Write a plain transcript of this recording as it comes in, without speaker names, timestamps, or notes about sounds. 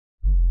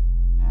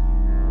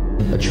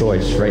a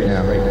choice right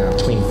now,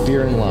 between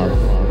fear and love.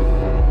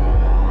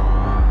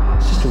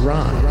 It's just a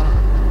ride.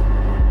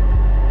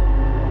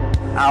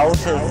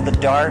 Out of the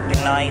dark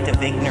night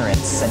of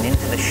ignorance and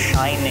into the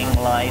shining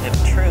light of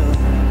truth.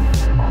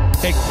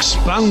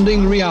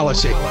 Expanding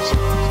reality.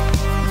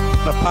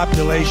 A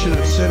population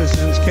of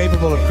citizens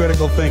capable of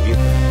critical thinking.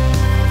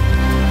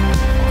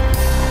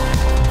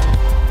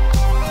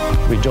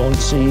 We don't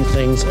see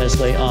things as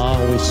they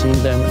are, we see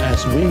them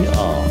as we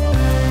are.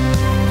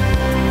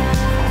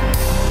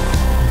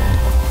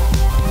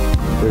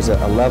 There's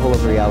a level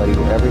of reality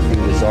where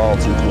everything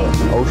dissolves into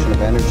an ocean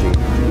of energy.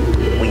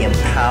 We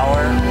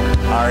empower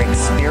our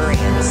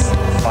experience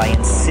by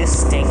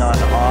insisting on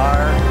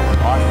our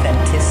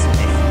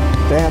authenticity.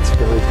 That's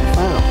very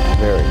profound.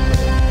 Very.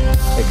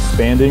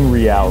 Expanding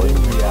reality.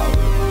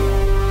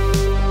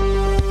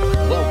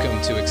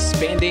 Welcome to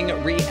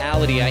Expanding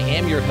Reality. I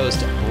am your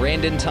host,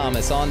 Brandon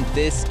Thomas. On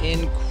this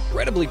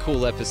incredibly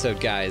cool episode,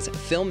 guys,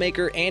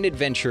 filmmaker and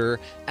adventurer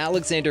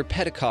Aleksandar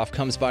Petakov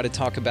comes by to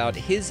talk about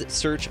his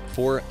search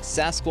for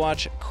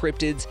Sasquatch,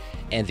 cryptids,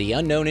 and the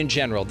unknown in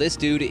general. This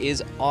dude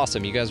is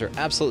awesome. You guys are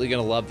absolutely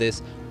going to love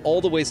this. All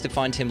the ways to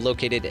find him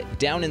located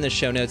down in the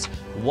show notes.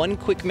 One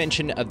quick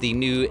mention of the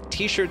new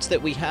t-shirts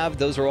that we have.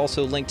 Those are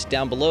also linked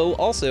down below.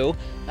 Also,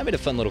 I made a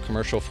fun little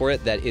commercial for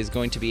it that is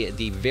going to be at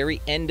the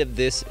very end of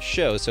this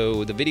show.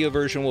 So the video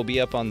version will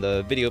be up on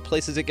the video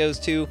places it goes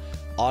to.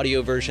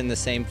 Audio version, the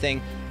same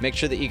thing. Make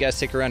sure that you guys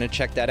stick around and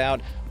check that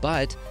out.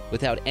 But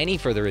without any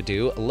further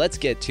ado, let's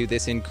get to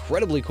this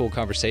incredibly cool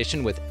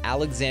conversation with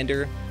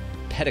Aleksandar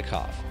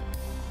Petakov.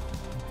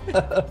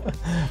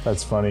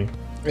 That's funny.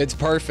 It's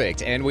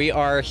perfect. And we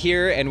are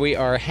here and we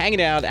are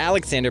hanging out.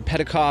 Aleksandar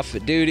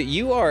Petakov, dude,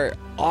 you are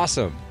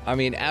awesome. I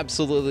mean,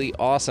 absolutely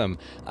awesome.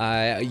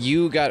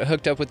 You got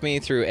hooked up with me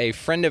through a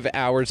friend of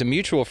ours, a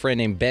mutual friend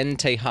named Ben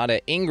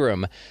Tejada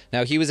Ingram.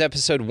 Now, he was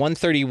episode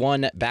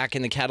 131 back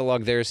in the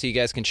catalog there, so you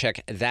guys can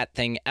check that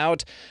thing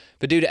out.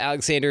 But dude,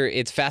 Aleksandar,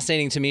 it's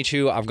fascinating to meet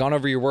you. I've gone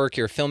over your work.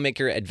 You're a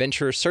filmmaker,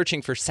 adventurer,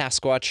 searching for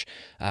Sasquatch,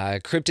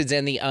 cryptids,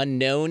 and the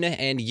unknown.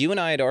 And you and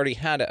I had already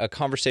had a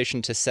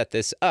conversation to set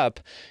this up.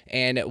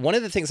 And one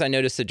of the things I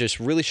noticed that just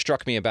really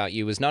struck me about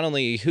you was not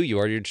only who you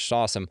are, you're just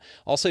awesome,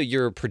 also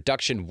your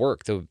production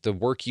work, the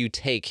work you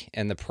take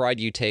and the pride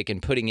you take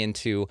in putting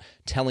into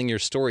telling your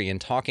story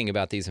and talking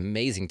about these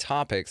amazing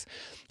topics.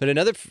 But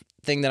another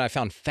thing that I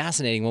found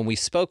fascinating when we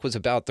spoke was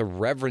about the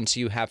reverence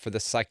you have for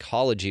the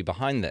psychology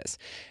behind this.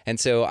 And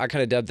so I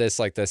kind of dubbed this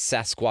like the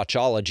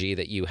Sasquatchology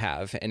that you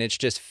have, and it's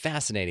just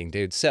fascinating,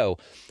 dude. So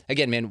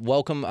again, man,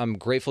 welcome. I'm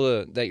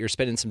grateful that you're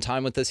spending some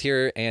time with us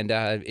here. And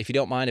if you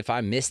don't mind, if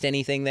I missed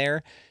anything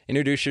there,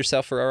 introduce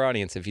yourself for our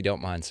audience, if you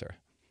don't mind, sir.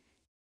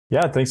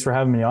 Yeah, thanks for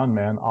having me on,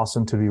 man.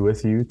 Awesome to be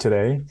with you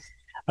today.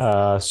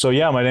 So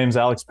yeah, my name's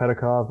Alex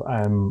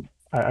Petakov.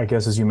 I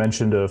guess, as you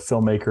mentioned, a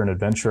filmmaker and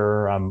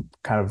adventurer. I'm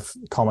kind of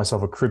call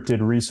myself a cryptid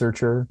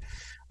researcher.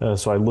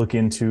 So I look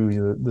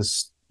into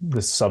this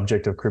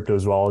subject of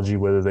cryptozoology,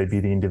 whether they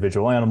be the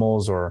individual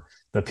animals or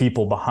the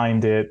people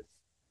behind it.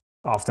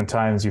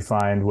 Oftentimes you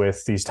find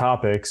with these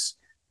topics,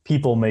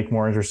 people make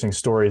more interesting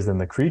stories than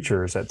the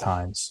creatures at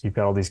times. You've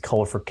got all these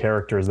colorful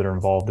characters that are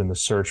involved in the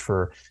search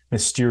for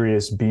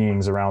mysterious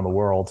beings around the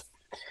world.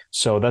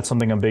 So that's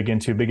something I'm big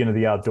into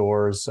the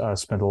outdoors.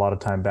 Spent a lot of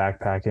time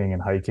backpacking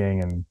and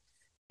hiking and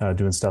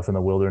doing stuff in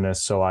the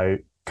wilderness. So I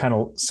kind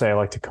of say I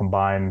like to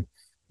combine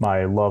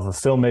my love of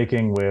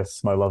filmmaking with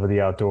my love of the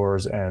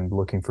outdoors and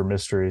looking for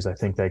mysteries. I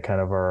think they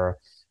kind of are a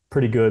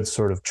pretty good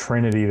sort of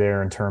trinity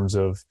there in terms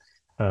of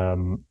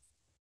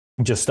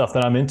just stuff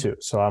that I'm into.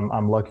 So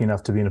I'm lucky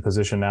enough to be in a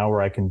position now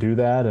where I can do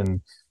that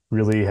and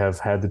really have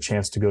had the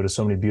chance to go to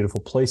so many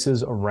beautiful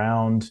places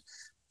around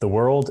the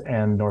world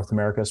and North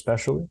America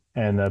especially.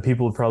 And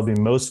people would probably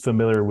be most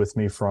familiar with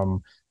me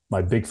from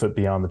my Bigfoot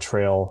Beyond the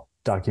Trail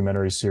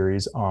documentary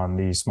series on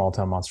the Small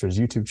Town Monsters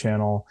YouTube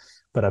channel,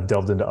 but I've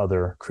delved into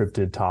other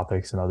cryptid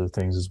topics and other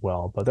things as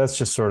well. But that's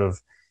just sort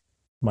of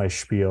my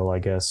spiel, I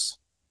guess.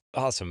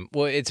 Awesome.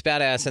 Well, it's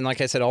badass. And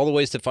like I said, all the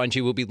ways to find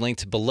you will be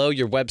linked below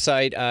your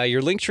website. Your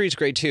link tree is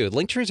great too.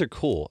 Link trees are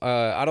cool.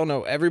 I don't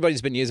know.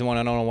 Everybody's been using one.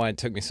 I don't know why it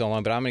took me so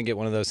long, but I'm going to get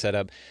one of those set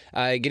up.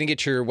 Going to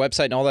get your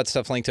website and all that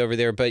stuff linked over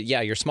there. But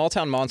yeah, your Small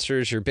Town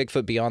Monsters, your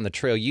Bigfoot Beyond the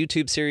Trail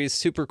YouTube series,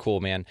 super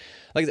cool, man.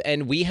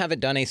 And we haven't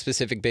done a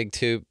specific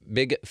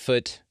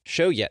Bigfoot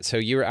show yet. So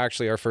you were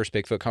actually our first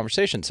Bigfoot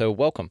conversation. So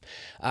welcome.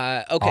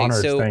 Okay.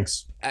 Honored, so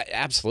thanks.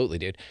 Absolutely,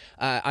 dude.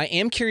 I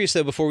am curious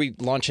though, before we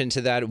launch into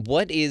that,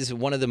 what is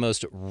one of the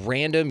most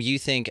random, you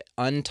think,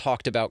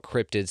 untalked about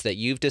cryptids that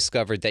you've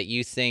discovered that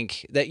you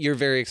think that you're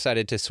very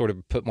excited to sort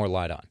of put more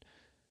light on?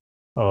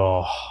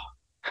 Oh,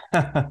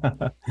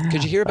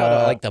 Could you hear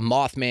about like the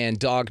Mothman,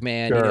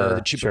 Dogman, sure,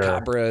 the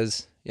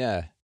Chupacabras? Sure.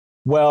 Yeah.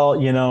 Well,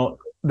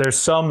 there's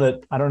some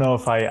that I don't know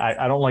if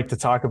I don't like to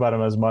talk about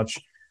them as much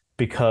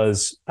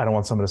because I don't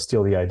want someone to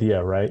steal the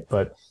idea, right?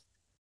 But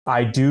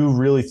I do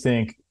really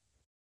think,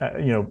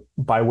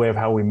 by way of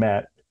how we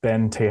met,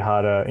 Ben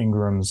Tejada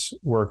Ingram's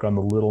work on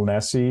the Little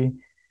Nessie,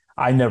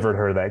 I never had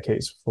heard of that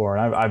case before.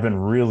 And I've been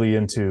really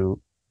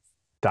into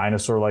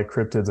dinosaur-like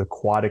cryptids,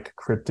 aquatic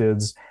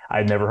cryptids.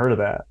 I'd never heard of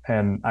that.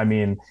 And I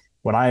mean,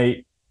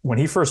 when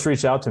he first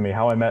reached out to me,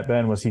 how I met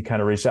Ben was he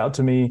kind of reached out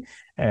to me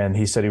and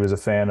he said he was a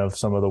fan of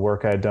some of the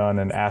work I'd done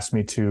and asked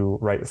me to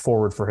write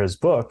forward for his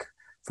book,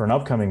 for an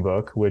upcoming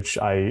book, which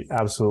I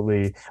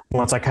absolutely,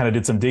 once I kind of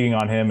did some digging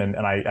on him and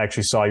I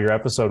actually saw your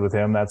episode with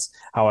him, that's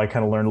how I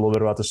kind of learned a little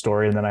bit about the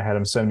story. And then I had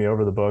him send me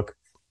over the book.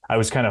 I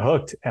was kind of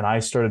hooked and I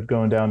started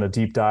going down a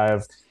deep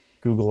dive,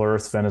 Google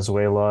Earth,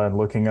 Venezuela, and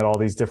looking at all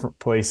these different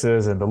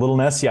places. And the Little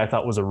Nessie I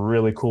thought was a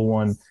really cool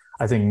one.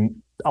 I think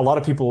a lot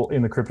of people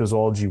in the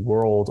cryptozoology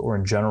world or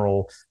in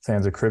general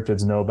fans of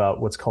cryptids know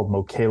about what's called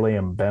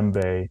Mokele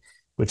mbembe,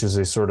 which is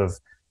a sort of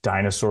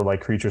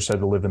dinosaur-like creature said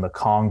to live in the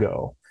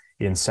Congo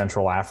in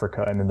Central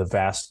Africa and in the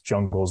vast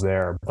jungles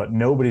there. But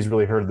nobody's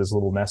really heard of this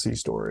Little Nessie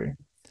story.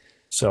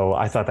 So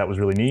I thought that was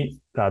really neat.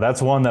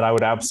 That's one that I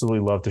would absolutely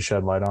love to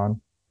shed light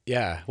on.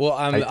 Yeah. Well,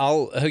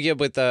 I'll hook you up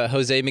with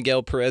Jose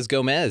Miguel Perez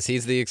Gomez.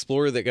 He's the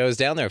explorer that goes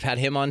down there. I've had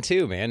him on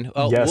too, man.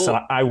 Oh, yes,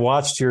 I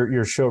watched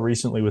your show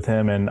recently with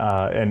him, and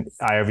I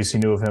obviously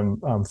knew of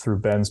him through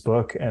Ben's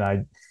book,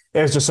 and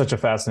it was just such a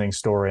fascinating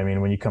story. I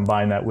mean, when you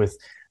combine that with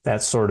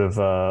that sort of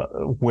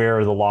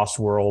where the Lost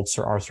World,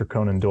 Sir Arthur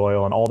Conan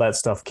Doyle, and all that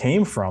stuff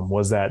came from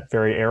was that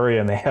very area,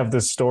 and they have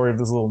this story of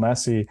this Little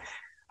Nessie.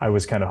 I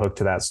was kind of hooked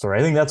to that story.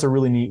 I think that's a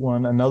really neat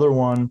one. Another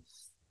one,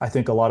 I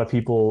think a lot of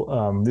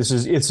people, this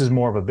is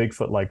more of a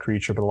Bigfoot-like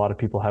creature, but a lot of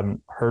people haven't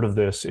heard of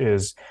this,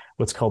 is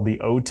what's called the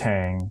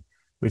otang,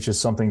 which is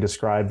something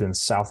described in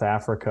South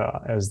Africa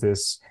as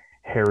this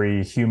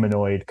hairy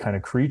humanoid kind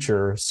of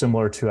creature,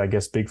 similar to, I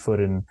guess, Bigfoot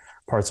in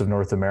parts of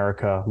North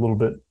America, a little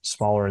bit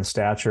smaller in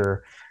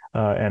stature.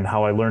 And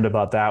how I learned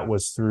about that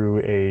was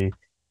through a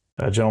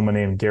gentleman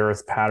named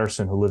Gareth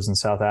Patterson, who lives in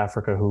South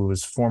Africa, who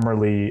was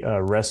formerly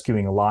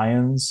rescuing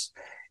lions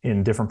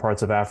in different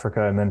parts of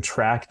Africa, and then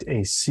tracked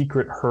a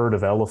secret herd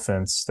of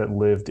elephants that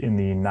lived in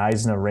the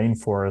Knysna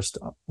rainforest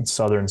in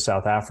southern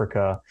South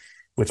Africa,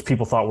 which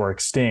people thought were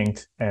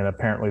extinct, and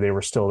apparently they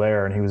were still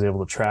there, and he was able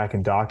to track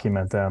and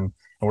document them.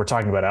 And we're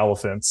talking about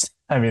elephants.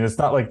 I mean, it's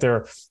not like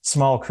they're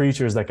small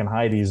creatures that can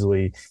hide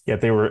easily,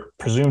 yet they were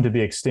presumed to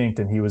be extinct,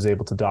 and he was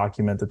able to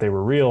document that they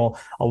were real.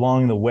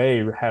 Along the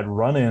way, had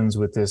run-ins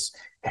with this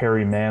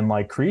hairy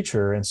man-like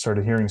creature and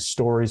started hearing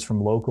stories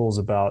from locals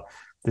about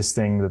this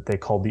thing that they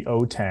called the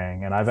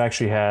otang. And I've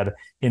actually had,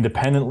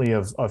 independently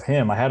of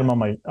him, I had him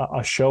on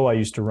a show I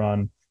used to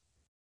run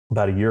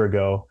about a year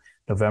ago,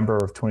 November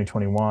of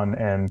 2021.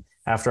 And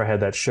after I had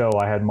that show,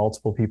 I had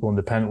multiple people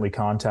independently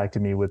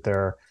contacting me with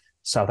their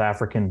South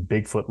African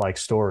Bigfoot-like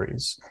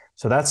stories.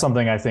 So that's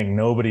something I think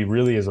nobody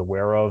really is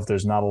aware of.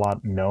 There's not a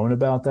lot known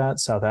about that.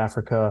 South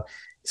Africa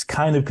is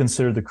kind of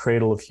considered the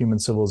cradle of human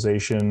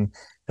civilization,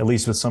 at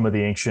least with some of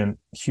the ancient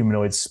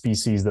humanoid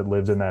species that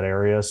lived in that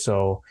area.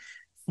 So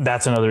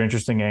that's another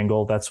interesting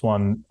angle. That's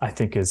one I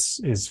think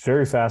is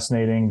very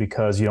fascinating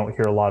because you don't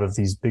hear a lot of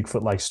these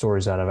Bigfoot-like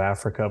stories out of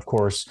Africa. Of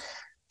course,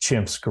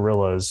 chimps,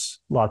 gorillas,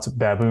 lots of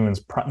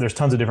baboons. There's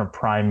tons of different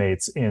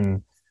primates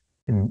in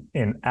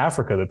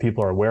Africa that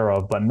people are aware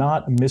of, but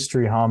not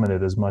mystery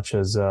hominid as much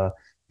as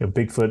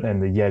Bigfoot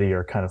and the Yeti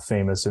are kind of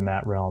famous in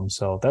that realm.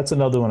 So that's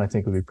another one I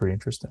think would be pretty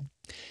interesting.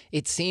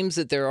 It seems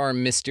that there are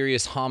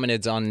mysterious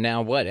hominids on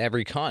now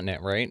every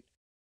continent, right?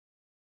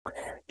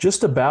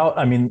 Just about.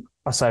 I mean,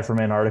 aside from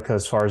Antarctica,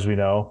 as far as we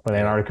know, but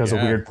Antarctica is a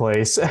weird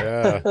place.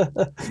 Yeah.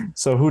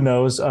 So who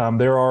knows?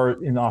 There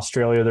are, in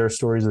Australia, there are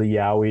stories of the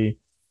Yowie.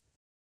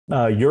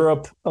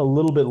 Europe, a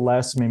little bit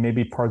less. I mean,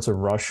 maybe parts of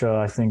Russia.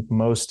 I think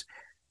most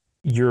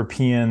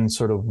European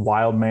sort of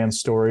wild man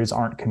stories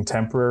aren't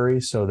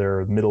contemporary. So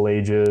they're Middle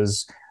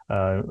Ages,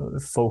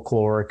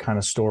 folklore kind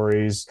of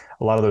stories.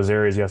 A lot of those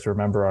areas, you have to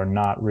remember, are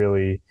not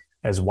really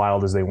as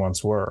wild as they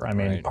once were. I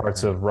mean,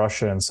 parts of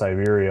Russia and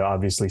Siberia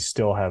obviously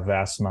still have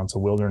vast amounts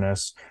of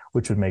wilderness,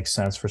 which would make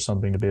sense for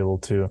something to be able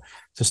to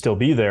still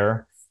be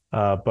there.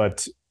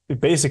 But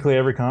basically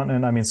every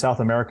continent, I mean, South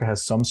America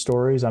has some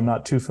stories. I'm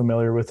not too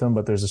familiar with them,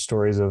 but there's the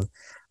stories of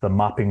the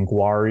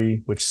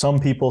Mapinguari, which some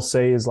people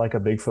say is like a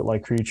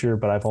Bigfoot-like creature,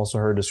 but I've also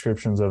heard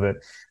descriptions of it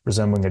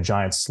resembling a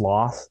giant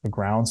sloth, a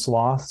ground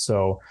sloth.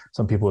 So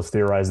some people have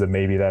theorized that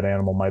maybe that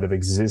animal might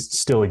have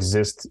still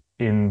exist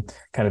in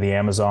kind of the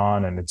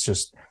Amazon, and it's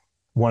just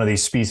one of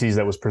these species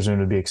that was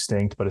presumed to be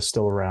extinct, but is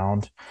still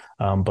around.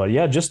 But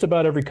yeah, just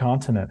about every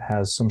continent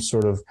has some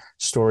sort of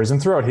stories.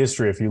 And throughout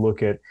history, if you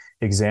look at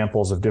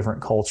examples of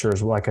different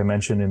cultures, like I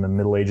mentioned in the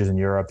Middle Ages in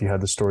Europe, you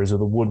had the stories of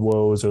the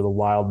woodwoes or the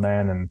wild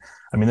men. And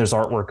I mean, there's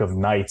artwork of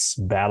knights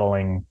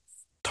battling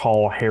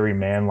tall, hairy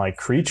man-like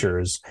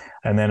creatures.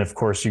 And then, of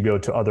course, you go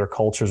to other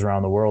cultures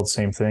around the world,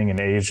 same thing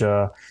in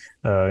Asia,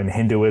 in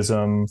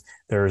Hinduism,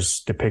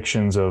 there's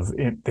depictions of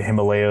the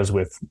Himalayas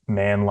with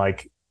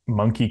man-like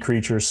monkey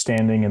creatures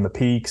standing in the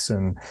peaks,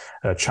 and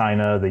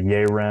China, the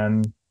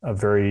Yeren, a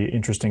very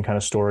interesting kind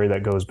of story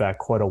that goes back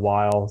quite a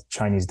while.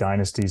 Chinese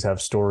dynasties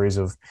have stories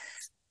of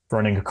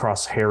running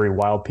across hairy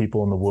wild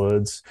people in the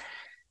woods.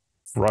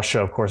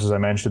 Russia, of course, as I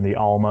mentioned, the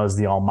Almas,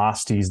 the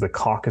Almastis, the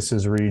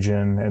Caucasus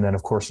region, and then,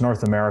 of course,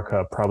 North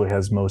America probably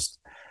has most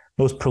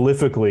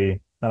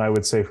prolifically And I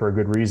would say for a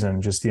good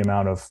reason, just the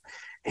amount of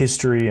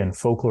history and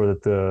folklore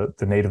that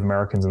the Native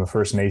Americans and the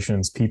First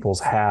Nations peoples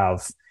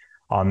have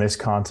on this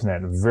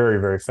continent. Very,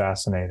 very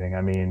fascinating.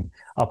 I mean,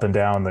 up and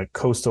down the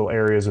coastal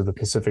areas of the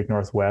Pacific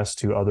Northwest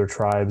to other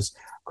tribes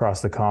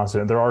across the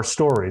continent. There are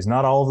stories.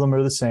 Not all of them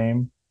are the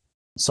same.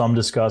 Some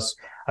discuss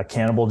a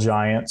cannibal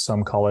giant.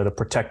 Some call it a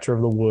protector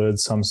of the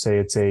woods. Some say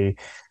it's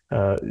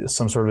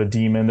some sort of a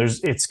demon.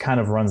 It's kind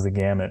of runs the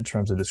gamut in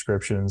terms of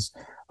descriptions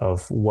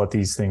of what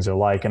these things are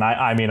like. And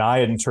I mean, I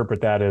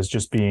interpret that as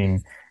just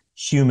being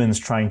humans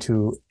trying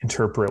to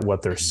interpret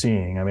what they're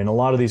seeing. I mean, a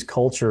lot of these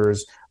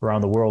cultures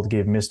around the world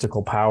gave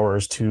mystical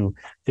powers to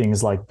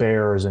things like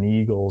bears and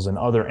eagles and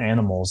other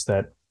animals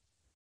that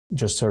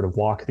just sort of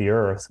walk the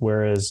earth.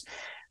 Whereas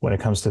when it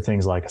comes to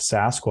things like a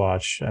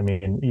Sasquatch, I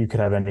mean, you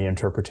could have any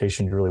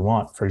interpretation you really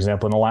want. For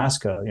example, in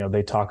Alaska,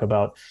 they talk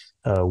about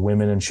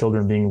women and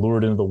children being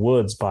lured into the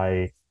woods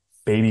by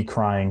baby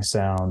crying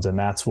sounds, and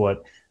that's what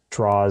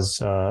draws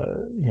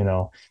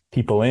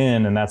people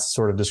in, and that's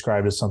sort of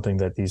described as something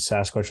that these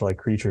Sasquatch-like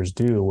creatures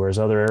do. Whereas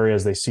other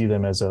areas, they see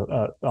them as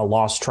a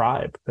lost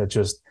tribe that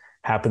just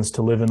happens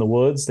to live in the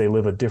woods. They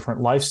live a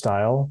different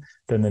lifestyle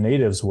than the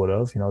natives would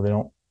have. They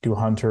don't do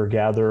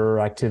hunter-gatherer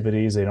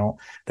activities. They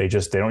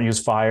don't use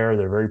fire.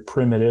 They're very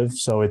primitive.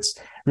 So it's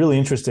really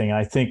interesting.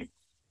 I think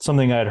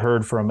something I'd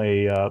heard from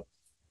a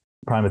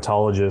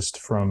primatologist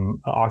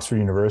from Oxford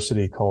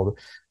University called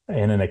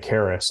Anna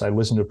Nakaris. I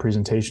listened to a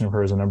presentation of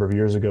hers a number of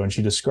years ago, and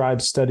she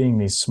described studying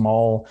these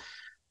small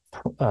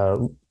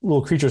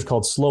little creatures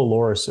called slow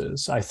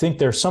lorises. I think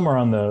they're somewhere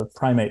on the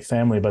primate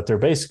family, but they're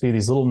basically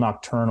these little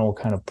nocturnal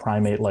kind of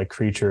primate-like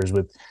creatures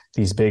with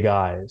these big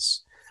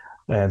eyes.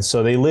 And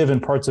so they live in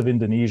parts of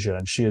Indonesia,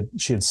 and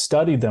she had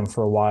studied them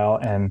for a while.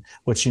 And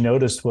what she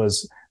noticed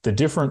was the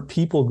different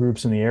people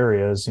groups in the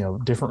areas,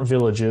 different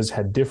villages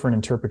had different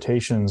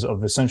interpretations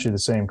of essentially the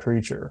same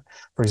creature.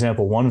 For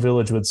example, one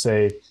village would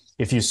say,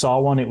 if you saw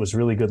one, it was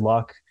really good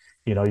luck.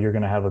 You're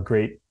going to have a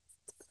great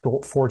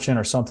fortune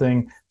or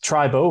something.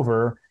 Tribe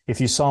over, if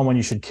you saw one,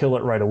 you should kill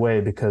it right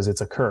away because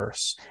it's a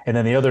curse. And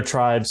then the other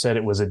tribe said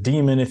it was a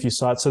demon if you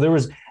saw it. So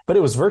but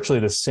it was virtually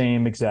the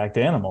same exact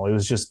animal. It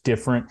was just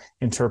different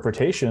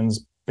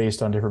interpretations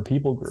based on different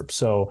people groups.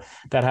 So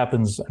that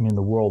happens,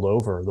 the world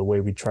over, the way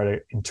we try to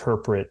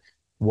interpret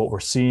what we're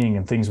seeing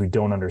and things we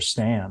don't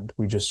understand.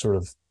 We just sort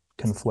of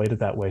conflate it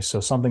that way. So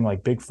something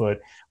like Bigfoot,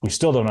 we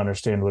still don't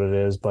understand what it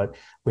is, but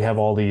we have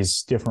all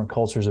these different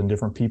cultures and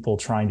different people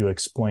trying to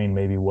explain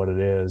maybe what it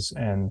is.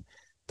 And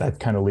that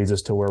kind of leads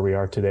us to where we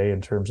are today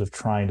in terms of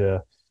trying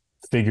to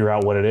figure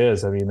out what it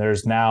is.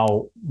 There's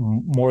now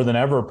more than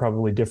ever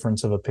probably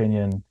difference of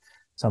opinion.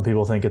 Some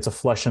people think it's a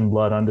flesh and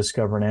blood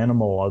undiscovered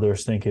animal.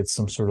 Others think it's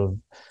some sort of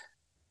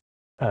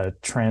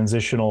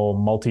transitional,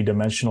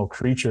 multi-dimensional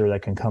creature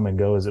that can come and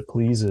go as it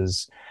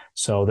pleases.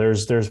 So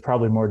there's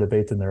probably more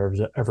debate than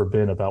there's ever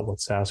been about what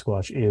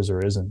Sasquatch is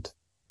or isn't.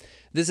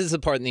 This is the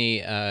part in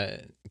the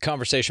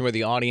conversation where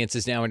the audience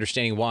is now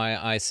understanding why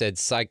I said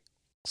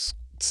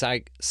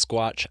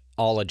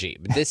Sasquatchology.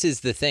 But this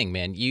is the thing,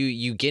 man.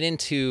 You get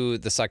into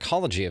the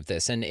psychology of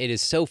this, and it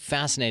is so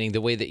fascinating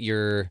the way that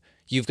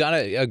you've got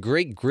a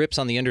great grips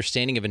on the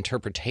understanding of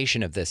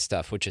interpretation of this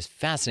stuff, which is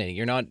fascinating.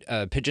 You're not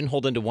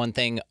pigeonholed into one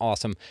thing.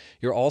 Awesome.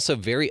 You're also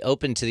very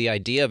open to the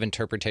idea of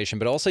interpretation,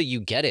 but also you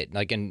get it,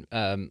 like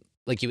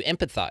you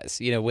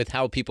empathize, with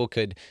how people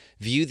could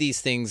view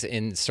these things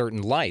in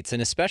certain lights,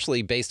 and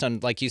especially based on,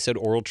 like you said,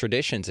 oral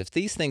traditions. If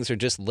these things are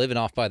just living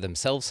off by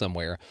themselves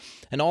somewhere,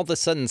 and all of a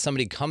sudden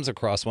somebody comes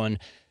across one,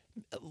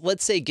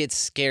 let's say gets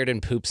scared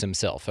and poops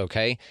himself,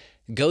 okay?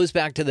 Goes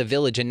back to the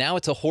village, and now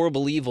it's a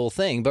horrible, evil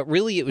thing. But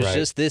really, it was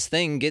just this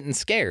thing getting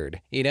scared.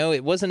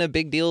 It wasn't a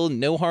big deal.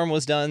 No harm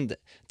was done.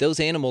 Those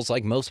animals,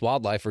 like most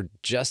wildlife, are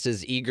just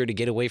as eager to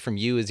get away from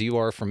you as you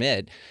are from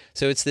it.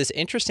 So it's this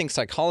interesting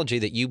psychology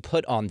that you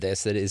put on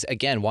this that is,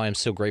 again, why I'm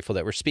so grateful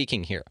that we're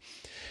speaking here.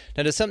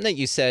 Now, to something that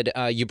you said,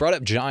 you brought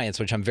up giants,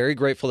 which I'm very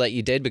grateful that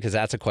you did, because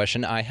that's a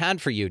question I had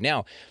for you.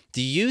 Now,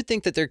 do you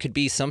think that there could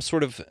be some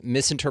sort of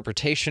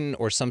misinterpretation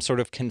or some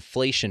sort of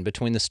conflation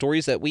between the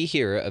stories that we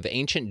hear of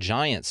ancient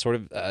giants, sort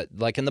of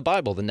like in the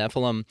Bible, the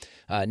Nephilim,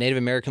 Native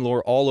American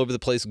lore all over the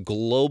place,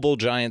 global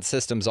giant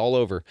systems all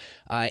over,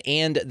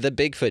 and the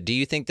Bigfoot? Do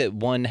you think that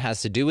one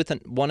has to do with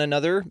one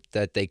another,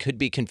 that they could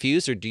be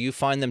confused, or do you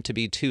find them to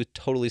be two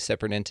totally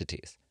separate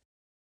entities?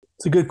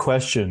 It's a good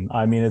question.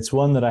 It's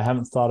one that I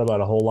haven't thought about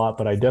a whole lot,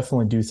 but I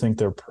definitely do think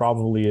there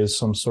probably is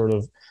some sort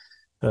of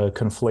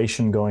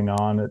conflation going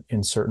on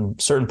in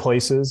certain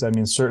places.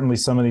 Certainly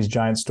some of these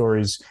giant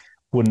stories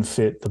wouldn't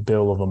fit the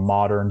bill of a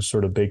modern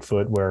sort of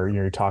Bigfoot, where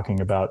you're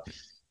talking about,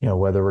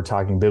 whether we're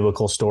talking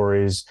biblical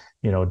stories,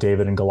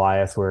 David and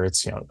Goliath, where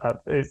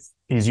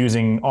he's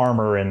using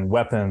armor and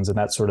weapons and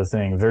that sort of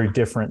thing. Very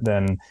different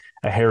than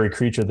a hairy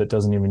creature that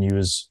doesn't even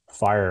use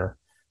fire.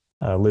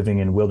 Living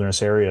in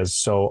wilderness areas.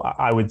 So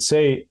I would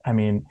say,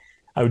 I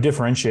would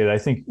differentiate. I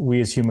think we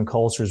as human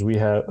cultures, we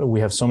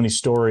have so many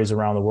stories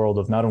around the world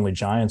of not only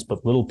giants,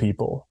 but little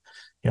people,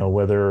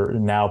 whether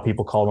now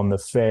people call them the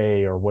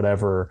Fae or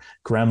whatever,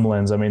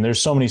 gremlins. I mean,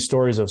 there's so many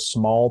stories of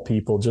small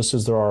people, just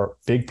as there are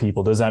big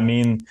people. Does that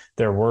mean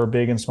there were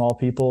big and small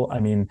people? I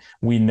mean,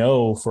 we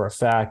know for a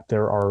fact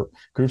there are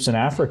groups in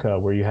Africa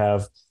where you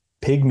have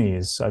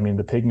pygmies. I mean,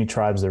 the pygmy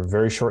tribes, they're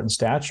very short in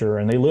stature,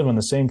 and they live on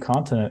the same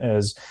continent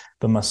as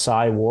the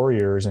Maasai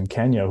warriors in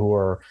Kenya, who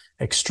are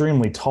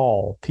extremely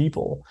tall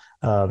people.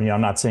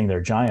 I'm not saying they're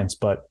giants,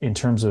 but in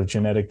terms of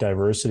genetic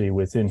diversity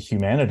within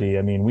humanity,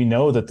 I mean, we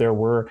know that there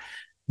were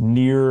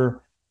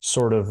near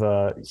sort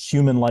of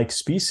human-like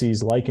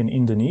species, like in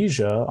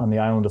Indonesia on the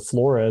island of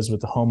Flores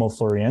with the Homo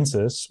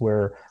floresiensis,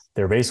 where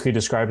they're basically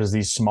described as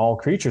these small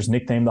creatures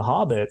nicknamed the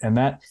Hobbit. And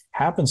that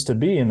happens to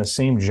be in the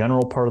same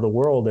general part of the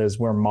world as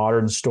where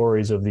modern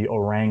stories of the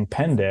orang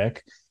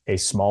pendek, a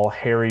small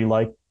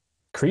hairy-like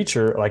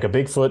creature, like a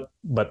Bigfoot,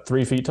 but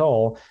 3 feet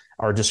tall,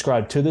 are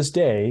described to this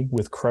day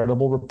with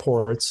credible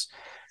reports.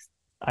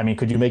 I mean,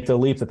 could you make the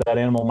leap that that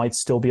animal might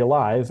still be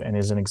alive and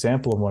is an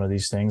example of one of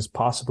these things?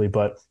 Possibly,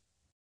 but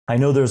I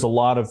know there's a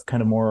lot of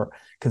kind of more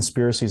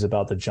conspiracies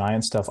about the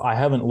giant stuff. I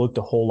haven't looked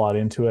a whole lot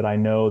into it. I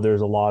know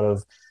there's a lot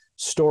of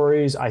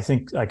stories. I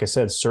think, like I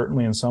said,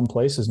 certainly in some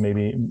places,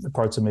 maybe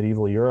parts of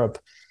medieval Europe,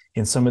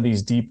 in some of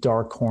these deep,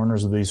 dark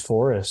corners of these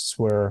forests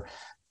where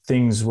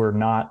things were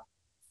not,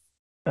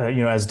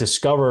 as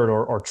discovered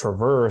or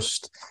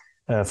traversed.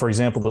 For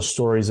example, the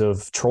stories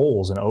of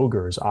trolls and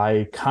ogres.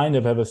 I kind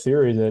of have a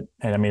theory that,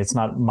 and I mean, it's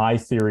not my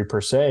theory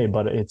per se,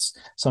 but it's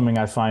something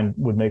I find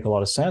would make a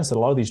lot of sense, that a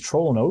lot of these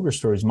troll and ogre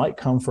stories might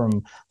come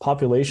from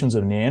populations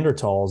of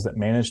Neanderthals that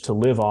managed to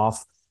live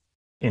off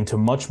into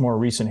much more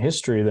recent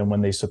history than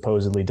when they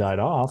supposedly died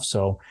off.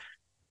 So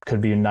could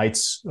be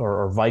knights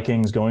or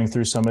Vikings going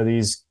through some of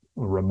these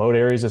remote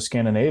areas of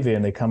Scandinavia,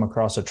 and they come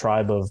across a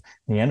tribe of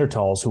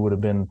Neanderthals who would have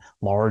been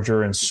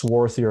larger and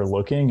swarthier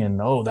looking, and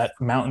that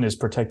mountain is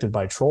protected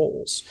by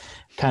trolls.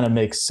 Kind of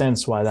makes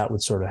sense why that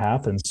would sort of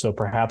happen. So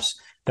perhaps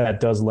that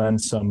does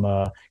lend some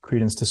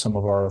credence to some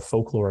of our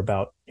folklore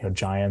about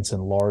giants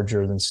and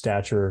larger than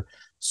stature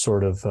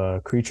sort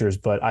of creatures.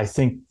 But I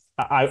think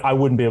I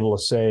wouldn't be able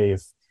to say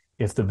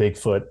if the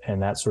Bigfoot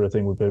and that sort of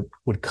thing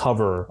would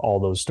cover all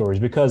those stories,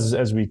 because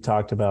as we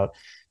talked about,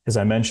 as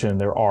I mentioned,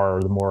 there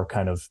are the more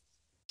kind of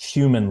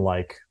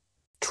human-like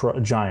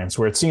giants,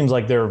 where it seems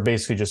like they're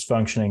basically just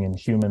functioning in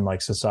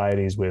human-like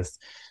societies with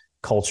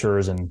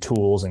cultures and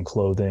tools and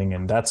clothing,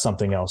 and that's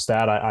something else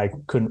that I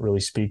couldn't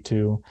really speak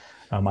to.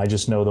 I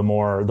just know the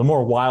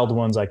more wild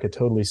ones, I could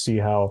totally see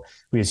how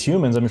we as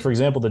humans, I mean, for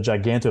example, the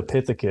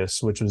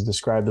Gigantopithecus, which was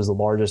described as the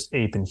largest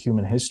ape in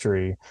human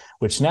history,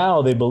 which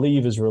now they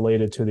believe is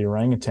related to the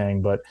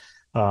orangutan, but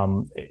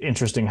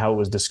interesting how it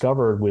was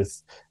discovered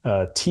with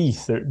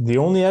teeth. The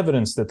only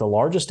evidence that the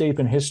largest ape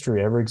in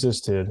history ever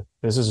existed,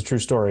 this is a true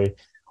story,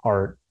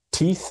 are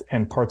teeth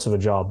and parts of a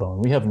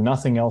jawbone. We have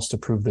nothing else to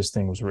prove this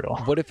thing was real.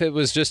 What if it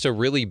was just a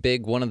really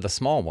big one of the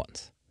small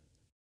ones?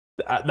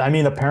 I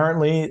mean,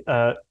 apparently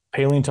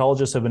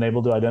paleontologists have been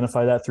able to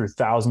identify that through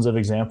thousands of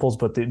examples,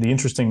 but the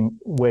interesting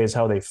way is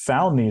how they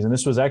found these, and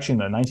this was actually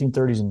in the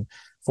 1930s and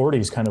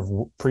 40s, kind of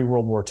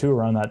pre-World War II,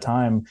 around that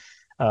time.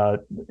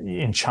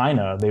 In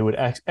China, they would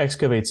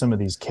excavate some of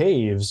these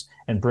caves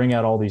and bring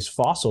out all these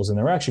fossils. And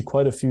there were actually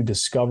quite a few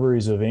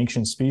discoveries of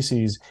ancient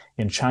species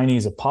in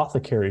Chinese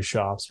apothecary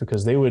shops,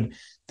 because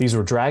these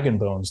were dragon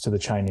bones to the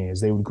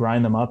Chinese. They would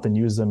grind them up and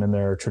use them in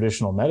their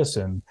traditional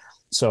medicine.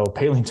 So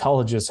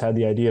paleontologists had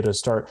the idea to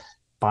start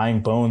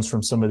buying bones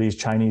from some of these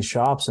Chinese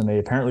shops, and they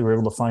apparently were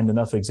able to find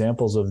enough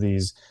examples of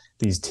these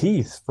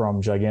teeth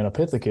from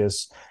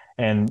Gigantopithecus.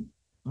 And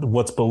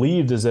what's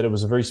believed is that it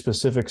was a very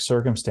specific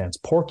circumstance.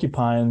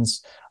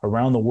 Porcupines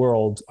around the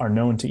world are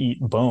known to eat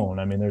bone.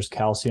 I mean, there's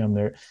calcium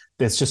there.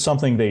 It's just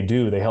something they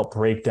do. They help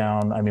break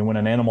down. I mean, when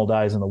an animal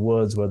dies in the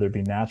woods, whether it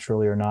be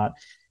naturally or not,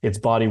 its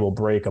body will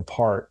break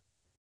apart.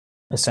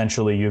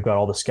 Essentially, you've got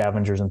all the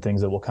scavengers and things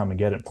that will come and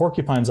get it.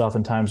 Porcupines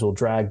oftentimes will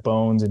drag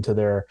bones into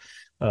their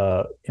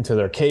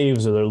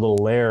caves or their little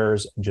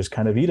lairs and just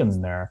kind of eat them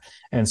in there.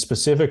 And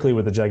specifically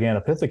with the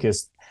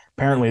Gigantopithecus,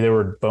 apparently there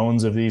were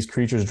bones of these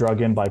creatures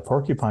drug in by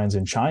porcupines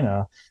in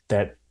China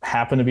that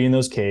happened to be in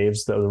those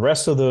caves. The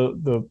rest of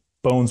the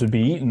bones would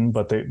be eaten,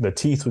 but the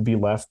teeth would be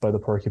left by the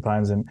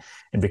porcupines. And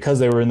because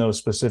they were in those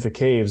specific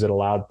caves, it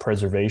allowed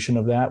preservation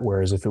of that.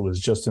 Whereas if it was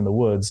just in the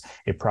woods,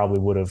 it probably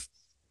would have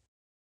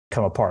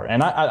come apart.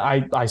 And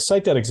I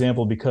cite that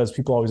example because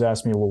people always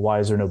ask me, well, why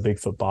is there no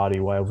Bigfoot body?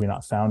 Why have we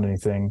not found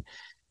anything?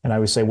 And I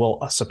would say,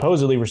 well,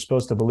 supposedly we're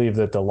supposed to believe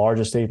that the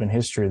largest ape in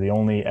history, the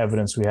only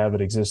evidence we have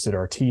it existed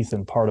are teeth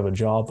and part of a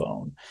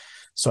jawbone.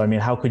 So, I mean,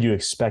 how could you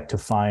expect to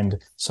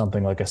find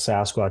something like a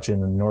Sasquatch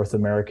in the North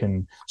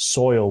American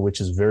soil,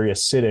 which is very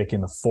acidic, in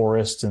the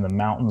forests, in the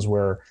mountains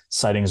where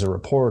sightings are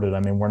reported?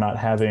 I mean, we're not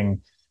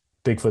having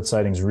Bigfoot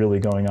sightings really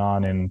going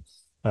on in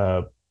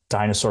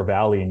Dinosaur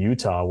Valley in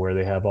Utah, where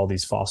they have all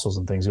these fossils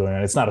and things going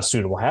on. It's not a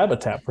suitable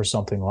habitat for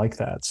something like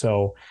that.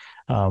 So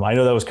I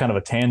know that was kind of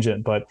a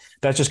tangent, but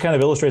that just kind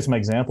of illustrates my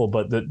example.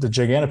 But the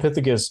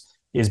Gigantopithecus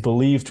is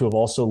believed to have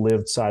also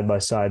lived side by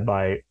side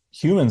by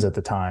humans at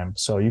the time.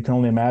 So you can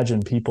only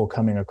imagine people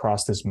coming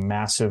across this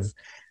massive,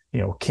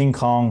 King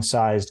Kong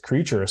sized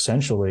creature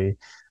essentially,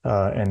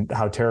 and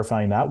how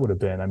terrifying that would have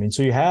been. I mean,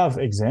 so you have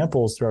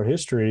examples throughout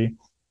history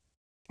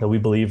that we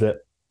believe that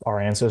our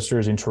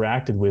ancestors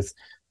interacted with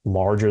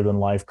larger than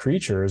life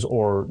creatures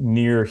or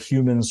near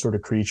human sort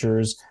of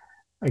creatures.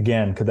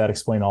 Again, could that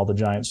explain all the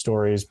giant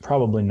stories?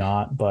 Probably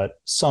not, but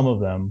some of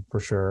them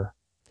for sure.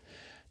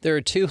 There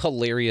are two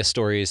hilarious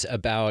stories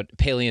about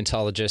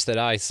paleontologists that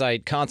I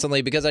cite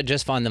constantly because I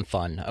just find them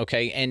fun,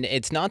 okay? And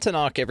it's not to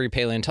knock every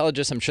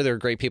paleontologist. I'm sure there are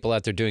great people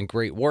out there doing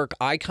great work.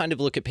 I kind of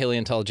look at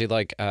paleontology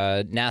like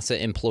NASA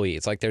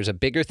employees. Like there's a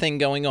bigger thing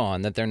going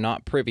on that they're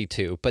not privy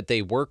to, but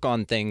they work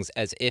on things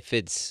as if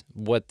it's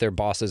what their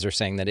bosses are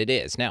saying that it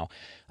is. Now,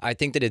 I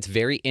think that it's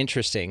very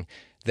interesting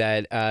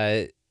that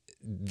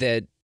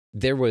that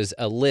there was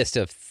a list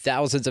of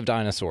thousands of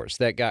dinosaurs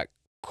that got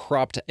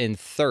cropped in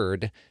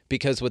third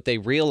because what they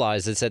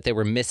realized is that they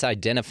were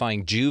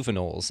misidentifying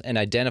juveniles and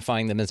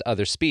identifying them as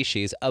other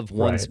species of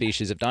one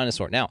species of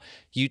dinosaur. Now,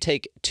 you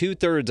take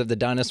 2/3 of the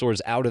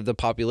dinosaurs out of the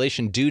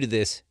population due to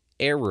this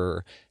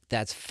error.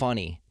 That's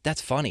funny.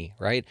 That's funny,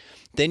 right?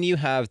 Then you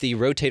have the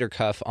rotator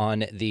cuff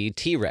on the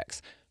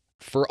T-Rex.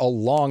 For a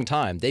long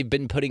time, they've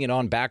been putting it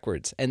on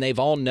backwards, and they've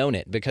all known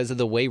it because of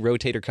the way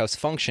rotator cuffs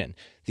function.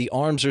 The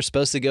arms are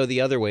supposed to go the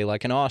other way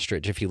like an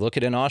ostrich. If you look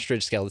at an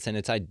ostrich skeleton,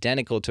 it's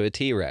identical to a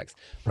T-Rex.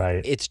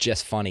 Right. It's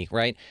just funny,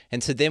 right?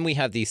 And so then we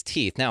have these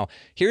teeth. Now,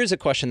 here's a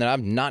question that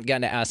I've not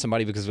gotten to ask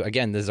somebody because,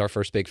 again, this is our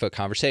first Bigfoot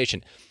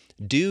conversation.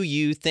 Do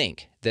you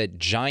think that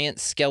giant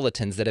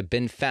skeletons that have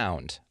been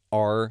found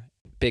are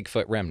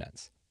Bigfoot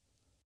remnants?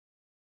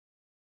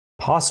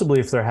 Possibly,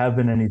 if there have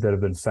been any that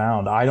have been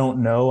found. I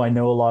don't know. I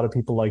know a lot of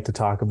people like to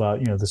talk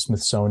about, the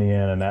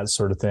Smithsonian and that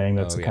sort of thing.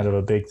 That's kind of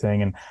a big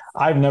thing. And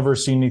I've never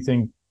seen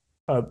anything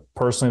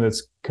personally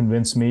that's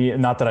convinced me.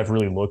 Not that I've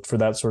really looked for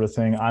that sort of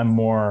thing. I'm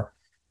more,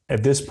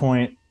 at this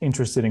point,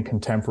 interested in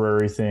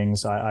contemporary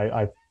things.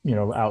 I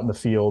out in the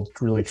field,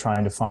 really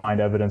trying to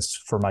find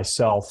evidence for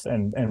myself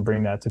and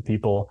bring that to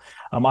people.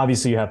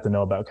 Obviously, you have to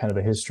know about kind of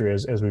a history,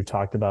 as we've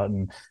talked about,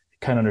 and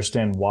kind of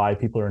understand why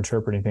people are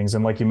interpreting things.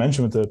 And like you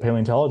mentioned with the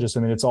paleontologists,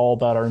 I mean, it's all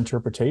about our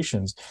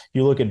interpretations.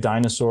 You look at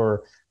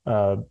dinosaur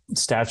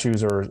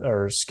statues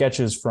or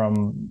sketches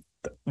from,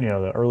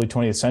 the early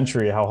 20th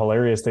century, how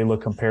hilarious they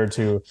look compared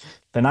to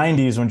the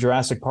 90s when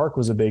Jurassic Park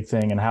was a big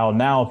thing, and how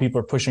now people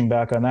are pushing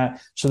back on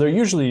that. So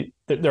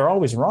they're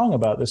always wrong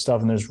about this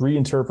stuff, and there's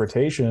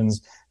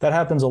reinterpretations. That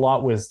happens a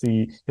lot with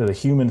the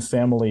human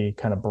family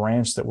kind of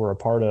branch that we're a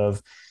part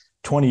of.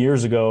 20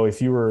 years ago, if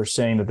you were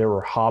saying that there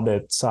were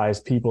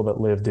hobbit-sized people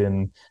that lived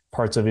in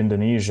parts of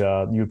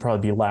Indonesia, you'd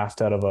probably be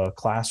laughed out of a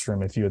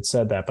classroom if you had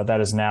said that. But that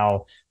is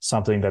now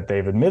something that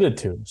they've admitted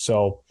to.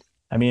 So,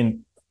 I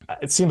mean,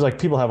 it seems like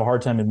people have a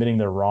hard time admitting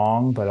they're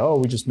wrong, but,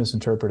 we just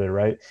misinterpreted,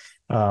 right?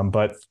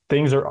 But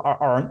things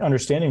our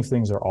understanding of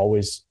things are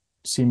always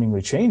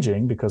seemingly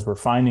changing because we're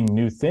finding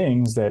new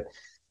things that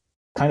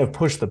kind of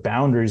push the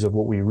boundaries of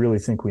what we really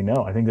think we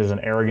know. I think there's an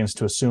arrogance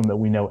to assume that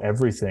we know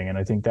everything. And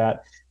I think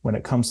that when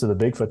it comes to the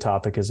Bigfoot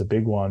topic is a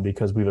big one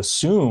because we've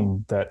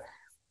assumed that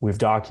we've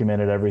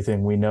documented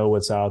everything. We know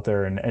what's out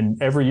there.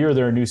 And every year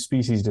there are new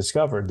species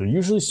discovered. They're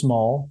usually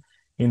small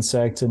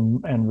insects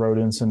and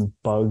rodents and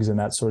bugs and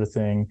that sort of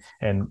thing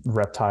and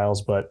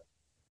reptiles. But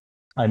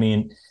I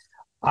mean,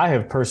 I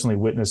have personally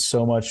witnessed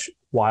so much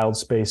wild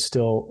space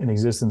still in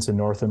existence in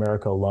North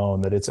America alone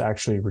that it's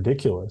actually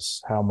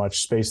ridiculous how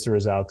much space there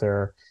is out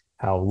there,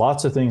 how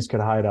lots of things could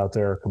hide out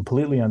there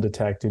completely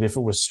undetected. If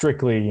it was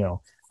strictly,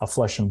 a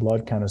flesh and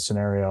blood kind of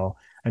scenario,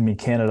 I mean,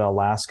 Canada,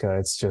 Alaska,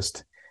 it's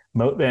just,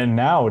 and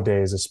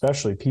nowadays,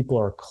 especially, people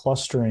are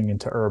clustering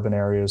into urban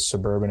areas,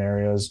 suburban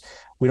areas.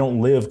 We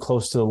don't live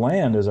close to the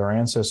land as our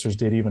ancestors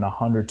did even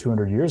 100,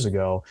 200 years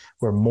ago,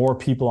 where more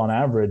people on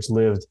average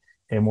lived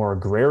a more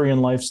agrarian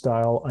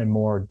lifestyle, a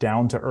more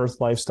down-to-earth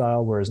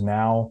lifestyle, whereas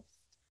now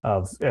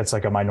it's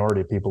like a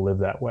minority of people live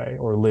that way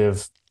or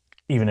live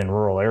even in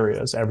rural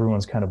areas.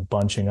 Everyone's kind of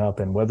bunching up,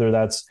 and whether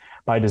that's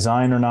by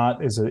design or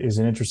not is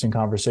an interesting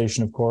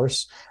conversation, of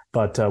course,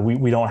 but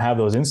we don't have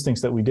those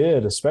instincts that we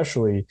did,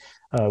 especially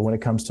when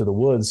it comes to the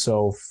woods.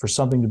 So for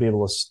something to be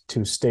able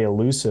to stay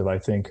elusive, I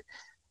think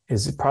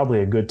is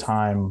probably a good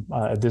time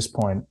at this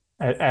point.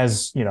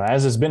 As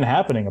has been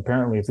happening,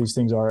 apparently, if these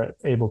things are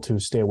able to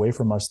stay away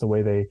from us the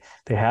way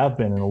they have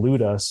been and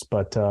elude us.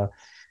 But,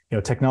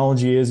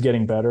 technology is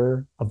getting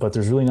better, but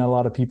there's really not a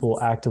lot of people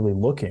actively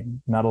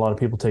looking. Not a lot of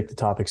people take the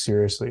topic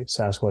seriously.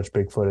 Sasquatch,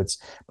 Bigfoot, it's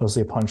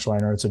mostly a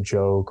punchline or it's a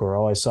joke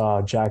or, I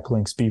saw Jack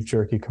Link's beef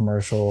jerky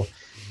commercial.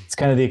 It's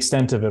kind of the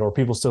extent of it. Or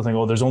people still think,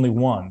 there's only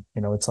one.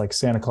 It's like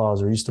Santa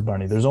Claus or Easter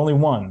Bunny. There's only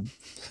one,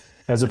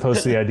 as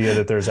opposed to the idea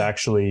that there's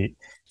actually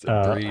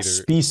a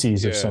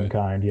species of some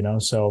kind,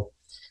 so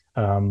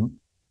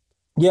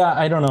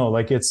I don't know,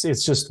 like it's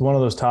just one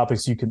of those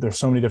topics there's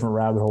so many different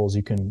rabbit holes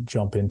you can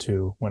jump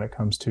into when it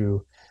comes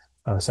to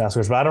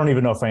Sasquatch. But I don't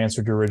even know if I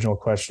answered your original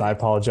question. I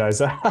apologize.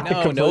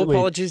 No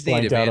apologies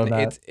needed, man.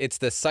 That. It's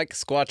the psych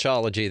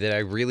squatchology that I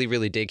really,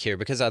 really dig here,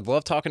 because I'd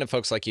love talking to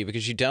folks like you,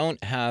 because you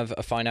don't have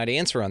a finite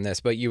answer on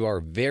this, but you are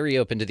very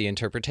open to the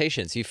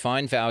interpretations. You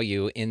find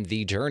value in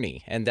the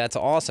journey, and that's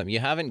awesome. You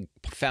haven't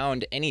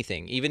found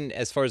anything, even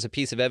as far as a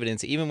piece of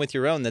evidence, even with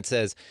your own, that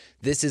says,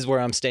 this is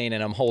where I'm staying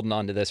and I'm holding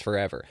on to this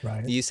forever.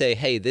 Right. You say,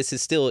 hey, this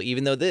is still,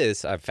 even though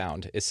this I've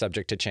found is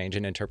subject to change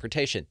and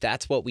interpretation.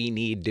 That's what we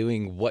need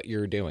doing what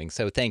you're doing.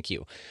 So thank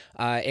you.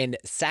 And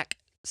Sax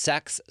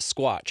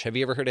Squatch, have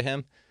you ever heard of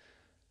him?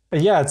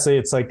 Yeah,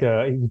 it's like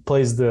he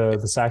plays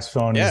the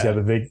saxophone. Yeah. He's got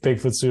a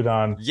Bigfoot suit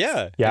on.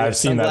 Yeah, I've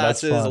seen that.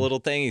 That's fun. A little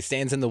thing. He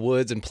stands in the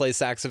woods and plays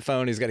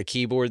saxophone. He's got a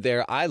keyboard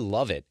there. I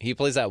love it. He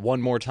plays that One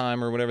More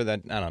Time or whatever.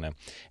 That, I don't know.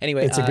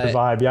 Anyway, it's a good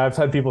vibe. Yeah, I've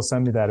had people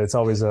send me that. It's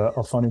always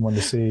a funny one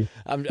to see.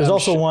 There's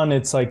also one.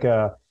 It's like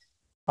a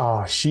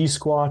she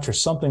squatch or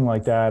something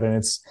like that, and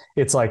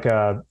it's like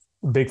a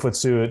Bigfoot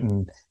suit,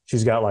 and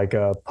she's got like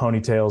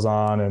ponytails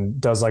on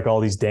and does like all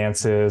these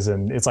dances,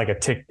 and it's like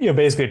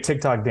basically a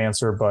TikTok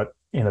dancer, but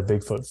in a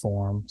Bigfoot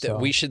form. So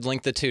we should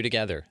link the two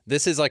together.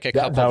 This is like a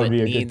couple that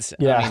needs,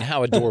 I mean,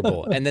 how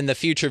adorable. And then the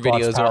future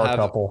videos will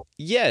have,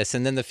 yes.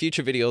 And then the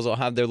future videos will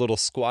have their little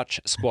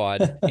Squatch squad,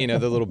 the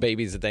little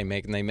babies that they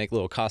make, and they make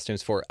little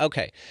costumes for.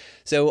 Okay.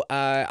 So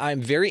I'm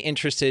very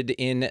interested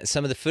in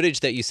some of the footage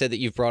that you said that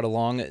you've brought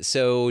along.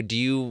 So do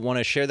you want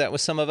to share that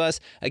with some of us?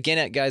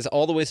 Again, guys,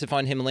 all the ways to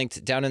find him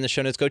linked down in the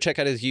show notes. Go check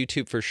out his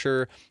YouTube for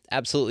sure.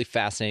 Absolutely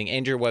fascinating.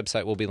 And your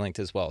website will be linked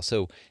as well.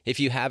 So if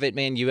you have it,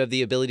 man, you have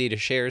the ability to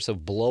share. So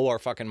blow our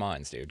fucking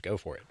minds, dude. Go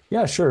for it.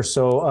 Yeah, sure.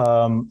 So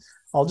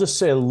I'll just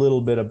say a little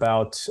bit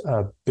about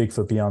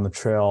Bigfoot Beyond the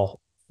Trail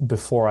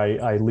before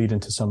I lead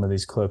into some of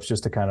these clips,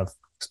 just to kind of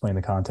explain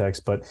the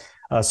context. But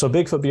so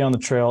Bigfoot Beyond the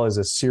Trail is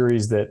a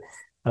series that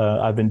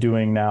I've been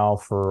doing now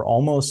for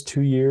almost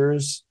 2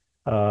 years,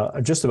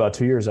 just about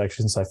 2 years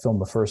actually, since I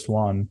filmed the first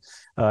one.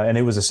 And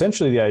it was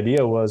essentially, the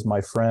idea was my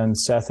friend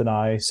Seth and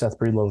I, Seth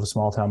Breedlove of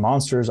Small Town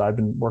Monsters, I've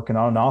been working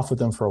on and off with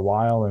them for a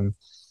while, and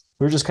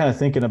we were just kind of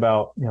thinking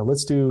about,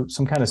 let's do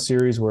some kind of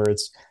series where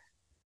it's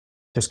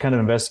just kind of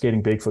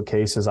investigating Bigfoot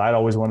cases. I'd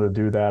always wanted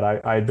to do that.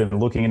 I'd been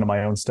looking into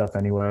my own stuff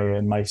anyway.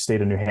 In my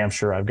state of New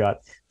Hampshire, I've got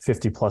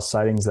 50 plus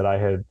sightings that I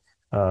had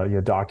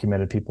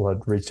documented. People had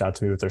reached out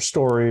to me with their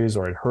stories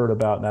or had heard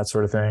about and that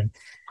sort of thing.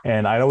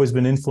 And I'd always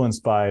been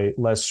influenced by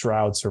Les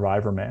Stroud,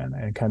 Survivor Man,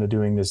 and kind of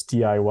doing this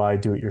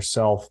DIY,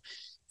 do-it-yourself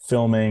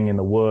filming in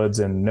the woods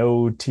and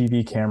no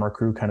TV camera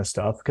crew kind of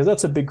stuff, because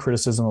that's a big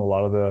criticism of a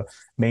lot of the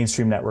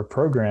mainstream network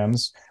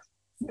programs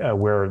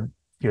where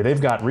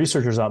they've got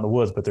researchers out in the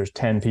woods, but there's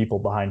 10 people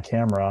behind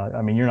camera.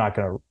 I mean, you're not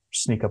going to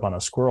sneak up on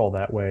a squirrel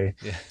that way.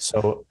 Yeah.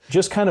 So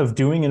just kind of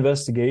doing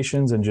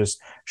investigations and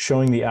just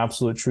showing the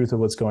absolute truth of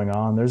what's going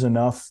on. There's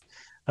enough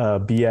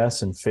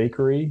BS and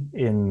fakery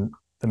in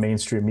the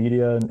mainstream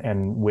media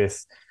and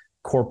with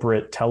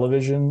corporate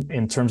television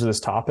in terms of this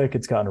topic.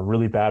 It's gotten a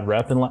really bad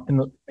rep in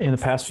the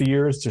past few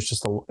years. There's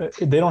just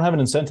they don't have an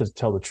incentive to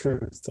tell the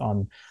truth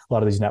on a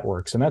lot of these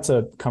networks, and that's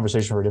a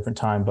conversation for a different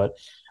time. But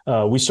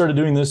we started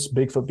doing this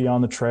Bigfoot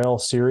Beyond the Trail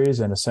series,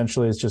 and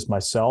essentially it's just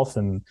myself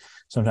and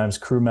sometimes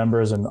crew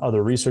members and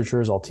other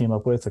researchers I'll team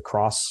up with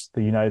across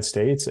the United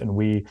States, and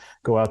we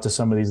go out to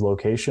some of these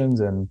locations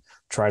and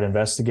try to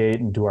investigate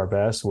and do our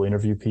best. We'll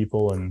interview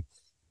people, and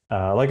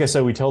like I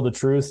said, we tell the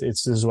truth.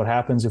 This is what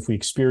happens. If we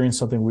experience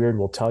something weird,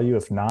 we'll tell you.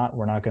 If not,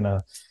 we're not going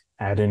to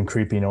add in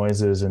creepy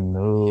noises and,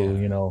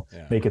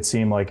 make it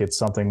seem like it's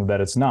something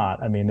that it's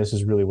not. I mean, this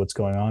is really what's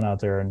going on out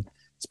there. And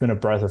it's been a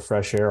breath of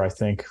fresh air, I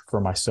think, for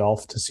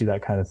myself to see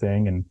that kind of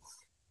thing. And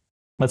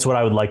that's what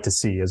I would like to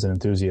see as an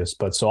enthusiast.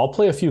 But so I'll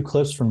play a few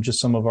clips from just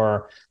some of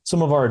our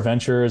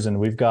adventures. And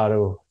we've got, at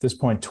this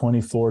point,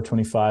 24,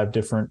 25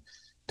 different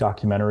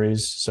documentaries.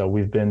 So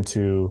we've been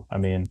to,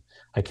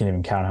 I can't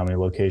even count how many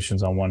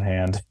locations on one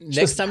hand.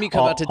 Next time you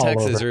come out to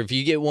Texas, or if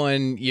you get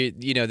one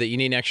you know that you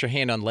need an extra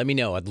hand on, let me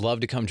know. I'd love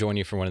to come join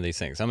you for one of these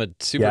things. I'm a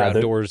super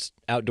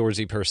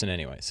outdoorsy person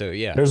anyway. So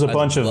yeah, there's a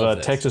bunch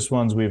of Texas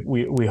ones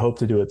we hope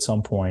to do at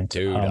some point.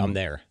 Dude, I'm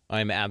there.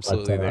 I'm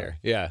absolutely there.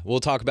 Yeah, we'll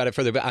talk about it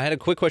further. But I had a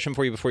quick question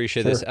for you before you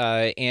share this.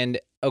 And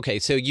okay,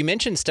 so you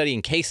mentioned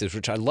studying cases,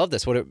 which I love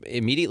this. What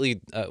immediately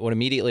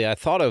I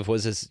thought of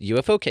was this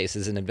UFO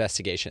cases and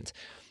investigations.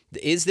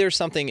 Is there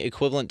something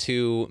equivalent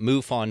to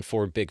MUFON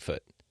for Bigfoot?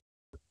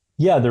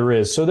 Yeah, there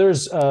is. So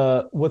there's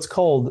what's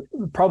called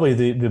probably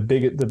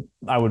the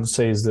I would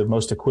say is the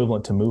most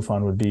equivalent to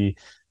MUFON would be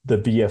the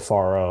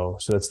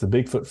BFRO. So that's the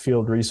Bigfoot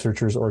Field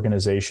Researchers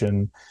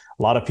Organization.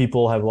 A lot of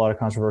people have a lot of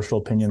controversial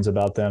opinions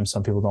about them.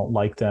 Some people don't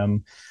like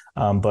them,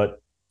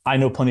 but I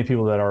know plenty of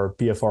people that are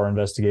BFR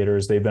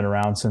investigators. They've been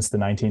around since the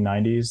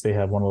 1990s. They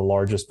have one of the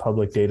largest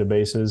public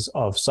databases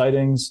of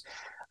sightings.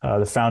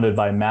 They're founded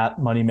by Matt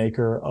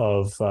Moneymaker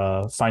of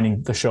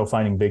Finding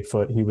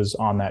Bigfoot. He was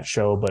on that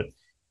show, but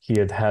he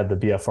had the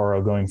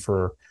BFRO going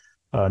for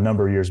a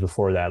number of years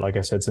before that, like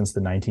I said, since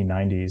the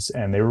 1990s.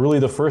 And they were really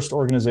the first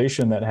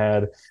organization that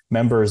had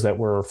members that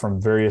were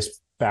from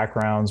various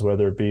backgrounds,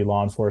 whether it be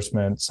law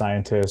enforcement,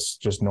 scientists,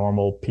 just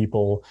normal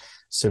people,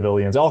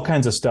 civilians, all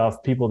kinds of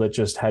stuff, people that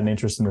just had an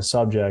interest in the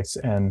subjects.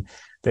 And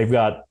they've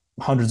got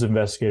hundreds of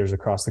investigators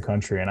across the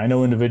country. And I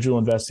know individual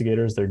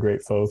investigators, they're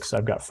great folks.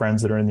 I've got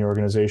friends that are in the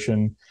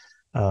organization.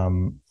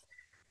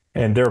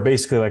 And they're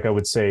basically, like I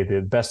would say,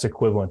 the best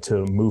equivalent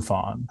to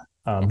MUFON.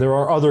 There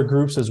are other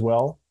groups as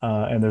well,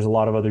 and there's a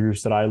lot of other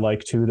groups that I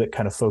like too that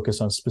kind of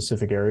focus on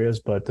specific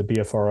areas, but the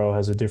BFRO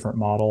has a different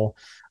model,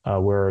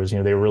 whereas,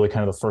 they were really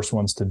kind of the first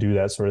ones to do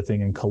that sort of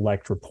thing and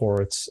collect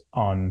reports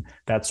on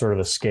that sort of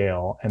a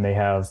scale. And they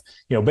have,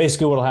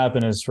 basically what will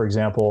happen is, for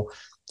example,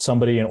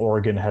 somebody in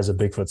Oregon has a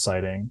Bigfoot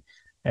sighting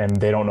and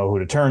they don't know who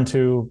to turn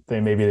to.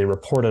 Maybe they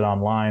report it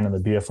online in the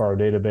BFRO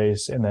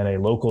database, and then a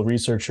local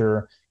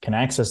researcher can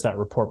access that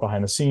report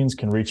behind the scenes,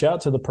 can reach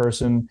out to the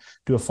person,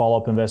 do a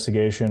follow-up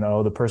investigation.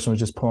 Oh, the person was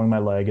just pulling my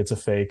leg, it's a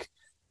fake.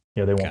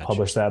 They won't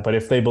publish that. But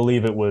if they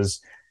believe it was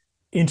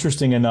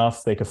interesting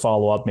enough, they could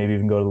follow up, maybe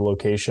even go to the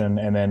location,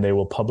 and then they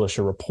will publish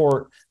a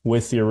report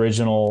with the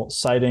original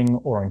sighting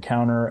or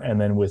encounter, and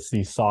then with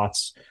the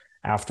thoughts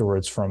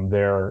afterwards from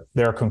their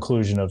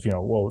conclusion of,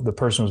 well, the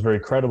person was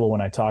very credible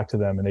when I talked to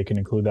them, and they can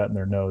include that in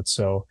their notes.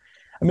 So,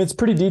 I mean, it's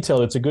pretty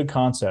detailed. It's a good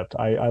concept.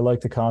 I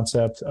like the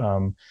concept.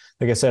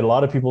 Like I said, a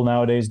lot of people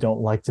nowadays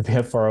don't like the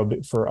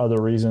BFRO for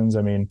other reasons.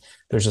 I mean,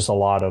 there's just a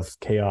lot of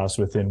chaos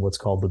within what's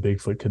called the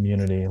Bigfoot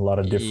community, a lot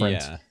of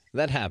different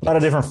that happens. A lot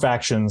of different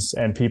factions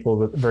and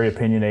people very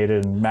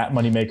opinionated. And Matt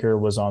Moneymaker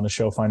was on the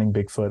show Finding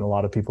Bigfoot, and a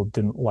lot of people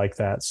didn't like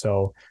that.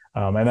 So,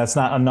 and that's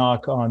not a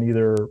knock on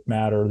either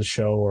Matt or the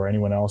show or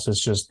anyone else.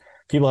 It's just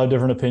people have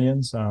different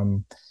opinions.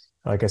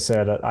 Like I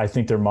said, I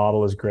think their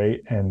model is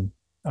great, and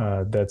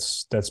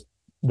that's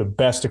the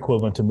best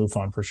equivalent to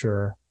MUFON for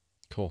sure.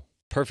 Cool.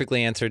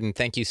 Perfectly answered, and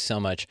thank you so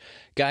much.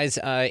 Guys,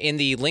 in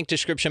the link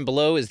description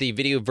below is the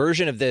video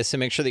version of this, so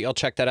make sure that y'all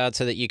check that out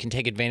so that you can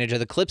take advantage of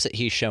the clips that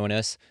he's showing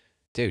us.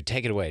 Dude,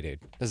 take it away, dude.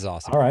 This is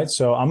awesome. All right,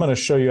 so I'm going to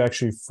show you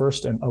actually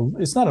first, and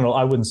it's not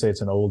I wouldn't say it's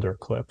an older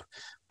clip,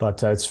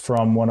 but it's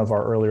from one of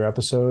our earlier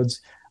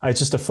episodes. It's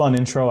just a fun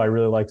intro. I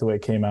really like the way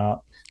it came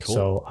out. Cool.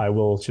 So I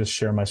will just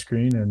share my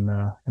screen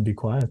and be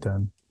quiet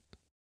then.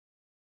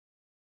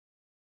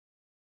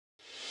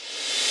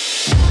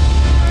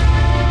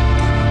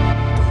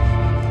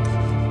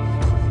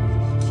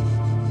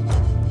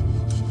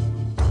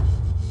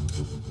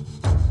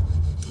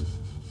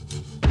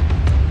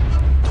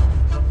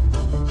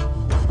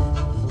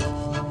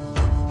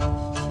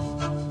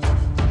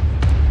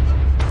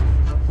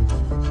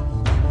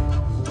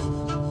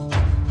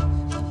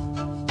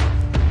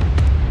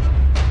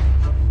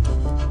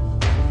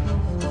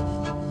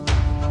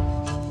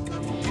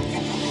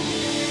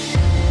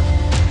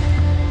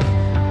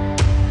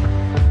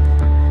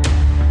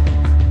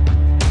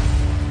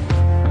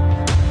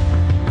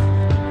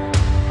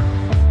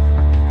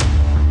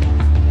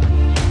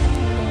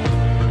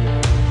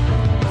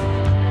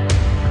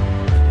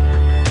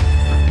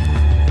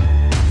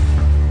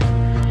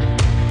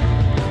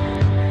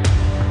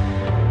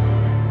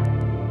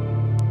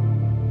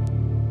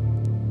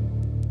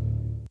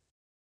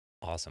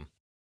 Awesome.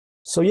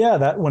 So yeah,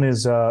 that one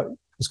is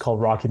called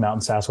Rocky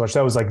Mountain Sasquatch.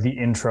 That was like the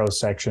intro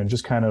section,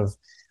 just kind of,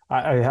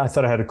 I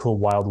thought it had a cool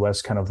Wild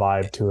West kind of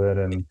vibe to it,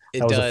 and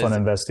that was a fun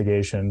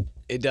investigation.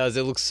 It does.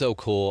 It looks so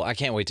cool. I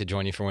can't wait to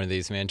join you for one of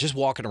these, man. Just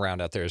walking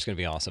around out there is going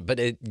to be awesome. But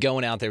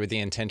going out there with the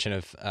intention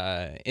of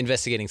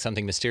investigating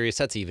something mysterious,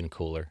 that's even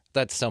cooler.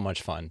 That's so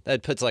much fun.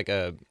 That puts like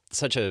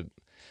such a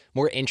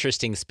more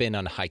interesting spin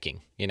on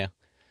hiking, you know?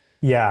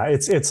 Yeah,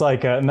 it's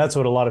like, and that's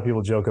what a lot of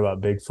people joke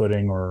about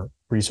Bigfooting or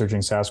researching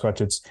Sasquatch.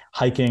 It's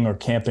hiking or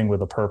camping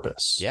with a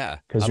purpose. Yeah,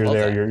 because you're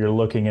there, you're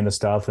looking into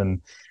stuff, and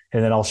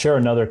then I'll share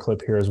another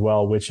clip here as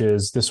well, which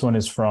is, this one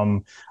is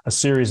from a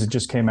series that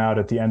just came out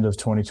at the end of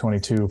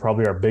 2022,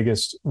 probably our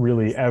biggest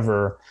really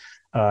ever,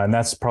 and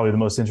that's probably the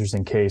most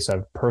interesting case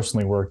I've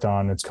personally worked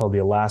on. It's called the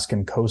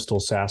Alaskan Coastal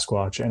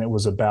Sasquatch, and it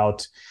was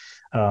about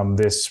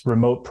this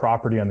remote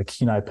property on the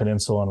Kenai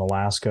Peninsula in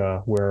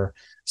Alaska, where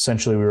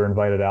essentially we were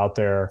invited out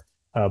there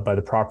by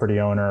the property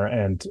owner,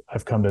 and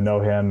I've come to know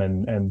him,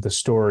 and the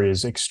story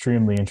is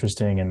extremely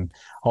interesting. And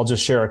I'll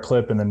just share a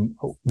clip and then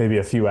maybe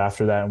a few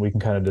after that, and we can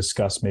kind of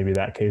discuss maybe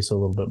that case a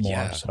little bit more.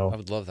 Yeah, so I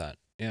would love that.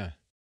 Yeah.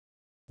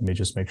 Let me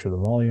just make sure the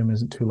volume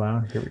isn't too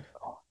loud. Here we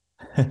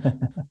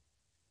go.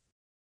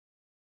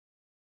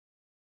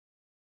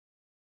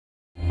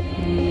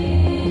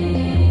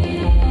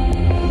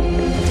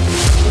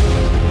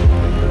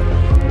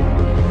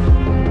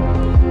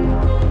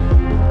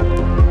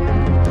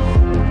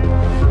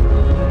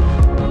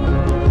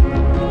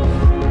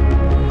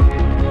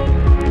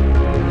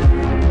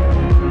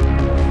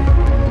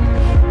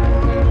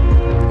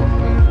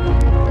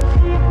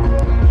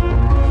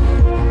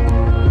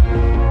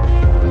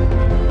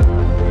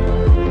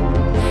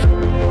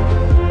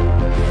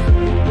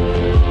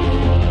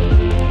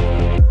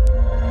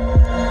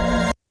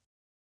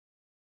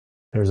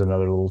 There's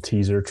another little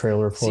teaser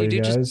trailer for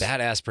you guys. Just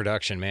badass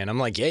production, man. I'm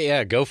like,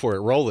 yeah, go for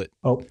it, roll it.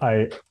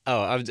 I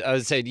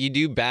would say you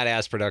do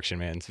badass production,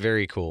 man. It's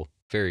very cool,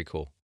 very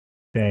cool.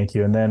 Thank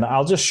you. And then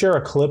I'll just share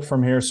a clip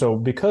from here. So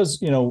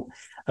because, in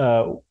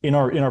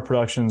our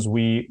productions,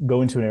 we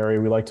go into an area,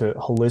 we like to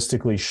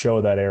holistically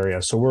show that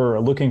area. So we're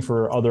looking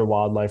for other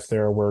wildlife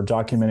there. We're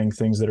documenting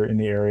things that are in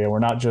the area. We're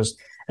not just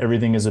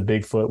everything is a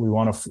Bigfoot.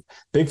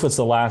 Bigfoot's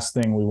the last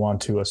thing we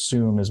want to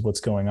assume is what's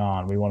going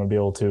on. We want to be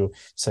able to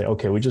say,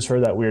 okay, we just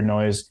heard that weird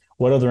noise.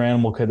 What other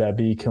animal could that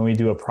be? Can we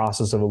do a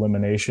process of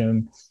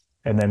elimination?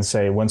 And then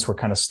say, once we're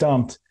kind of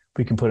stumped,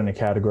 we can put in a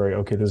category,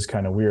 okay, this is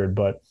kind of weird.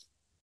 But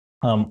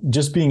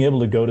just being able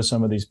to go to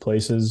some of these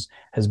places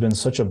has been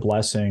such a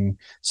blessing.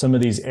 Some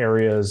of these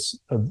areas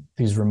of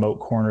these remote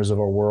corners of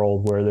our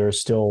world where there's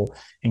still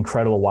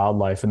incredible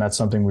wildlife. And that's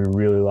something we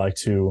really like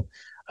to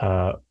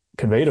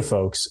convey to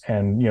folks.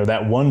 And,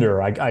 that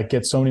wonder, I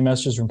get so many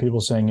messages from people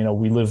saying,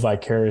 we live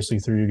vicariously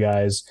through you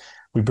guys.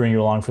 We bring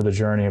you along for the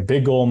journey. A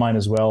big goal of mine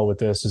as well with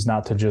this is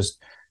not to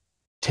just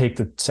take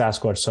the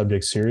Sasquatch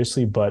subject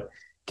seriously, but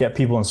get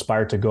people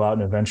inspired to go out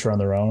and adventure on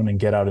their own and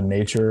get out in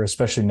nature,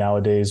 especially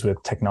nowadays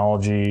with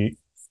technology,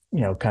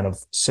 kind of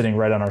sitting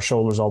right on our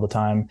shoulders all the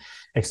time.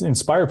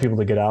 Inspire people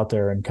to get out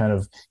there and kind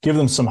of give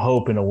them some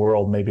hope in a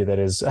world maybe that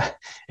is a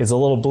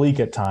little bleak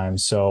at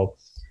times. So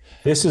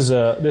this is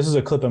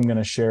a clip I'm going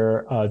to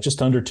share,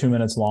 just under 2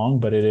 minutes long,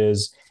 but it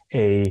is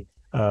a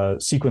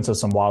sequence of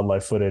some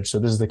wildlife footage. So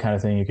this is the kind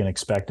of thing you can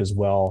expect as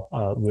well.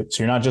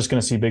 So you're not just going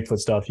to see Bigfoot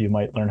stuff. You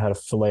might learn how to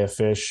fillet a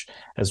fish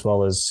as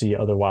well as see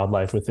other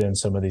wildlife within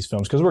some of these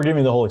films, because we're giving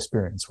you the whole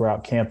experience. We're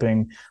out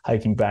camping,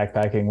 hiking,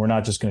 backpacking. We're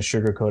not just going to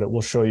sugarcoat it.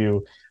 We'll show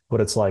you what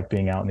it's like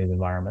being out in these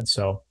environments.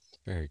 So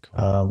very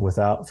cool.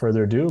 Without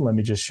further ado, let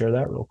me just share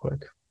that real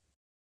quick.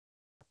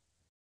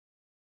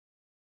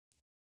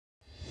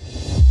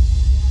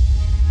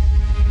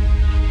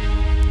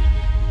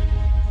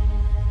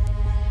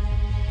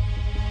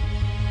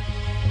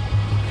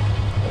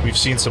 We've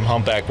seen some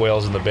humpback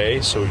whales in the bay,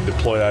 so we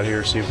deployed out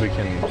here, see if we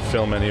can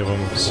film any of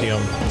them, see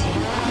them.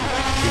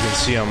 We can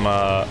see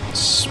them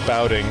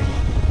spouting.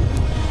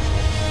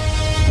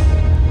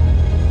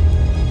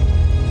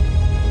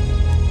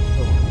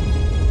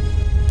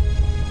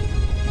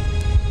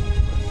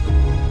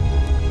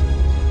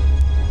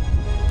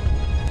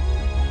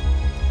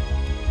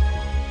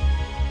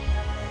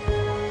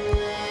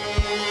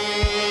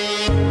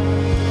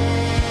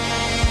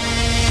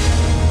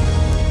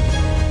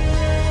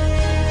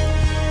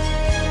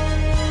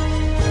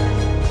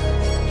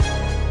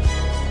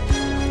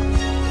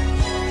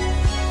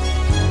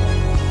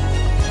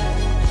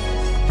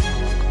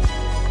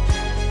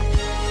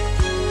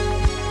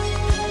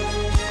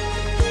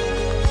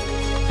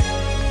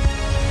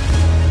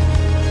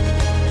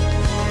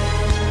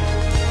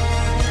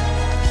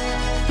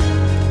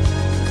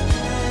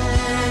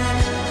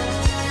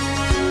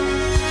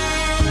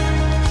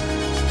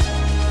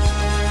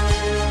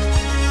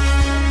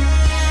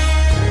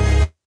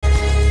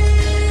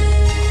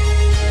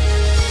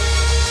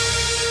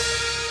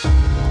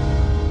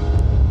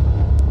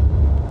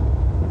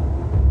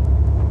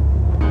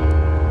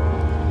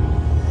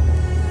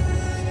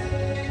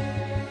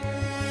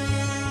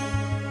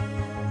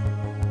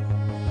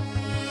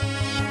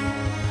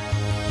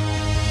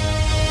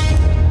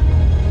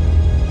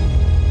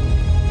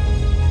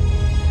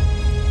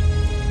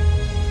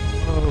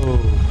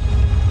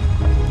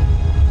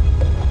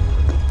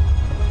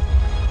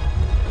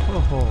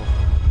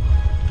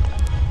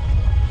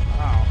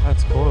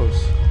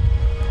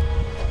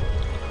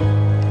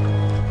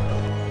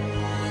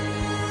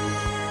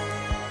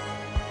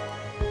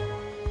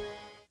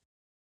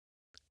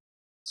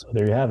 So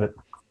there you have it.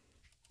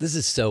 This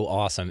is so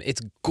awesome.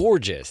 It's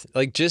gorgeous.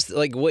 Just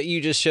like what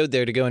you just showed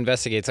there to go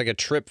investigate. It's like a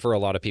trip for a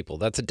lot of people.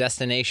 That's a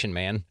destination,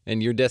 man.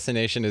 And your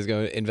destination is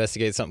going to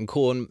investigate something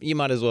cool. And you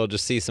might as well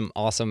just see some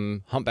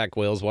awesome humpback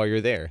whales while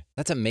you're there.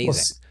 That's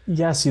amazing. Well,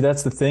 yeah, see,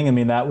 that's the thing. I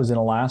mean, that was in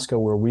Alaska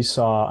where we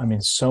saw,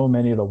 so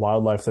many of the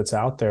wildlife that's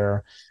out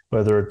there,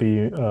 whether it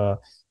be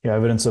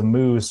evidence of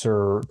moose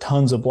or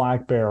tons of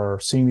black bear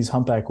or seeing these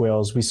humpback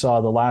whales. We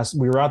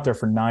were out there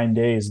for 9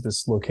 days at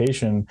this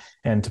location.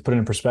 And to put it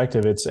in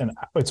perspective, it's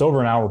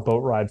over an hour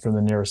boat ride from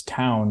the nearest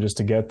town just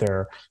to get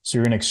there. So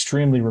you're in an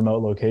extremely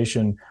remote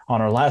location.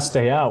 On our last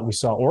day out, we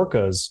saw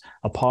orcas,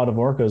 a pod of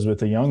orcas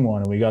with a young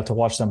one, and we got to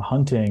watch them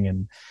hunting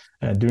and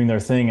doing their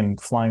thing and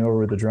flying over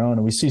with the drone.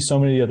 And we see so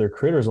many other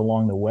critters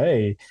along the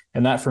way.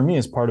 And that for me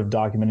is part of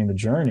documenting the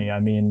journey.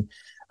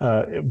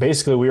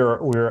 Basically we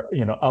were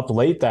up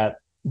late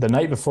the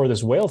night before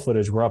this whale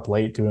footage. We're up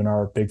late doing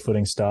our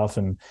Bigfooting stuff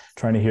and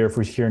trying to hear if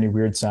we hear any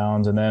weird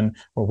sounds. And then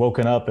we're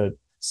woken up at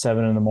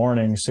 7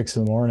 a.m, 6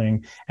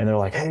 a.m, and they're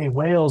like, "Hey,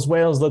 whales,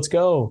 let's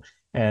go."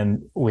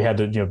 And we had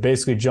to,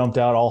 basically jumped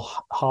out, all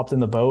hopped in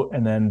the boat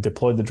and then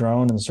deployed the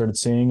drone and started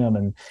seeing them.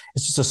 And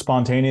it's just a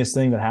spontaneous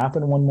thing that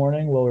happened one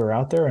morning while we were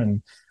out there.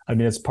 And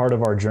it's part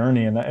of our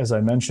journey. And as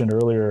I mentioned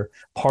earlier,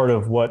 part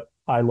of what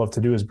I love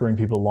to do is bring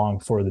people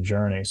along for the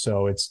journey.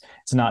 So it's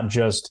not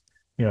just,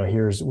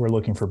 we're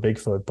looking for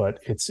Bigfoot, but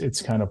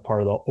it's kind of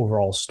part of the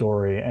overall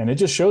story. And it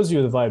just shows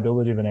you the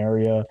viability of an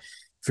area.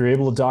 if you're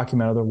able to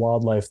document other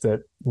wildlife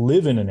that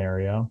live in an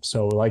area,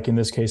 so like in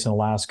this case in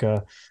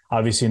Alaska,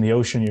 obviously in the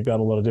ocean, you've got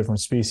a lot of different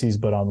species,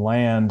 but on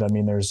land, I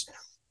mean, there's,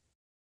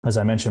 as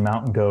I mentioned,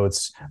 mountain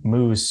goats,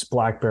 moose,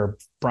 black bear,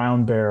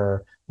 brown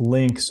bear,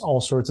 lynx,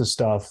 all sorts of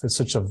stuff. It's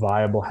such a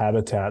viable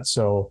habitat.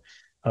 So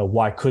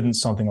why couldn't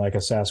something like a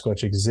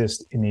Sasquatch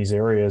exist in these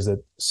areas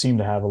that seem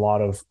to have a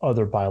lot of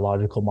other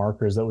biological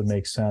markers that would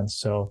make sense?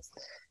 So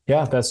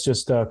yeah, that's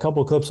just a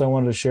couple of clips I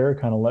wanted to share,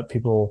 kind of let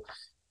people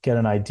get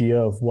an idea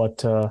of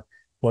what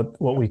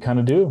we kind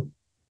of do.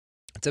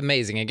 It's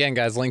amazing. Again,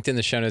 guys, linked in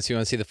the show notes if you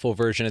want to see the full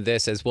version of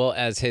this as well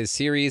as his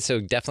series. So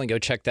definitely go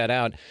check that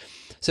out.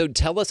 So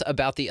tell us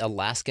about the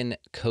Alaskan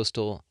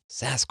coastal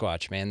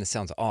Sasquatch, man. This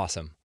sounds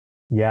awesome.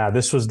 Yeah,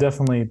 this was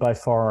definitely by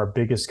far our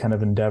biggest kind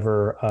of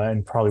endeavor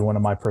and probably one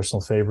of my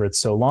personal favorites.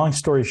 So long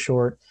story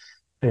short,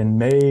 in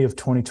May of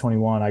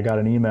 2021, I got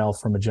an email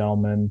from a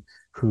gentleman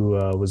who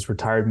was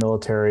retired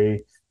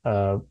military,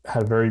 had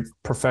a very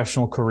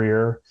professional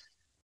career,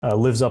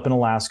 lives up in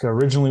Alaska,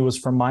 originally was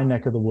from my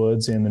neck of the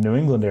woods in the New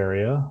England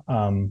area,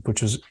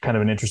 which was kind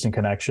of an interesting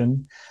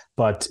connection.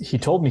 But he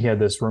told me he had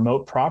this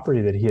remote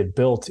property that he had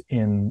built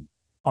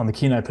on the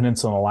Kenai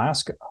Peninsula in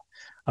Alaska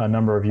a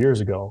number of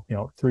years ago,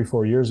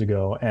 3-4 years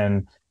ago.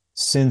 And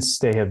since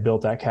they have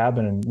built that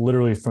cabin, and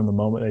literally from the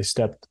moment they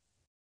stepped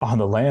on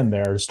the land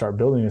there to start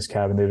building this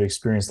cabin, they've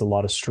experienced a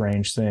lot of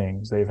strange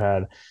things.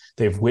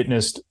 They've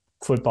witnessed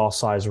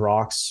football-sized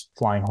rocks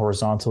flying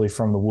horizontally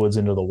from the woods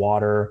into the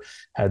water,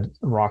 had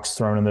rocks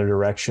thrown in their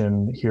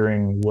direction,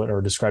 hearing what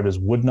are described as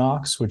wood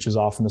knocks, which is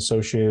often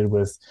associated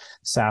with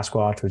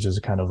Sasquatch, which is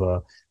kind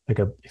of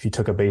if you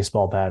took a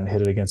baseball bat and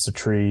hit it against a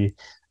tree,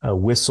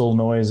 whistle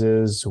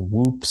noises,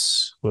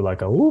 whoops with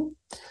like a whoop,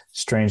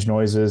 strange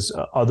noises,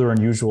 other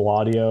unusual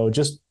audio,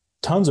 just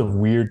tons of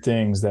weird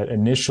things that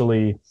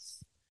initially,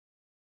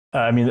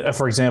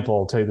 for example,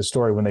 I'll tell you the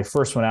story. When they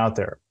first went out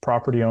there,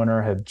 property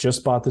owner had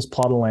just bought this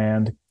plot of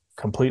land,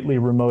 completely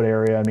remote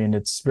area. I mean,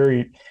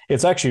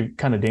 it's actually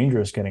kind of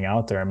dangerous getting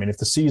out there. I mean, if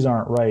the seas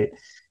aren't right,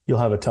 you'll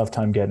have a tough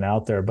time getting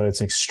out there, but it's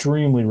an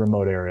extremely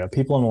remote area.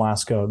 People in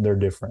Alaska, they're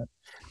different.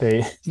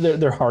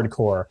 They're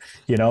hardcore,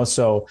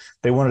 so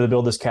they wanted to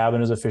build this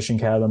cabin as a fishing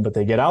cabin, but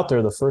they get out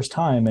there the first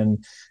time,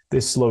 and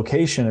this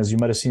location, as you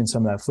might have seen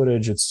some of that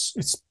footage,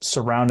 it's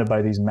surrounded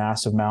by these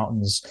massive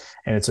mountains,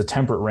 and it's a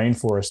temperate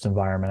rainforest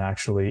environment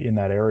actually in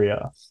that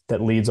area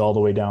that leads all the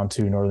way down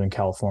to Northern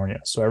California.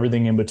 So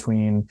everything in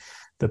between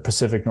the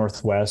Pacific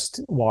Northwest,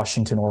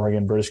 Washington,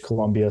 Oregon, British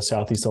Columbia,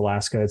 Southeast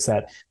Alaska, it's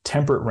that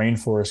temperate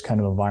rainforest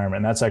kind of environment.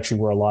 And that's actually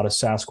where a lot of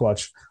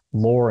Sasquatch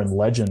lore and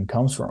legend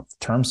comes from.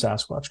 The term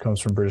Sasquatch comes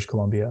from British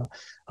Columbia.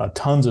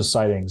 Tons of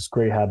sightings,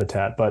 great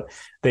habitat. But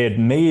they had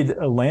made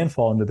a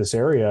landfall into this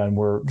area and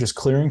were just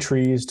clearing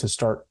trees to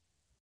start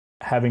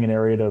having an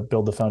area to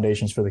build the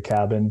foundations for the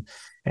cabin.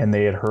 And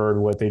they had heard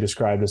what they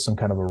described as some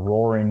kind of a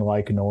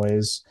roaring-like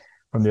noise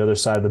from the other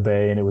side of the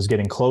bay. And it was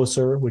getting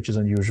closer, which is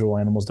unusual.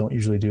 Animals don't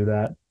usually do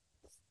that.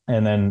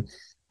 And then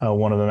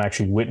one of them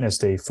actually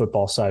witnessed a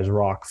football-sized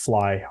rock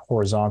fly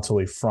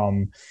horizontally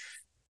from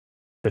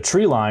the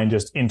tree line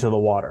just into the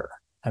water.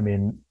 I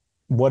mean,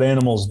 what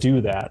animals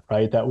do that,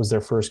 right? That was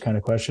their first kind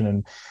of question.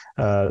 And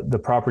the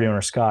property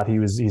owner, Scott,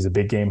 he's a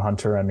big game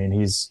hunter. I mean,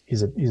 he's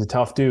a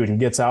tough dude. He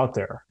gets out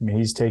there. I mean,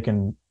 he's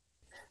taken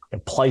a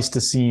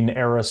Pleistocene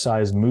era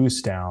sized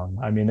moose down.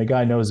 I mean, the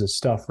guy knows his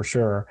stuff for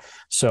sure.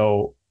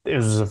 So it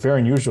was a very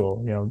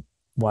unusual,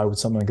 why would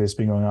something like this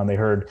be going on? They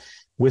heard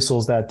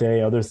whistles that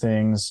day, other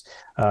things.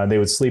 They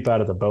would sleep out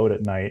of the boat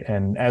at night.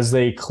 And as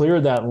they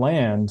cleared that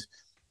land,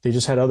 they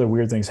just had other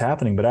weird things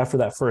happening. But after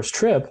that first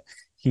trip,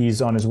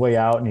 he's on his way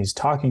out and he's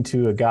talking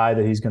to a guy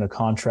that he's going to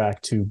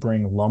contract to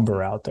bring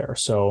lumber out there.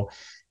 So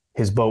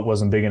his boat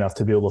wasn't big enough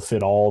to be able to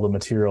fit all the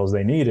materials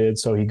they needed.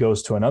 So he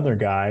goes to another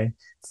guy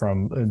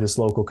from this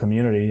local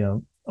community,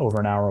 over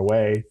an hour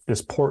away,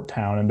 this port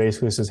town, and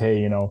basically says,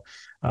 hey,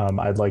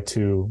 I'd like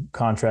to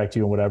contract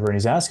you and whatever. And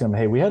he's asking him,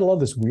 hey, we had a lot of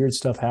this weird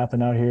stuff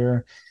happen out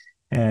here.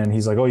 And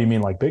he's like, oh, you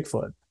mean like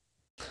Bigfoot?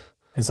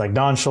 It's like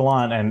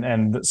nonchalant,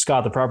 and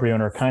Scott, the property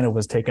owner, kind of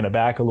was taken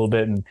aback a little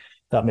bit and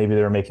thought maybe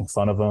they were making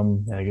fun of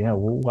him. Like,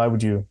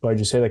 why'd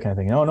you say that kind of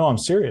thing? No, I'm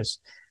serious.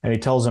 And he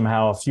tells him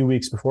how a few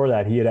weeks before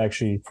that, he had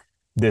actually,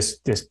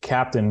 this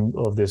captain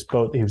of this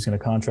boat that he was going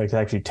to contract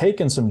had actually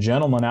taken some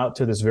gentlemen out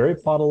to this very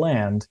plot of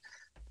land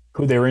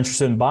who they were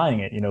interested in buying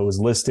it. It was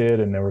listed,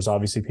 and there was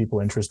obviously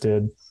people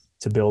interested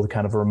to build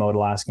kind of a remote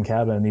Alaskan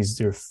cabin. And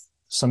these are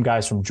some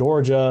guys from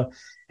Georgia,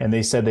 and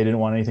they said they didn't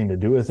want anything to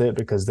do with it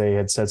because they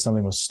had said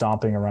something was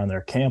stomping around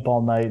their camp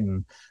all night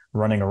and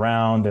running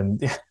around, and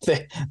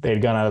they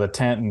had gone out of the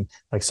tent and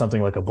like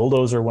something like a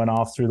bulldozer went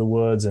off through the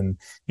woods, and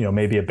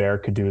maybe a bear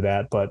could do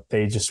that, but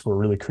they just were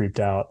really creeped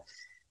out.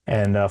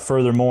 And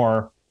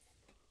furthermore,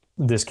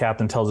 this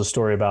captain tells a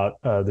story about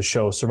the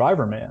show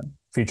Survivor Man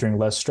featuring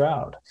Les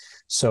Stroud.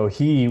 So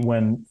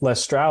when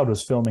Les Stroud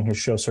was filming his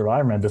show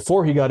Survivor Man,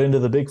 before he got into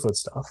the Bigfoot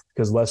stuff,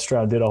 because Les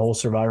Stroud did a whole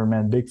Survivor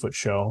Man Bigfoot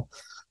show,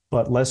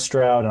 but Les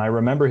Stroud, and I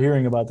remember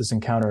hearing about this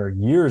encounter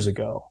years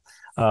ago,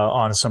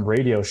 on some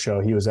radio show,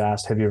 he was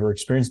asked, have you ever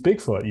experienced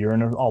Bigfoot? You're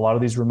in a lot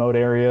of these remote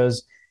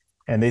areas.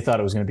 And they thought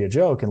it was going to be a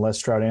joke. And Les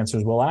Stroud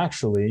answers, well,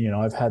 actually,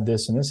 I've had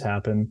this and this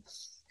happen.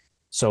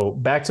 So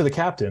back to the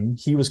captain,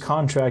 he was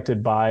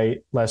contracted by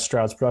Les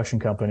Stroud's production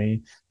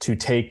company to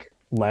take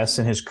Les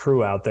and his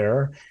crew out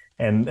there.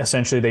 And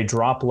essentially they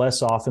drop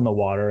Les off in the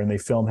water and they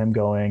film him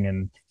going,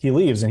 and he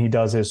leaves and he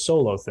does his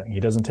solo thing. He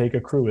doesn't take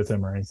a crew with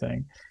him or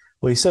anything.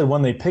 Well, he said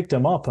when they picked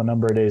him up a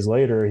number of days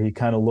later, he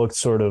kind of looked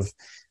sort of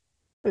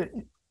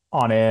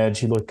on edge.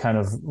 He looked kind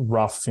of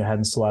rough,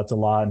 hadn't slept a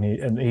lot.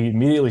 And he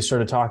immediately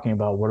started talking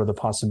about what are the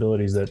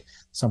possibilities that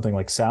something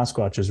like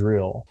Sasquatch is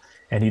real.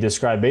 And he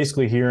described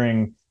basically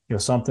hearing,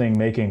 something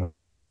making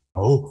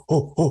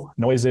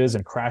noises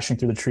and crashing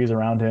through the trees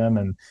around him,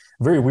 and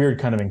very weird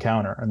kind of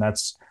encounter. And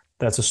that's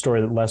a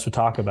story that Les would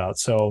talk about.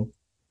 So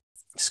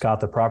Scott,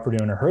 the property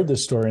owner, heard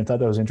this story and thought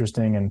that was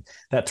interesting. And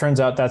that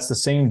turns out that's the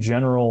same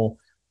general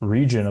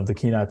region of the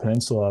Kenai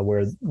Peninsula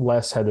where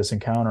Les had this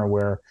encounter,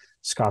 where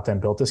Scott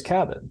then built this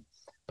cabin.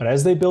 But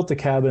as they built the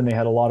cabin, they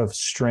had a lot of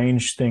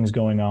strange things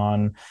going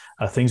on.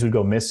 Things would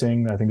go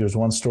missing. I think there's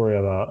one story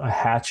of a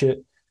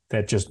hatchet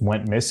that just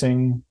went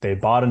missing. They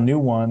bought a new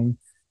one.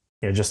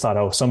 Just thought,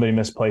 oh, somebody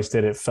misplaced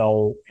it. It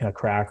fell in a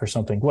crack or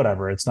something,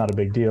 whatever. It's not a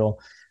big deal.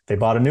 They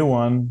bought a new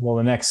one. Well,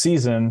 the next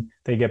season,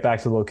 they get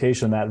back to the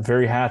location. That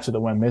very hatchet that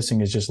went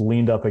missing is just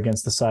leaned up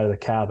against the side of the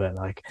cabin.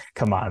 Like,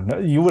 come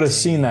on. You would have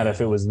seen that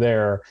if it was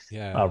there.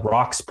 Yeah.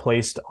 Rocks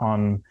placed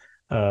on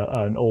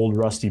an old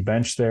rusty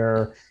bench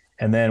there.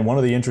 And then one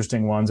of the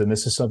interesting ones, and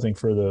this is something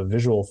for the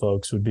visual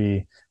folks, would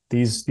be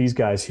these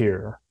guys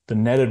here, the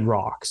netted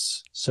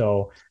rocks.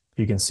 So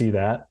you can see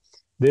that.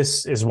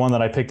 This is one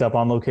that I picked up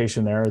on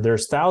location there.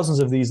 There's thousands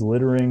of these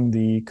littering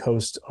the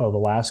coast of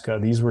Alaska.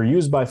 These were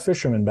used by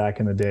fishermen back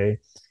in the day.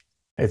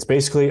 It's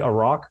basically a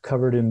rock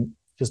covered in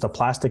just a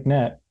plastic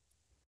net,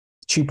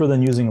 cheaper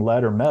than using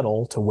lead or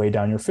metal to weigh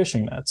down your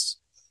fishing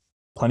nets.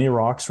 Plenty of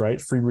rocks,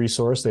 right? Free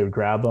resource. They would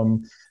grab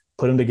them,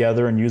 put them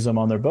together and use them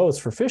on their boats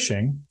for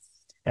fishing.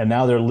 And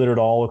now they're littered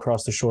all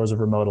across the shores of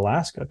remote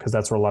Alaska, because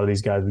that's where a lot of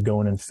these guys would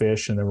go in and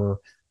fish. And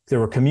there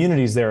were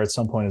communities there at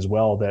some point as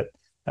well that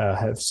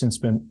have since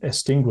been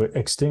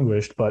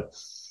extinguished. But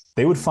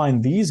they would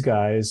find these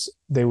guys.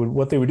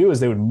 What they would do is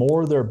they would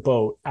moor their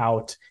boat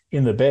out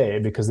in the bay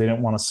because they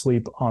didn't want to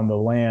sleep on the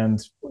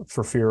land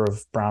for fear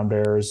of brown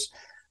bears,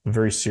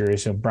 very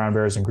serious, brown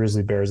bears and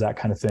grizzly bears, that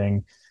kind of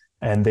thing.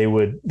 And they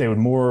would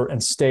moor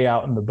and stay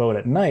out in the boat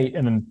at night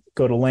and then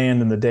go to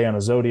land in the day on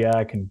a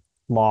Zodiac and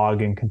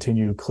log and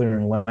continue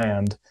clearing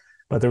land.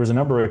 But there was a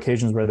number of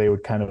occasions where they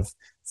would kind of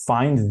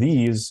find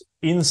these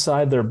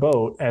inside their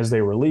boat as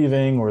they were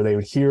leaving, or they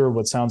would hear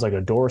what sounds like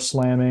a door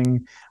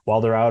slamming while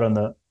they're out on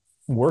the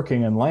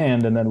working and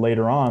land. And then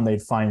later on,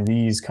 they'd find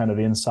these kind of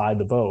inside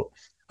the boat,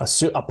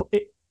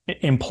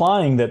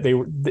 implying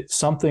that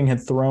something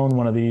had thrown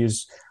one of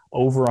these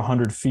over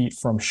 100 feet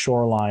from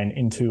shoreline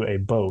into a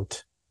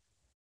boat.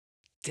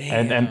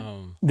 Damn.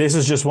 And this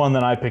is just one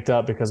that I picked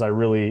up because I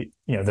really,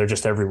 they're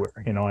just everywhere.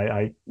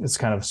 It's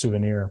kind of a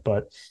souvenir,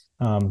 but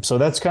so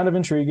that's kind of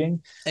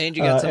intriguing. And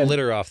you got some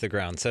litter off the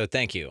ground, so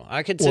thank you.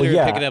 I consider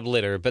picking up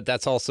litter, but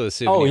that's also a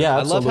souvenir. Oh, yeah,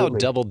 I love how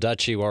double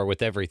Dutch you are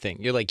with everything.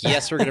 You're like,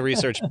 yes, we're going to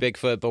research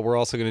Bigfoot, but we're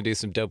also going to do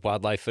some dope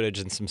wildlife footage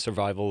and some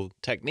survival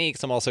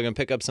techniques. I'm also going to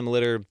pick up some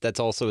litter. That's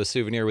also a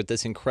souvenir with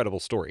this incredible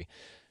story.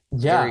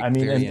 Yeah,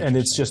 and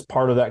it's just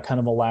part of that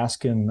kind of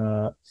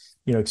Alaskan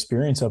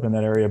experience up in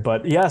that area.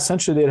 But yeah,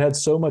 essentially they had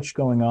so much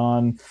going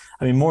on.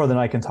 I mean, more than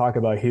I can talk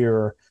about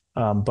here.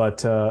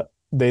 But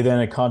they then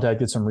had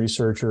contacted some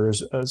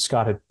researchers.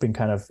 Scott had been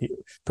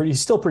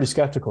still pretty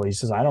skeptical. He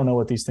says, I don't know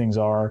what these things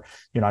are.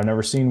 I've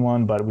never seen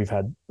one, but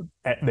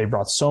they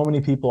brought so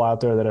many people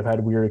out there that have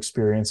had weird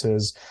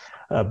experiences.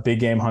 Big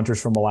game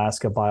hunters from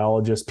Alaska,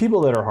 biologists,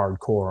 people that are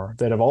hardcore,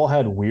 that have all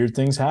had weird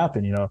things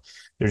happen.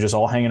 They're just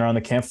all hanging around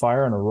the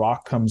campfire and a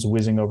rock comes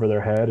whizzing over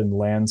their head and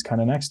lands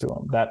kind of next to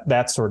them.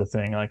 That sort of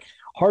thing, like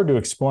hard to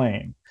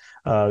explain.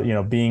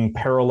 Being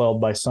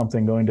paralleled by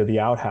something going to the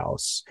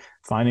outhouse,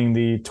 finding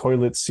the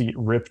toilet seat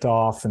ripped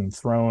off and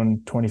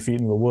thrown 20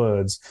 feet into the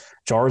woods,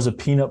 jars of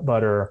peanut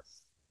butter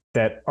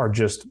that are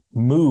just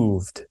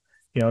moved.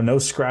 No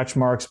scratch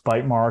marks,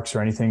 bite marks,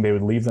 or anything. They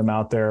would leave them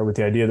out there with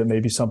the idea that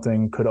maybe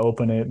something could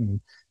open it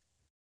and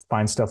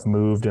find stuff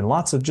moved, and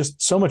lots of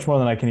just so much more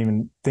than I can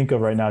even think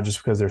of right now,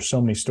 just because there's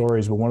so many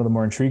stories. But one of the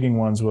more intriguing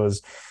ones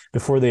was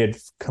before they had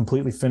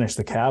completely finished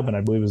the cabin,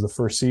 I believe it was the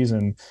first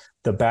season,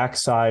 the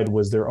backside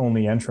was their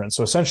only entrance.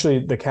 So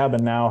essentially the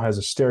cabin now has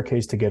a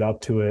staircase to get up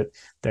to it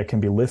that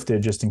can be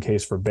lifted just in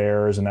case for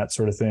bears and that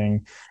sort of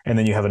thing. And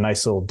then you have a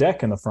nice little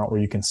deck in the front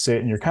where you can sit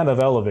and you're kind of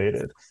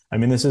elevated. I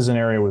mean, this is an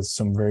area with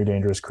some very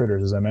dangerous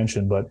critters, as I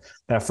mentioned, but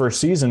that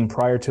first season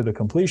prior to the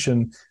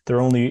completion,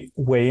 their only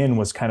way in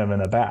was kind of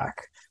in the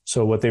back.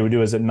 So what they would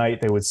do is at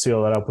night, they would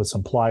seal that up with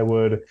some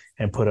plywood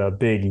and put a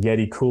big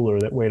Yeti cooler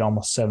that weighed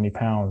almost 70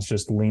 pounds,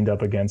 just leaned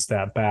up against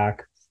that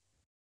back,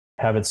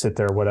 have it sit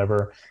there,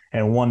 whatever.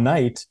 And one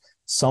night,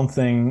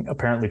 something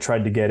apparently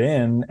tried to get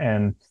in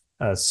and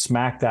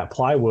smacked that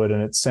plywood,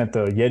 and it sent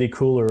the Yeti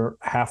cooler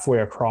halfway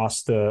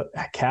across the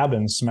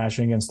cabin,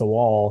 smashing against the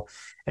wall.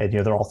 And,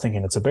 they're all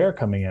thinking it's a bear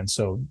coming in.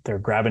 So they're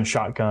grabbing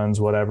shotguns,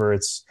 whatever.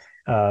 It's,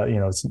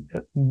 it's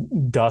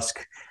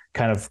dusk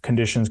kind of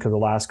conditions, because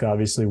Alaska,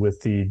 obviously,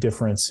 with the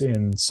difference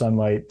in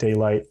sunlight,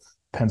 daylight,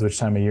 depends which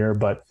time of year.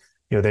 But,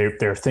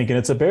 they're thinking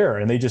it's a bear,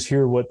 and they just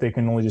hear what they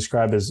can only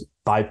describe as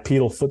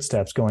bipedal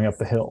footsteps going up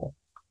the hill.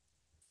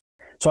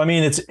 So, I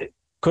mean,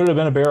 could it have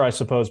been a bear? I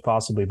suppose,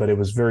 possibly, but it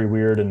was very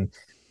weird. And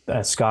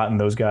Scott and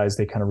those guys,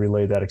 they kind of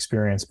relayed that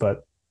experience.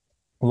 But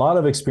a lot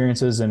of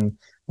experiences and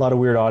a lot of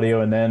weird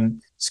audio. And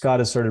then Scott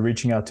has started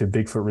reaching out to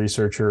Bigfoot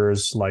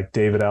researchers like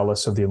David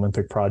Ellis of the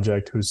Olympic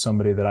Project, who's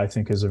somebody that I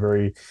think is a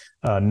very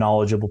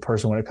knowledgeable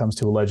person when it comes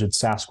to alleged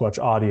Sasquatch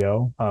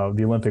audio.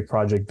 The Olympic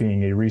Project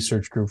being a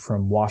research group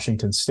from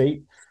Washington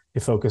State.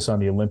 They focus on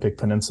the Olympic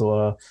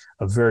Peninsula,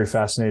 a very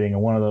fascinating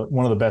and one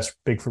of the best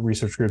Bigfoot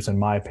research groups, in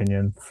my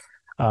opinion.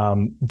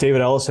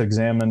 David Ellis had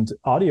examined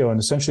audio, and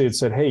essentially it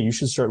said, hey, you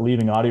should start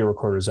leaving audio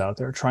recorders out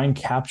there. Try and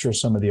capture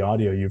some of the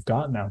audio you've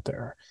gotten out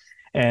there.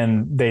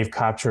 And they've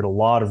captured a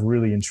lot of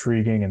really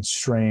intriguing and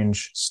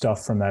strange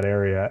stuff from that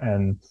area.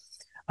 And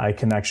I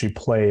can actually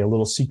play a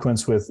little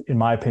sequence with, in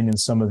my opinion,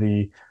 some of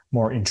the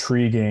more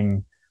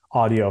intriguing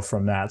audio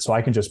from that. So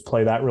I can just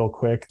play that real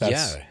quick.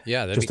 That's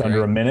that'd just be under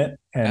great. a minute.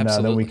 And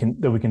then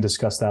we can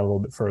discuss that a little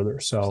bit further.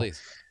 So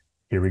Please.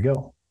 Here we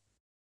go.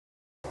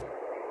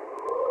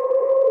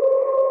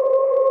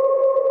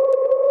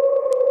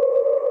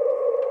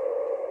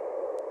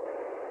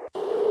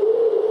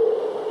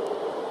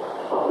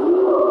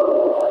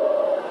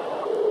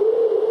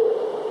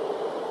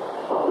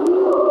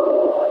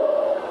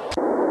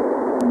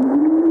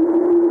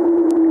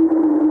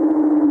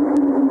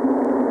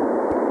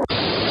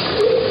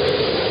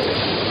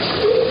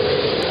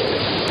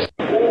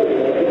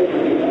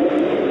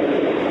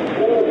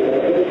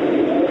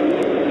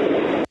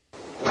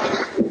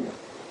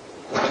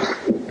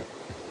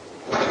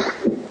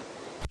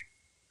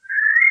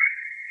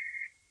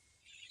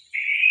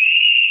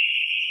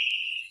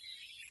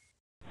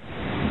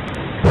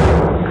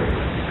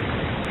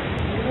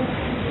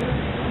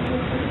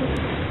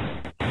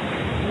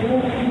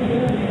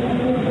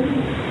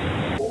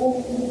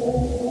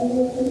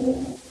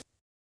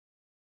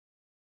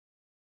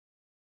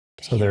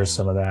 So there's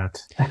some of that.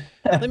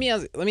 Let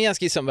me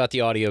ask you something about the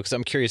audio, because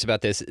I'm curious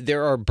about this.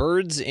 There are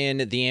birds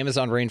in the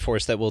Amazon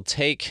rainforest that will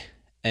take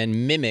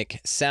and mimic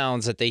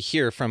sounds that they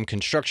hear from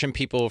construction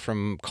people,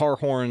 from car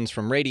horns,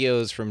 from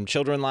radios, from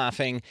children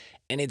laughing,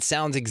 and it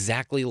sounds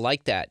exactly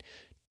like that.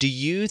 Do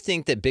you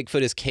think that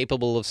Bigfoot is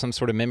capable of some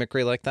sort of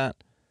mimicry like that?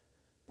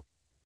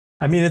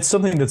 I mean, it's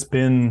something that's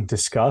been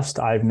discussed.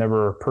 I've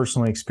never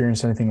personally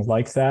experienced anything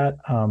like that,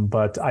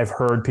 but I've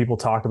heard people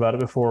talk about it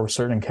before,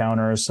 certain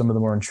encounters. Some of the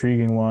more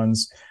intriguing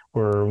ones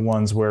were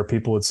ones where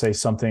people would say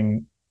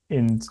something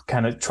in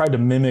kind of tried to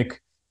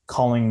mimic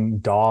calling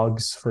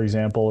dogs, for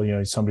example.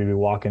 Somebody would be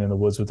walking in the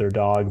woods with their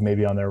dog,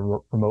 maybe on their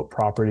remote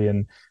property,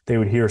 and they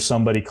would hear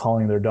somebody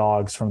calling their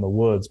dogs from the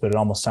woods, but it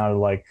almost sounded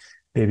like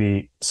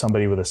maybe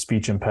somebody with a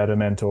speech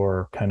impediment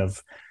or kind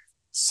of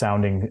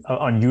sounding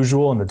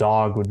unusual, and the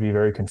dog would be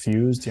very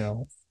confused,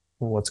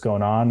 what's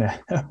going on,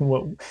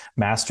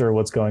 what's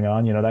going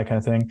on, that kind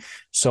of thing.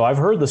 So I've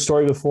heard the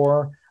story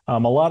before.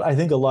 I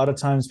think a lot of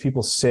times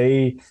people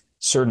say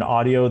certain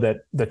audio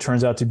that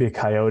turns out to be a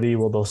coyote.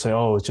 Well, they'll say,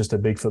 oh, it's just a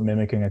Bigfoot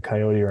mimicking a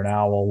coyote or an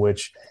owl,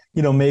 which,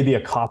 may be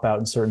a cop out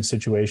in certain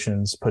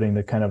situations, putting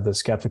the kind of the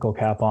skeptical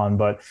cap on.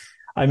 But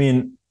I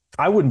mean,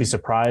 I wouldn't be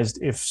surprised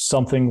if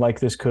something like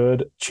this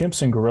could.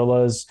 Chimps and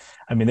gorillas,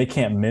 I mean, they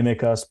can't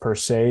mimic us per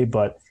se,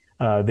 but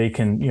they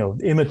can,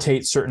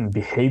 imitate certain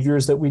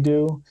behaviors that we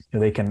do.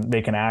 They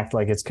can act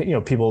like it's,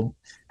 people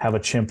have a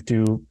chimp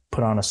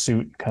put on a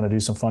suit, kind of do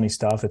some funny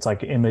stuff. It's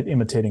like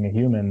imitating a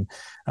human.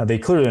 They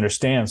clearly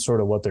understand sort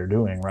of what they're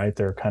doing, right?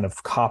 They're kind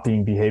of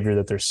copying behavior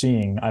that they're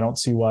seeing. I don't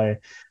see why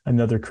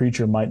another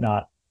creature might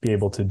not be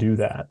able to do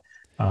that.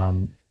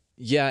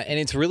 Yeah, and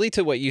it's really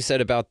to what you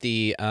said about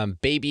the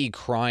baby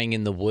crying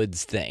in the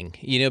woods thing,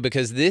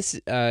 because this,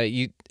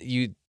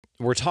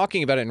 we're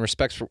talking about it in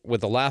respect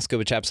with Alaska,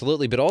 which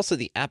absolutely, but also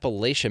the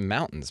Appalachian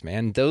Mountains,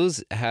 man.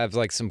 Those have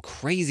like some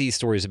crazy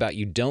stories about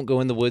you don't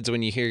go in the woods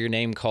when you hear your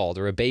name called,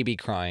 or a baby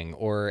crying,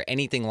 or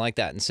anything like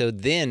that. And so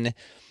then,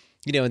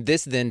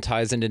 this then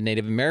ties into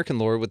Native American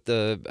lore with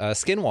the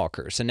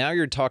skinwalker. So now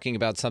you're talking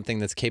about something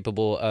that's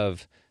capable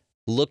of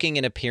looking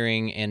and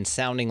appearing and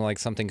sounding like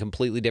something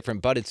completely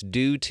different, but it's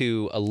due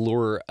to a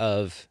lure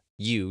of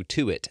you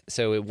to it.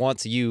 So it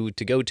wants you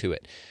to go to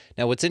it.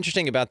 Now, what's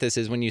interesting about this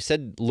is when you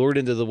said lured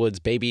into the woods,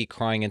 baby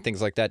crying and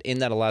things like that in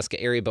that Alaska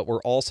area, but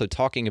we're also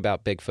talking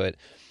about Bigfoot.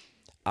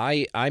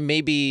 I may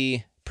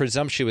be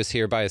presumptuous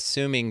here by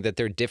assuming that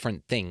they're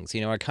different things.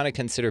 I kind of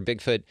consider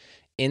Bigfoot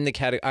in the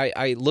category.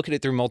 I look at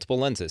it through multiple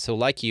lenses. So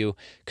like you,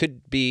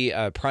 could be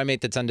a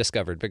primate that's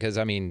undiscovered, because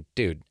I mean,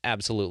 dude,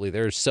 absolutely.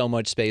 There's so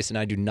much space, and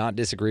I do not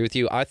disagree with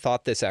you. I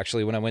thought this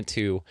actually when I went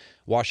to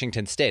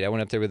Washington State. I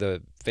went up there with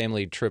a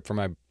family trip for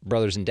my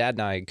brothers and dad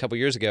and I a couple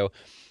years ago.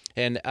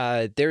 And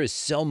there is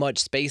so much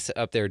space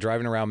up there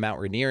driving around Mount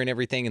Rainier and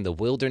everything in the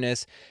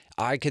wilderness.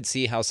 I could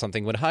see how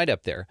something would hide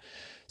up there.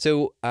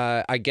 So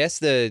I guess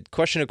the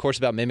question, of course,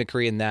 about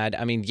mimicry and that,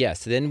 I mean,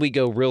 yes, then we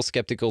go real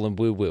skeptical and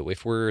woo-woo.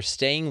 If we're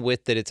staying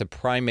with that it's a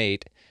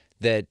primate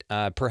that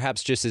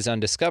perhaps just is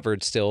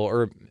undiscovered still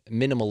or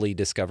minimally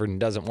discovered and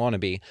doesn't want to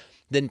be,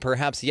 then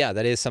perhaps, yeah,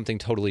 that is something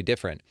totally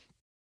different.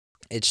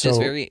 It's just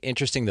very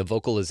interesting, the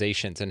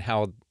vocalizations and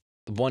how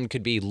one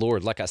could be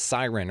lured like a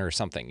siren or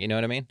something. You know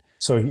what I mean?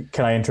 So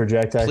can I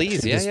interject?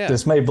 Please, yeah.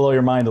 This may blow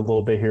your mind a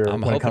little bit here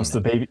when it comes to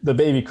the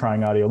baby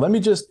crying audio. Let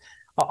me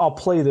I'll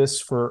play this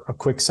for a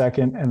quick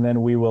second, and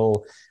then we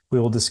will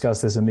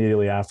discuss this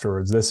immediately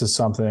afterwards. This is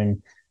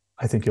something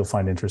I think you'll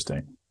find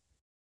interesting.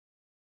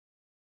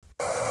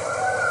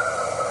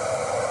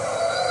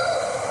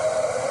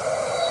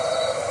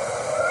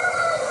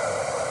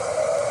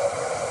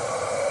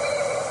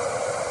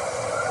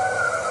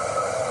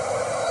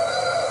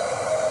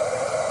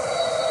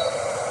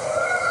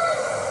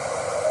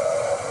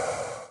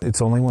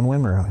 It's only when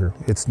women are out here.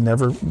 It's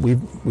never, we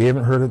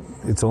haven't heard it.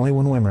 It's only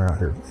when women are out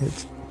here.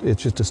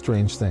 It's just a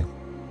strange thing.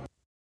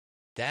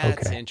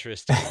 That's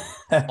interesting.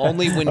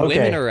 Only when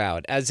women are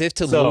out, as if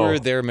to lure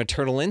their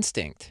maternal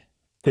instinct.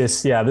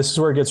 This is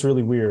where it gets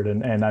really weird.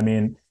 And I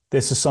mean,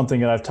 this is something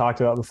that I've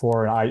talked about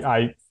before, and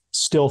I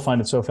still find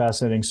it so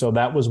fascinating. So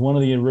that was one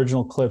of the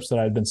original clips that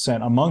I'd been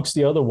sent amongst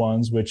the other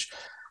ones, which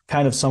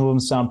kind of, some of them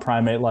sound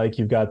primate-like.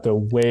 You've got the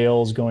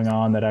whales going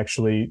on that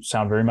actually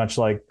sound very much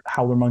like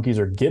howler monkeys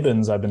or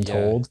gibbons, I've been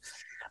told.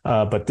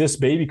 But this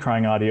baby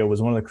crying audio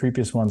was one of the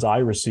creepiest ones I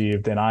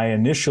received. And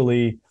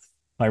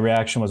my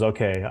reaction was,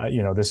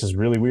 okay, this is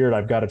really weird.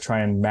 I've got to try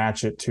and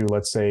match it to,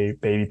 let's say,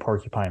 baby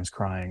porcupines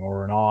crying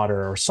or an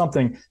otter or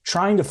something,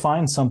 trying to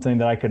find something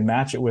that I could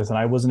match it with. And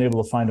I wasn't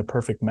able to find a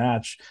perfect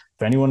match.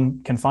 If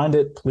anyone can find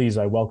it, please,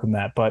 I welcome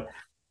that. But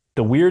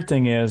the weird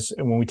thing is,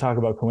 when we talk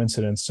about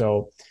coincidence,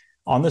 so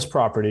on this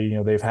property,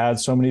 they've had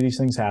so many of these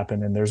things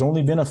happen, and there's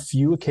only been a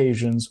few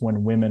occasions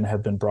when women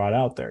have been brought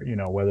out there,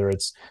 whether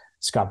it's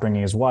Scott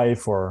bringing his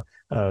wife or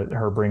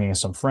her bringing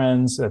some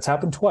friends. That's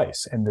happened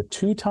twice. And the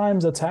 2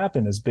 times that's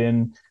happened has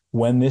been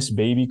when this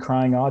baby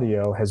crying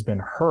audio has been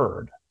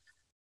heard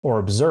or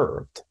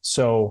observed.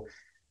 So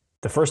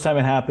the first time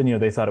it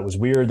happened, they thought it was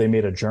weird. They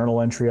made a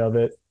journal entry of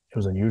it. It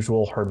was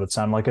unusual, heard what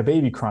sounded like a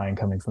baby crying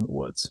coming from the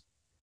woods.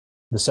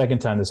 The second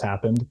time this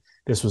happened,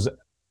 this was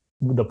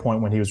the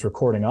point when he was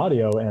recording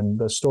audio, and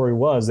the story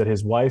was that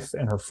his wife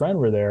and her friend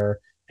were there,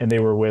 and they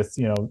were with,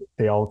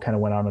 they all kind of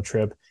went on a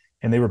trip,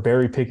 and they were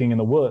berry picking in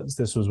the woods.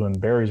 This was when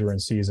berries were in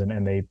season,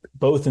 and they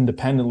both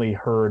independently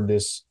heard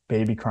this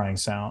baby crying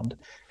sound,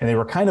 and they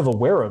were kind of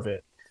aware of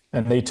it.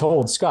 And they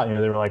told Scott, they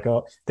were like,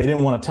 oh, they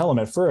didn't want to tell him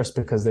at first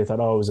because they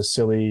thought, oh, it was a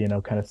silly,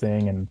 kind of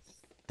thing. And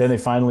then they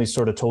finally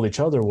sort of told each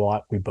other,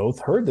 well, we both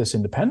heard this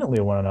independently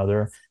of one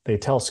another. They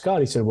tell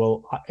Scott, he said,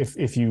 well,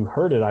 if you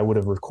heard it, I would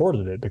have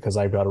recorded it because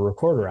I've got a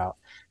recorder out.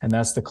 And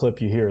that's the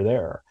clip you hear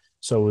there.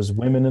 So it was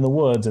women in the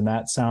woods, and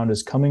that sound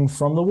is coming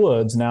from the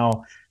woods.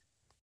 Now,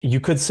 you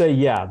could say,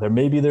 yeah,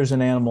 there's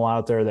an animal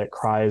out there that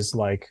cries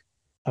like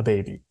a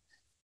baby.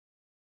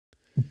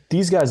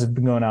 These guys have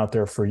been going out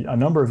there for a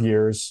number of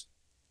years,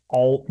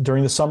 all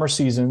during the summer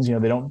seasons.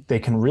 They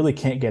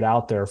can't get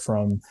out there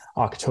from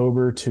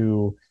October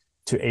to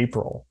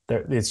April.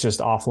 It's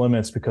just off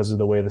limits because of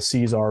the way the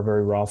seas are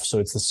very rough. So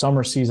it's the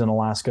summer season in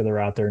Alaska. They're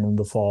out there, and in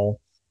the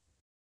fall.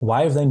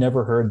 Why have they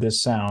never heard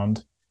this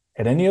sound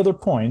at any other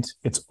point?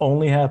 It's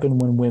only happened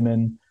when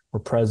women were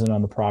present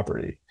on the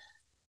property.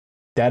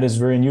 That is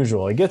very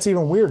unusual. It gets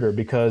even weirder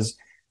because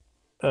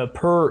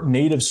per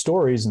native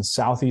stories in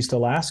Southeast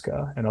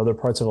Alaska and other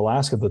parts of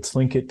Alaska, the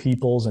Tlingit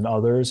peoples and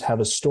others have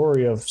a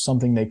story of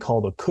something they call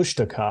the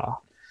Kushtaka,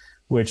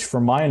 which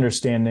from my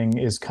understanding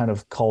is kind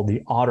of called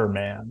the otter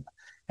man.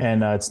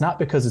 And it's not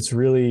because it's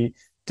really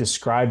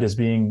described as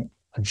being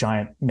a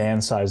giant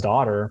man-sized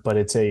otter, but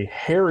it's a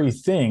hairy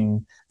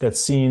thing that's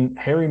seen,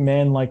 hairy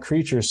man-like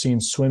creature seen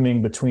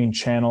swimming between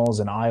channels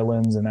and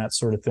islands and that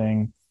sort of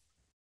thing,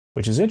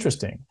 which is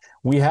interesting.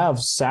 We have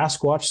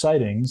Sasquatch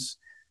sightings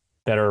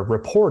that are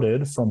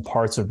reported from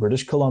parts of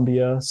British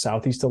Columbia,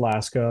 Southeast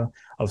Alaska,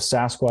 of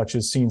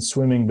Sasquatches seen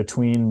swimming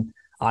between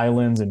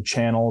islands and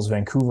channels,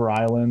 Vancouver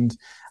Island.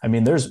 I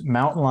mean, there's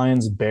mountain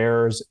lions,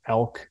 bears,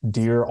 elk,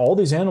 deer, all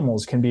these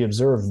animals can be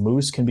observed.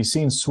 Moose can be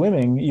seen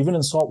swimming, even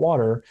in salt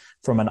water,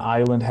 from an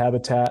island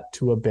habitat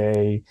to a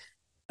bay.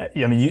 I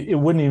mean, it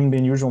wouldn't even be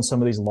unusual in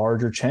some of these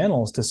larger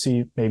channels to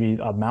see maybe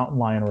a mountain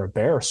lion or a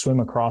bear swim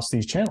across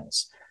these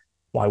channels.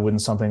 Why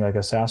wouldn't something like a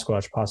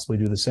Sasquatch possibly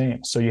do the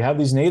same? So you have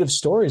these native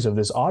stories of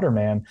this otter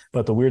man,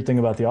 but the weird thing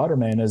about the otter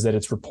man is that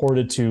it's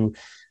reported to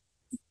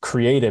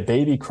create a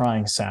baby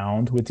crying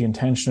sound with the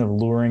intention of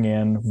luring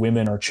in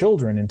women or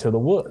children into the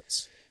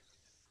woods.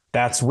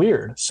 That's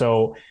weird.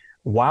 So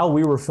while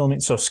we were filming,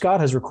 so Scott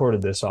has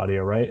recorded this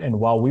audio, right? And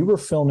while we were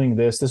filming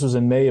this was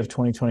in May of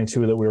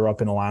 2022 that we were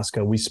up in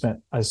Alaska. We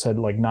spent, I said,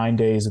 like 9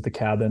 days at the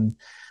cabin.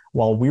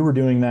 While we were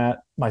doing that,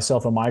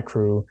 myself and my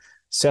crew,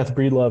 Seth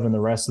Breedlove and the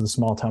rest of the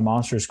Small Town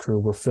Monsters crew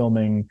were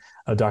filming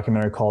a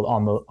documentary called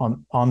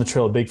On the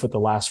Trail of Bigfoot: The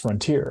Last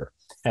Frontier.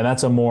 And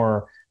that's a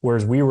more,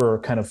 whereas we were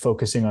kind of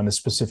focusing on this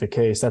specific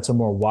case, that's a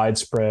more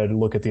widespread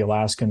look at the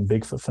Alaskan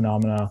Bigfoot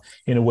phenomena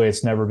in a way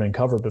it's never been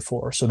covered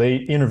before. So they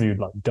interviewed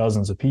like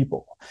dozens of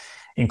people,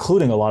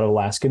 including a lot of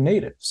Alaskan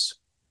natives.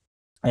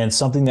 And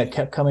something that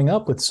kept coming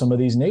up with some of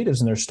these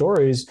natives and their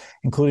stories,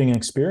 including an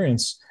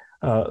experience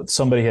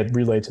somebody had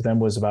relayed to them,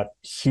 was about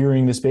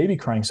hearing this baby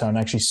crying sound,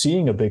 actually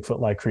seeing a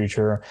Bigfoot-like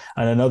creature.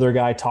 And another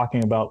guy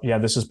talking about, yeah,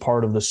 this is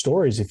part of the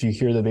stories. If you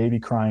hear the baby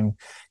crying,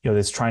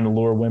 that's trying to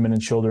lure women and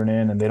children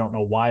in, and they don't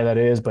know why that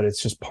is, but it's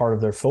just part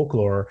of their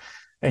folklore.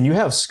 And you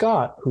have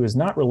Scott, who is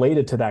not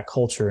related to that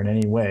culture in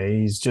any way.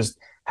 He's just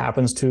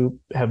happens to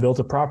have built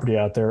a property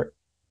out there,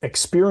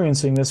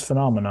 experiencing this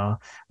phenomena,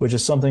 which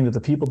is something that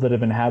the people that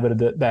have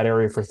inhabited that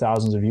area for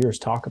thousands of years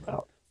talk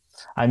about.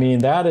 I mean,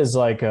 that is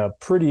like a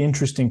pretty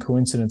interesting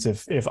coincidence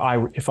if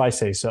I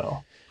say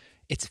so.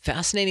 It's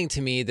fascinating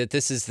to me that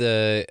this is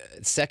the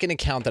second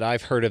account that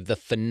I've heard of the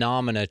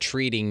phenomena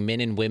treating men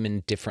and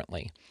women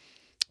differently.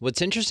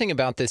 What's interesting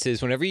about this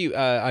is whenever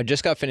I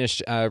just got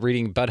finished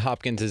reading Bud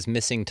Hopkins'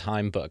 Missing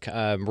Time book.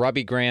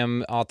 Robbie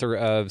Graham, author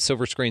of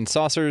Silver Screen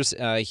Saucers,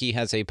 he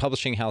has a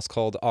publishing house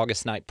called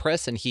August Night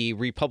Press, and he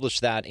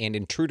republished that and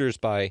Intruders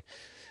by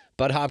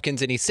Bud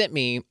Hopkins, and he sent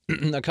me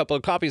a couple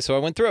of copies, so I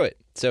went through it.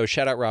 So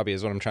shout out Robbie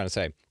is what I'm trying to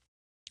say.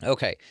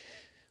 Okay.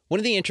 One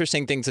of the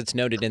interesting things that's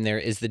noted in there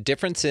is the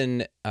difference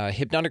in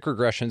hypnotic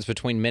regressions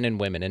between men and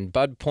women, and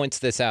Bud points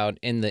this out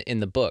in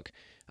the book.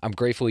 I'm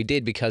grateful he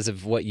did because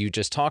of what you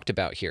just talked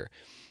about here.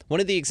 One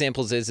of the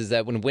examples is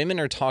that when women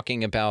are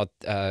talking about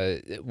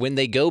when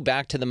they go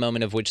back to the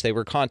moment of which they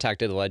were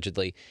contacted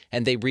allegedly,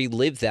 and they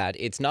relive that,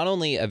 it's not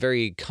only a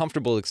very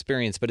comfortable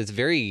experience, but it's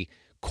very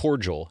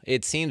cordial.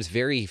 It seems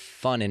very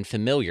fun and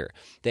familiar.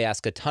 They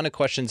ask a ton of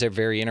questions. They're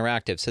very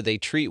interactive. So they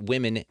treat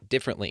women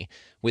differently.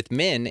 With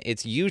men,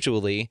 it's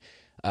usually,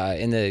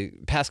 in the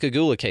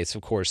Pascagoula case,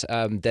 of course,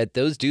 that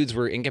those dudes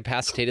were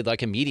incapacitated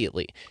like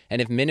immediately.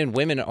 And if men and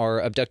women are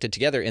abducted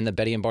together, in the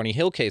Betty and Barney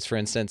Hill case, for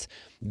instance,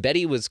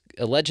 Betty was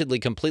allegedly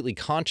completely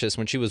conscious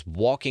when she was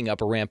walking up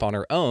a ramp on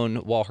her own,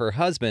 while her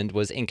husband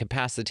was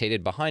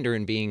incapacitated behind her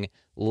and being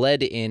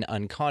led in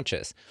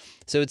unconscious.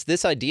 So it's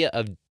this idea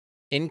of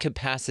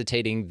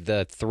incapacitating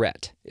the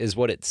threat is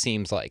what it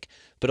seems like.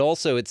 But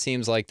also it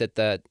seems like that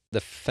the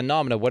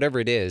phenomena, whatever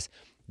it is,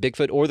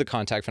 Bigfoot or the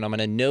contact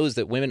phenomena, knows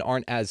that women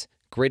aren't as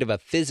great of a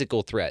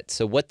physical threat.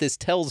 So what this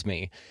tells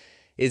me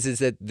is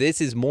that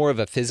this is more of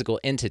a physical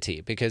entity,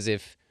 because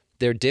if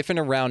they're different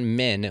around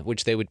men,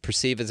 which they would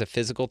perceive as a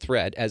physical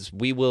threat, as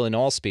we will in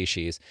all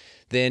species,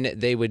 then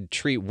they would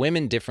treat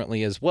women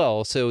differently as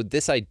well. So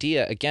this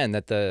idea, again,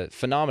 that the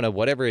phenomena,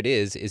 whatever it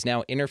is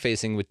now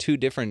interfacing with two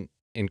different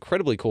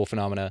incredibly cool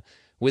phenomena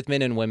with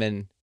men and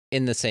women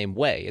in the same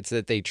way. It's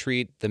that they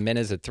treat the men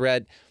as a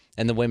threat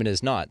and the women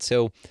as not.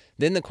 So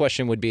then the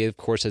question would be, of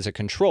course, as a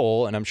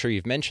control, and I'm sure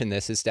you've mentioned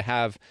this, is to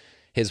have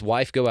his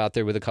wife go out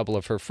there with a couple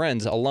of her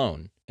friends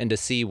alone and to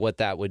see what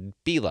that would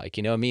be like.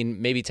 I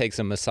mean, maybe take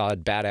some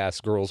Mossad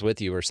badass girls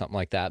with you or something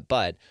like that,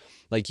 but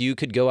like you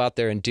could go out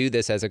there and do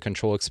this as a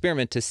control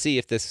experiment to see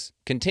if this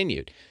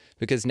continued.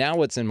 Because now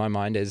what's in my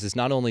mind is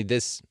not only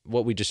this,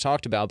 what we just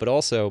talked about, but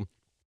also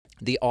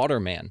the otter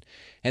man,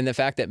 and the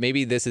fact that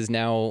maybe this is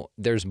now,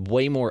 there's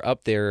way more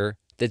up there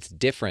that's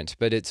different,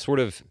 but it's sort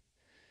of,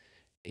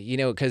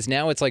 because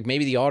now it's like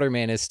maybe the otter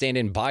man is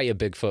standing by a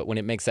Bigfoot when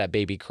it makes that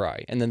baby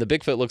cry. And then the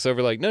Bigfoot looks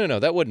over like, no,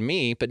 that wasn't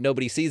me, but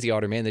nobody sees the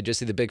otter man. They just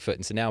see the Bigfoot.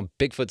 And so now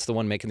Bigfoot's the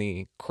one making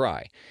the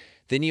cry.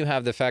 Then you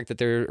have the fact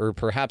that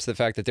perhaps the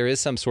fact that there is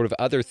some sort of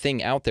other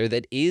thing out there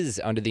that is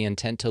under the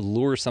intent to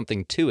lure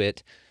something to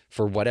it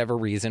for whatever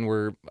reason,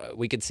 where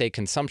we could say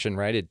consumption,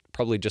 right? It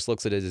probably just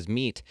looks at it as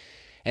meat.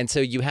 And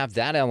so you have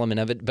that element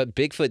of it, but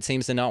Bigfoot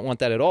seems to not want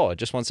that at all. It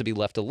just wants to be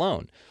left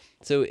alone.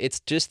 So it's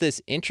just this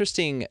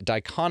interesting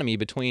dichotomy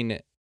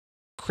between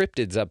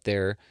cryptids up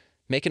there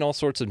making all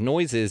sorts of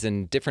noises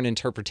and different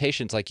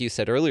interpretations, like you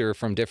said earlier,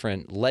 from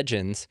different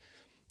legends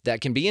that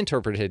can be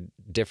interpreted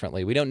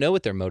differently. We don't know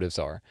what their motives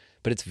are,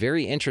 but it's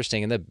very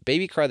interesting. And the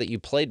baby cry that you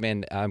played,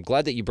 man, I'm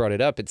glad that you brought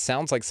it up. It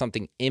sounds like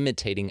something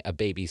imitating a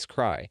baby's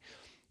cry.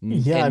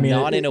 Yeah, and I mean,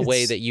 not in a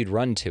way that you'd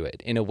run to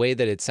it, in a way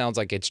that it sounds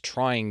like it's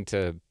trying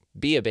to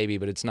be a baby,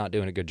 but it's not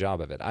doing a good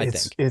job of it, I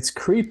think. It's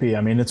creepy.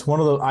 I mean, it's one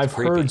of the, I've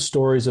heard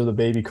stories of the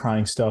baby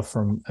crying stuff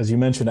from, as you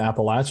mentioned,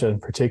 Appalachia in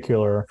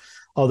particular,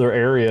 other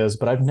areas,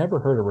 but I've never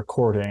heard a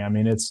recording. I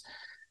mean, it's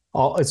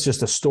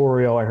just a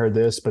story. Oh, I heard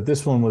this, but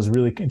this one was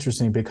really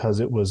interesting because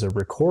it was a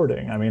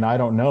recording. I mean, I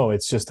don't know.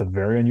 It's just a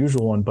very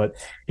unusual one, but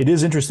it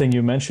is interesting.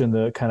 You mentioned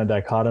the kind of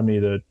dichotomy,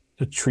 the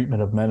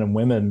treatment of men and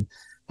women.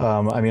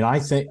 I mean,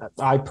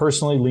 I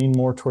personally lean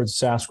more towards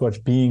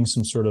Sasquatch being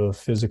some sort of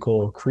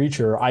physical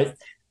creature.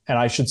 And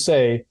I should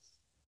say,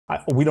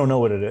 we don't know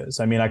what it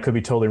is. I mean, I could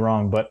be totally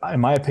wrong, but in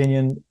my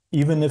opinion,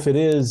 even if it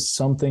is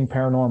something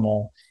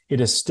paranormal, it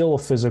is still a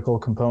physical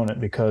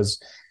component,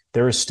 because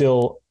there is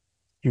still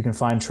you can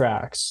find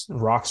tracks,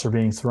 rocks are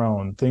being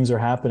thrown, things are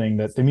happening.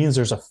 That it means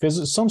there's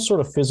some sort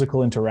of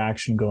physical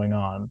interaction going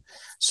on.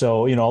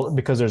 So,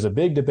 because there's a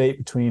big debate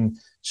between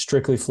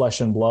strictly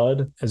flesh and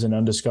blood as an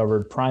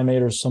undiscovered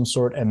primate or some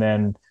sort, and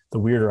then the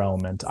weirder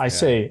element. I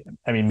say,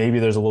 maybe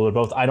there's a little bit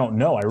of both. I don't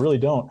know. I really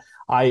don't.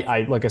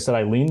 I like I said,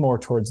 I lean more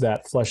towards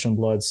that flesh and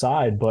blood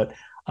side, but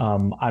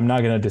I'm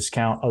not going to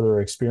discount other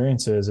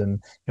experiences.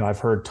 And, I've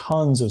heard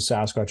tons of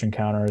Sasquatch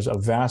encounters, a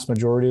vast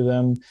majority of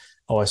them.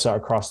 Oh, I saw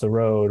it cross the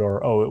road,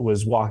 or, oh, it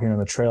was walking on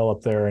the trail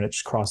up there and it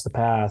just crossed the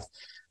path.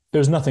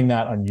 There's nothing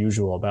that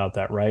unusual about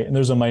that, right? And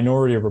there's a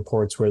minority of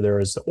reports where there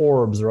is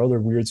orbs or other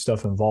weird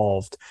stuff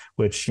involved,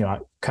 which, I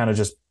kind of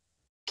just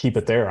keep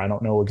it there. I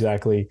don't know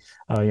exactly,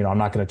 I'm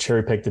not going to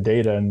cherry pick the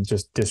data and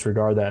just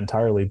disregard that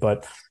entirely.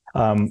 But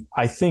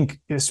I think,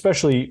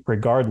 especially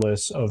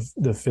regardless of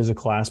the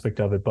physical aspect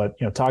of it, but,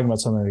 talking about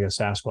something like a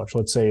Sasquatch,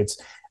 let's say its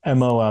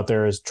MO out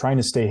there is trying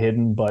to stay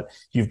hidden, but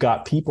you've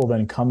got people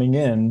then coming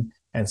in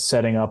and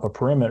setting up a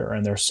perimeter,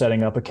 and they're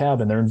setting up a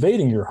cabin. They're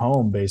invading your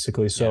home,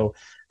 basically. So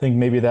I think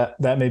maybe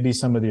that may be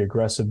some of the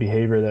aggressive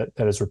behavior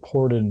that is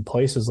reported in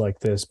places like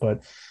this.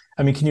 But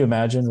can you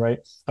imagine, right?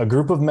 A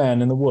group of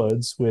men in the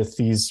woods with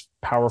these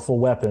powerful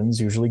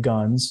weapons, usually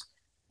guns,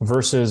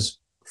 versus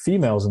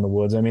females in the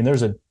woods.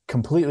 There's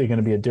completely going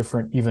to be a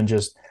different, even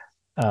just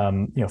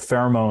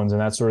pheromones and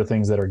that sort of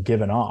things that are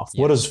given off.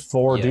 What does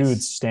four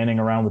dudes standing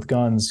around with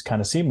guns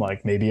kind of seem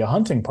like? Maybe a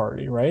hunting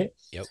party, right?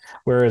 Yep.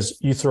 Whereas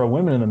you throw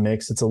women in the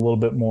mix, it's a little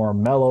bit more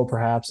mellow,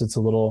 perhaps. It's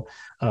a little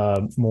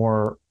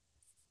more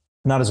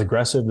not as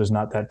aggressive. There's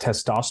not that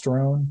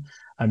testosterone.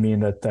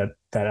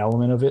 That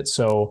element of it.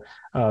 So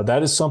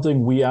that is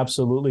something we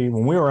absolutely,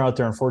 when we were out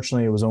there,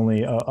 unfortunately, it was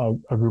only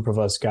a group of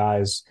us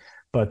guys,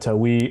 but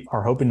we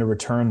are hoping to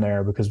return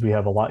there because we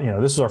have a lot,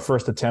 this is our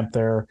first attempt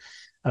there.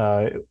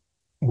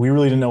 We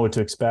really didn't know what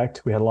to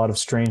expect. We had a lot of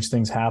strange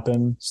things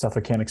happen, stuff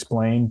I can't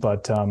explain,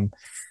 but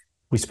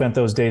we spent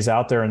those days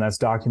out there, and that's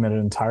documented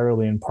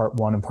entirely in part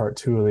 1 and part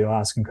 2 of the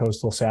Alaskan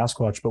Coastal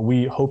Sasquatch. But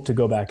we hope to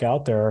go back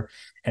out there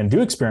and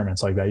do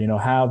experiments like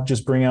that,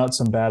 just bring out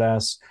some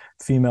badass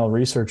female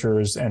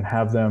researchers and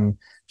have them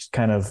just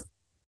kind of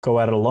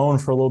go at it alone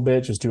for a little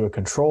bit, just do a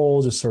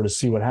control, just sort of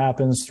see what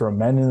happens, throw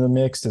men in the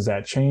mix. Does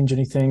that change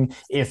anything,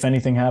 if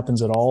anything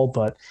happens at all?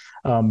 But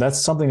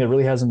that's something that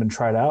really hasn't been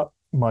tried out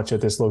much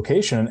at this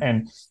location.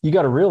 And you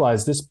got to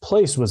realize this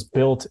place was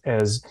built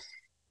as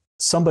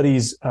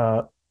somebody's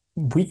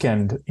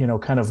weekend,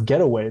 kind of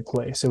getaway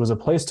place. It was a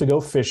place to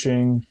go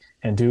fishing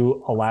and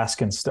do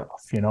Alaskan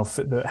stuff,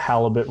 the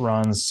halibut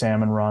runs,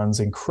 salmon runs,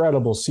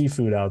 incredible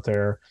seafood out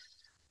there.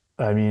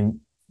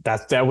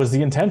 That was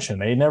the intention.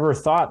 They never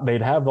thought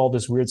they'd have all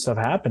this weird stuff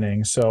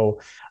happening.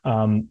 So,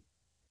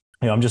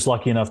 I'm just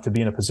lucky enough to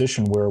be in a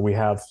position where we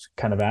have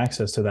kind of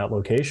access to that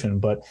location.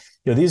 But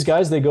these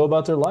guys, they go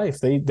about their life.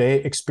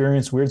 They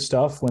experience weird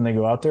stuff when they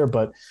go out there,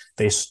 but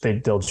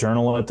they'll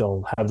journal it.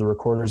 They'll have the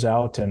recorders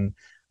out, and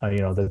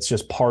that's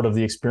just part of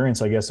the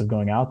experience, I guess, of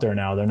going out there.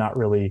 Now they're not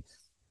really.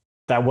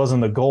 That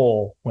wasn't the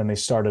goal when they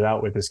started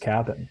out with this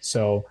cabin.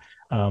 So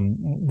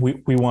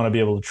we want to be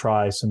able to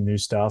try some new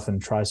stuff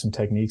and try some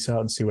techniques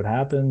out and see what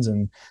happens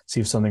and see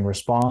if something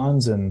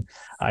responds. And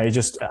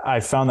I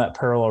found that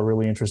parallel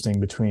really interesting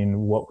between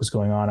what was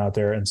going on out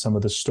there and some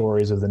of the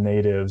stories of the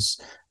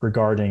natives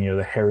regarding,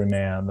 the hairy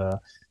man, the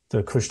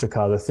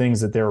Kushtaka, the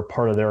things that they were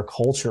part of their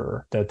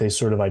culture, that they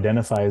sort of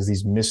identify as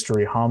these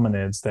mystery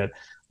hominids that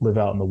live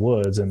out in the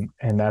woods. And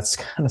that's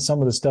kind of some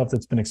of the stuff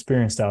that's been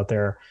experienced out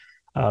there.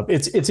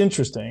 It's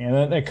interesting. And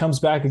then it comes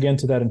back again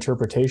to that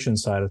interpretation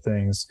side of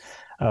things,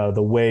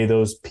 the way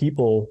those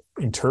people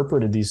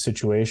interpreted these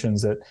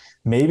situations, that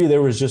maybe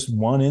there was just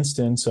one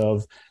instance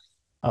of,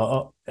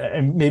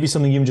 and maybe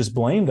something even just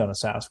blamed on a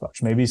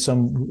Sasquatch. Maybe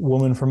some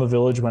woman from a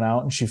village went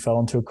out and she fell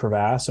into a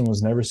crevasse and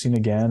was never seen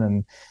again.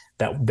 And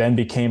that then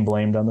became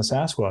blamed on the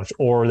Sasquatch.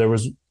 Or there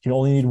was, you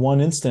only need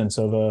one instance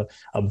of a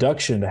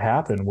abduction to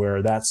happen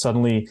where that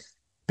suddenly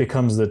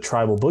becomes the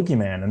tribal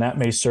boogeyman, and that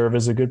may serve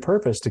as a good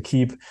purpose to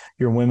keep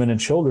your women and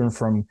children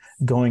from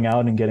going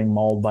out and getting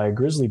mauled by a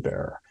grizzly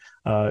bear.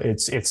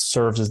 It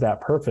serves as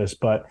that purpose.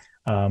 But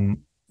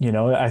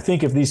I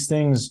think if these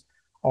things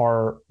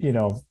are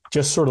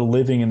just sort of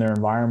living in their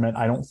environment,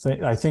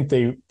 I think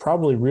they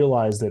probably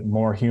realize that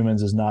more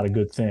humans is not a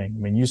good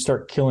thing. You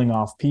start killing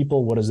off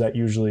people, what does that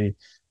usually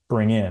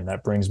bring in?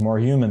 That brings more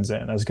humans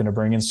in. That's going to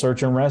bring in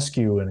search and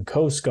rescue and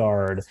Coast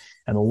Guard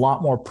and a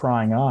lot more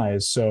prying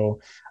eyes. So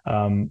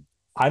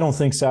I don't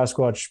think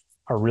Sasquatch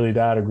are really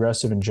that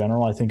aggressive in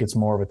general. I think it's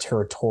more of a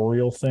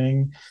territorial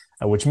thing,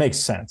 which makes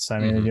sense.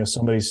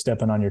 Somebody's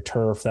stepping on your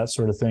turf, that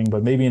sort of thing.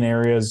 But maybe in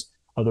areas,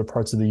 other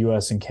parts of the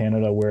US and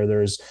Canada, where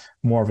there's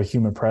more of a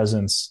human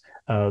presence,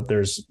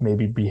 there's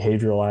maybe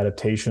behavioral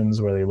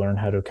adaptations where they learn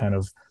how to kind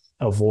of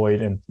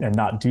avoid and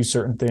not do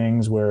certain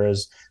things.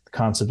 Whereas the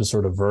concept of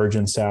sort of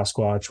virgin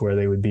Sasquatch, where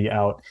they would be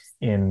out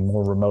in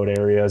more remote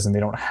areas and they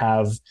don't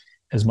have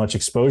as much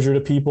exposure to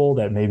people,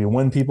 that maybe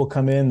when people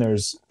come in,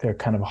 there's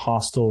kind of a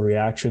hostile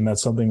reaction.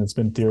 That's something that's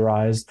been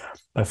theorized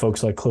by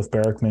folks like Cliff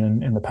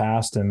Barrickman in the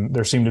past. And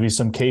there seem to be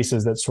some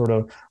cases that sort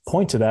of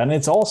point to that. And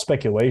it's all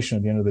speculation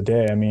at the end of the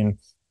day. I mean,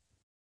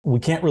 we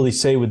can't really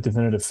say with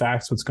definitive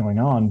facts what's going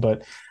on,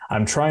 but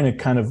I'm trying to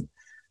kind of,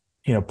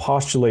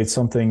 postulate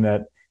something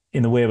that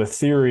in the way of a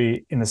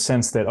theory, in the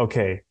sense that,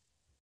 okay,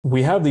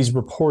 we have these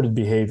reported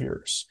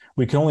behaviors.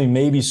 We can only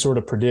maybe sort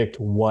of predict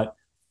what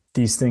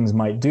these things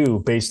might do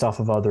based off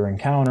of other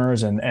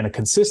encounters and a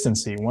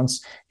consistency.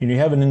 Once you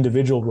have an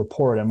individual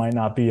report, it might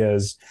not be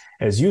as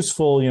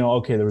useful.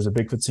 Okay, there was a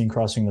Bigfoot seen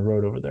crossing the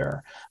road over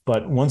there.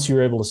 But once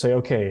you're able to say,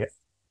 okay,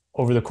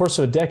 over the course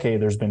of a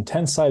decade, there's been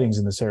 10 sightings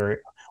in this area.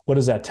 What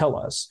does that tell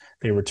us?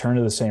 They return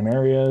to the same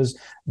areas.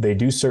 They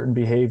do certain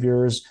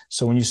behaviors.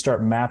 So when you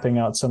start mapping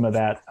out some of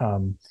that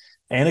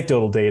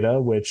anecdotal data,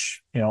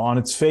 which on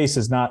its face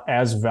is not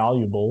as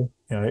valuable,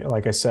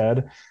 like I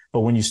said,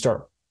 but when you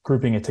start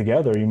grouping it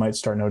together, you might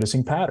start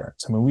noticing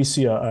patterns. I mean, we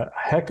see a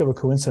heck of a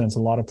coincidence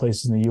in a lot of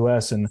places in the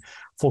U.S., and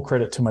full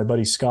credit to my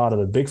buddy Scott of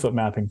the Bigfoot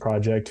Mapping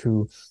Project,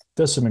 who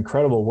does some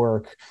incredible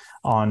work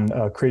on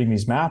creating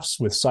these maps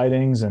with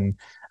sightings and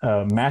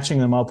matching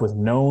them up with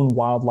known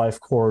wildlife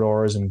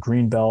corridors and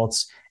green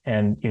belts.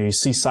 And you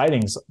see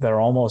sightings that are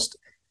almost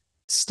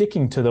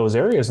sticking to those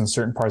areas in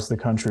certain parts of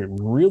the country.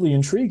 Really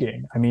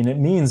intriguing. I mean, it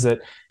means that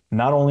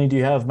not only do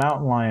you have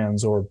mountain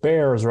lions or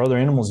bears or other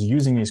animals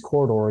using these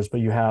corridors, but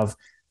you have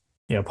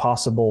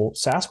possible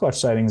Sasquatch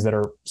sightings that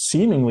are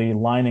seemingly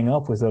lining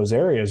up with those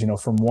areas,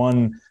 from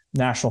one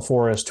national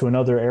forest to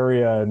another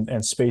area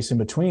and space in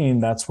between.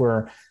 That's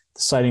where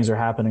the sightings are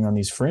happening on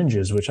these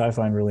fringes, which I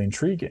find really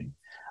intriguing.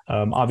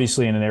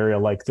 Obviously, in an area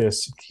like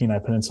this, Kenai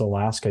Peninsula,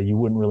 Alaska, you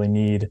wouldn't really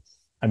need,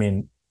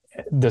 we're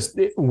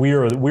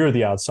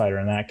the outsider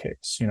in that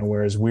case,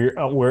 whereas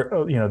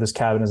this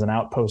cabin is an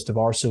outpost of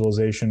our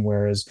civilization,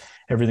 whereas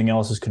everything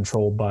else is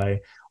controlled by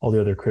all the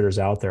other critters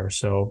out there.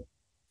 So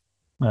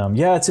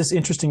it's just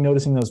interesting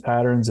noticing those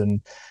patterns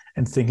and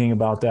thinking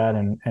about that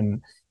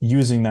and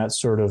using that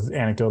sort of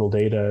anecdotal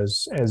data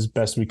as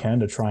best we can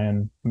to try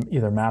and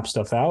either map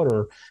stuff out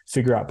or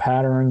figure out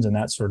patterns and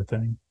that sort of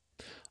thing.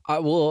 I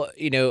will,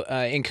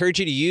 encourage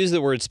you to use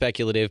the word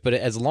speculative, but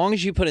as long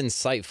as you put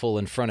insightful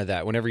in front of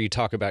that whenever you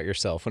talk about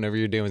yourself, whenever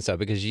you're doing stuff,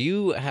 because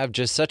you have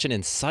just such an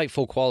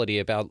insightful quality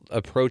about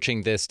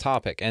approaching this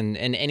topic and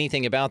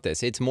anything about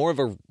this. It's more of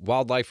a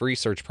wildlife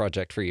research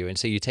project for you, and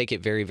so you take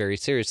it very, very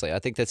seriously. I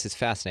think this is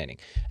fascinating,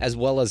 as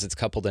well as it's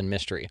coupled in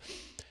mystery.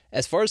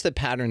 As far as the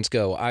patterns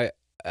go,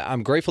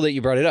 I'm grateful that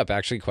you brought it up,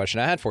 actually, a question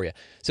I had for you.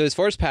 So as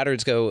far as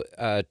patterns go,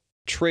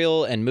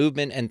 trail and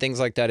movement and things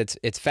like that,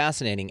 it's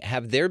fascinating.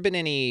 Have there been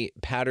any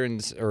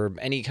patterns or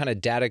any kind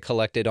of data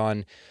collected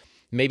on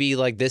maybe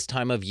like this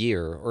time of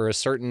year or a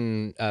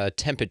certain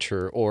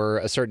temperature or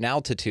a certain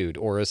altitude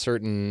or a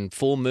certain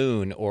full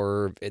moon,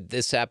 or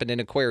this happened in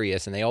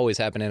Aquarius and they always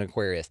happen in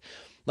Aquarius,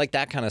 like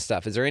that kind of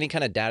stuff? Is there any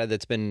kind of data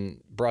that's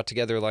been brought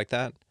together like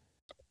that?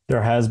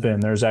 There has been.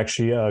 There's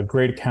actually a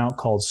great account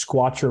called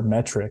Squatcher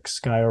Metrics.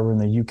 Guy over in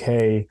the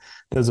UK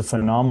does a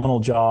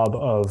phenomenal job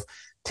of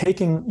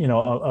taking,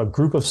 a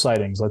group of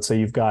sightings. Let's say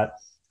you've got,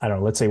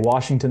 let's say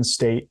Washington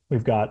State,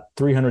 we've got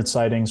 300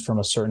 sightings from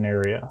a certain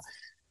area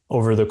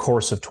over the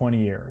course of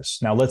 20 years.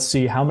 Now let's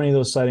see how many of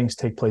those sightings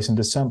take place in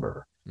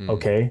December.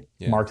 Okay,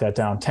 mark that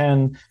down.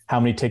 10. How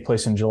many take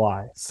place in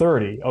July?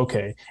 30.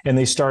 Okay. And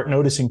they start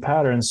noticing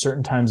patterns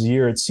certain times a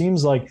year. It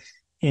seems like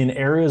in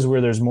areas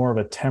where there's more of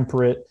a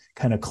temperate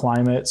kind of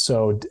climate,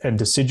 and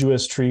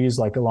deciduous trees,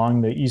 like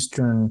along the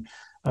eastern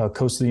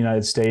coast of the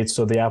United States,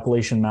 so the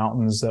Appalachian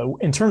Mountains,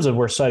 in terms of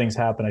where sightings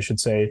happen, I should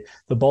say,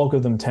 the bulk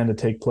of them tend to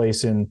take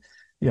place in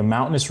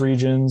mountainous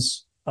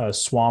regions,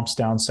 swamps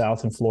down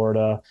south in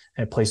Florida,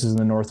 and places in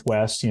the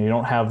Northwest. You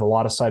don't have a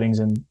lot of sightings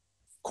in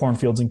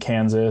cornfields in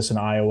Kansas and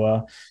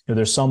Iowa.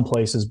 There's some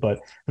places, but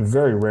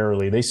very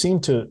rarely. They seem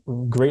to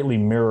greatly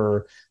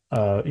mirror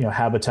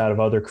habitat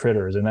of other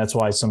critters. And that's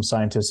why some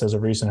scientists as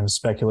of recent have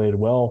speculated,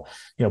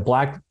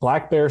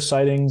 black bear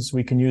sightings,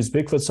 we can use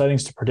Bigfoot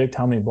sightings to predict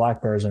how many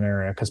black bears in an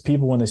area. Because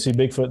people, when they see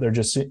Bigfoot, they're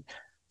just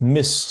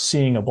miss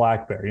seeing a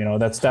black bear.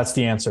 That's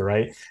the answer,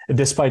 right?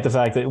 Despite the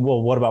fact that,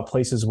 what about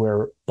places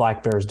where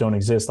black bears don't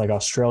exist, like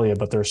Australia,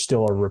 but there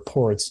still are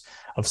reports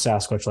of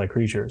Sasquatch-like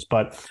creatures.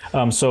 But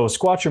so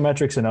Squatcher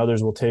Metrics and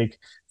others will take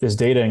this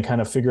data and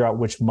kind of figure out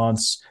which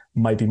months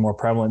might be more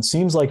prevalent.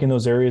 Seems like in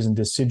those areas in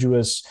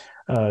deciduous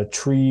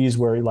trees,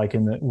 where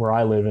where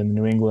I live in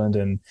New England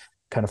and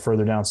kind of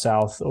further down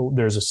south,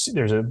 there's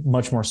a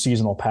much more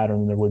seasonal pattern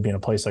than there would be in a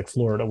place like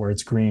Florida, where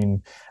it's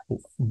green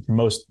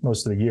most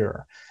of the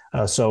year.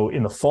 So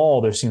in the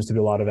fall, there seems to be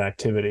a lot of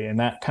activity, and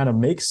that kind of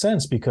makes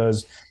sense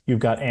because you've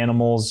got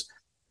animals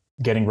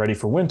getting ready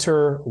for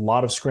winter, a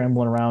lot of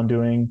scrambling around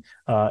doing,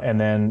 and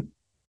then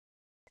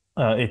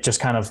it just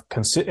kind of,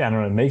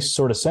 it makes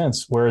sort of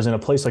sense. Whereas in a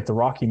place like the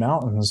Rocky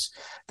Mountains,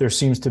 there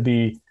seems to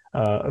be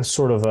a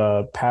sort of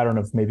a pattern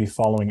of maybe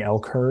following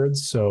elk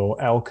herds. So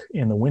elk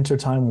in the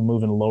wintertime will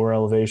move in lower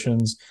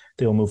elevations.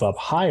 They'll move up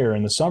higher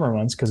in the summer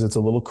months because it's a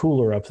little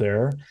cooler up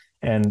there.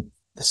 And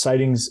the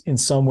sightings in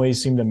some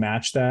ways seem to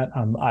match that.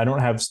 I don't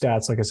have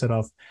stats, like I said,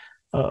 of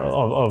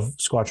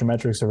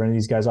Squatchometrics or any of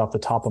these guys off the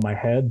top of my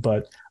head,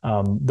 but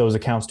those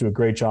accounts do a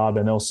great job,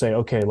 and they'll say,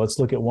 okay, let's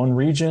look at one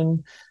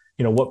region,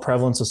 what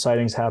prevalence of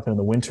sightings happen in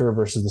the winter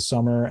versus the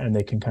summer, and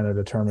they can kind of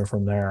determine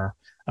from there.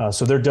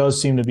 So there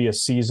does seem to be a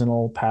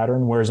seasonal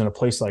pattern, whereas in a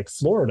place like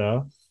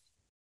Florida,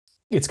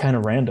 it's kind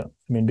of random.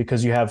 I mean,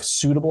 because you have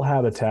suitable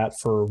habitat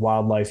for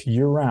wildlife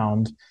year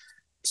round.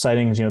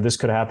 Sightings, this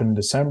could happen in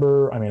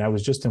December. I mean, I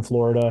was just in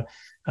Florida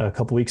a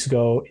couple weeks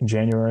ago in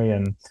January,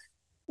 and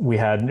we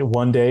had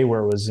one day where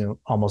it was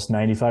almost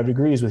 95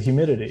 degrees with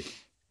humidity.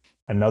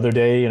 Another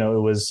day,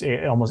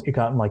 it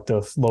got in like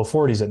the low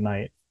 40s at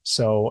night.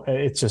 So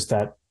it's just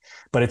that,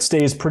 but it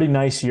stays pretty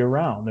nice year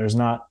round. There's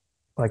not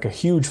like a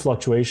huge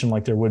fluctuation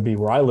like there would be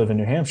where I live in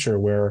New Hampshire,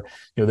 where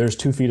there's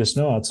 2 feet of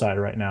snow outside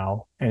right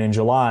now, and in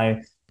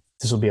July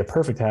this will be a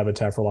perfect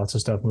habitat for lots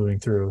of stuff moving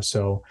through.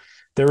 So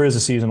there is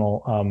a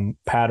seasonal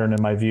pattern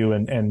in my view,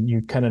 and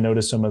you kind of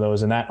notice some of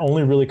those, and that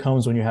only really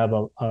comes when you have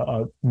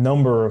a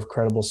number of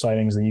credible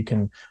sightings that you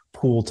can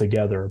pool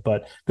together.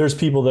 But there's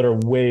people that are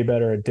way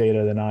better at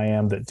data than I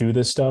am that do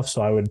this stuff,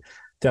 so I would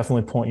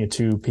definitely point you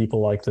to people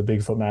like the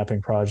Bigfoot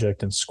Mapping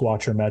Project and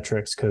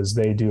Squatchometrics, because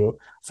they do a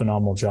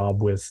phenomenal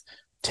job with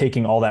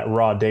taking all that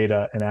raw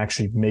data and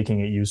actually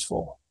making it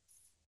useful.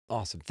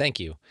 Awesome. Thank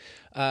you.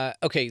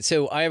 Okay,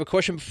 so I have a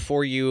question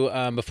for you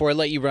before I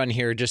let you run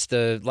here, just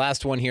the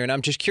last one here. And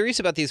I'm just curious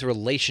about these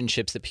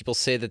relationships that people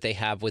say that they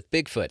have with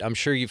Bigfoot. I'm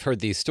sure you've heard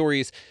these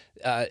stories,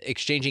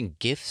 exchanging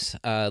gifts,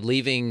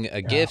 leaving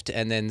a gift,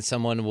 and then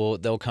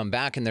they'll come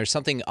back, and there's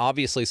something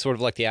obviously sort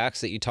of like the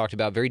axe that you talked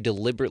about, very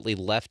deliberately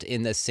left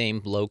in the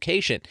same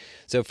location.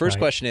 So first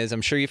question is,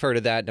 I'm sure you've heard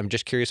of that. I'm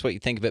just curious what you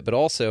think of it, but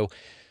also,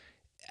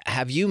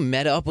 have you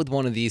met up with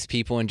one of these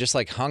people and just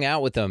like hung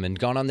out with them and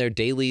gone on their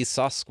daily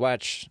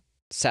Sasquatch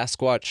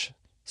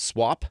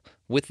swap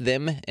with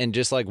them and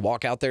just like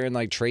walk out there and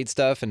like trade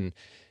stuff and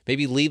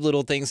maybe leave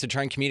little things to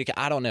try and communicate?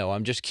 I don't know.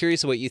 I'm just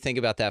curious what you think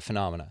about that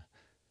phenomena.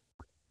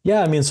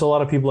 Yeah, I mean, so a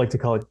lot of people like to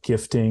call it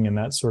gifting and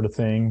that sort of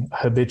thing.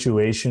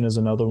 Habituation is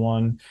another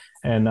one.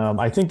 And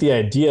I think the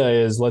idea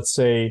is, let's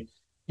say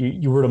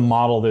you were to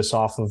model this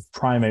off of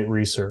primate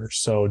research.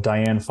 So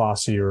Diane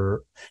Fossey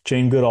or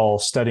Jane Goodall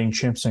studying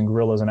chimps and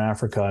gorillas in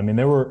Africa. I mean,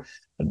 there were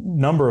a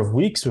number of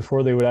weeks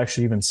before they would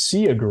actually even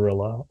see a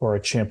gorilla or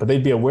a chimp, but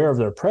they'd be aware of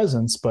their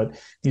presence. But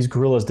these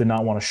gorillas did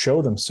not want to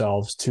show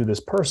themselves to this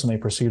person they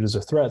perceived as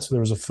a threat. So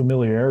there was a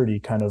familiarity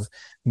kind of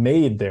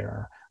made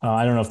there.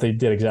 I don't know if they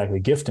did exactly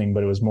gifting,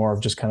 but it was more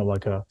of just kind of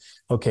like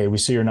okay, we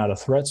see you're not a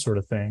threat sort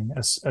of thing,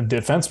 as a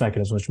defense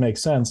mechanism, which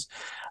makes sense.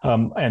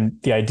 And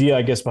the idea,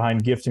 I guess,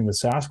 behind gifting with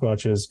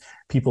Sasquatch is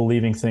people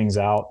leaving things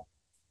out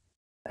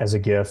as a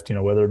gift,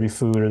 whether it be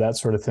food or that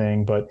sort of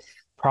thing. But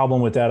problem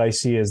with that I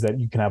see is that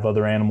you can have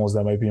other animals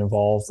that might be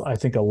involved. I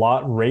think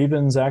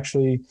ravens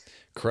actually.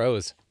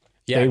 Crows.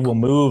 Yeah. They will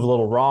move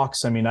little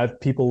rocks. I mean,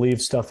 people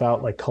leave stuff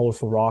out like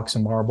colorful rocks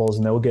and marbles,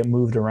 and they'll get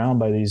moved around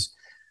by these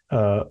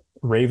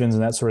ravens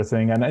and that sort of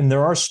thing. And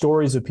there are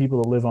stories of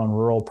people that live on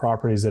rural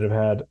properties that have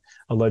had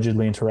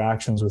allegedly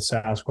interactions with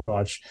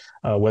Sasquatch,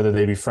 whether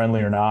they be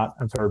friendly or not.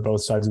 I've heard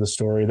both sides of the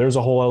story. There's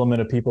a whole element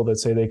of people that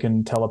say they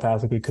can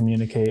telepathically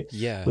communicate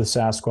with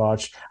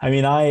Sasquatch. I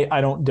mean,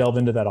 I don't delve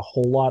into that a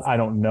whole lot. I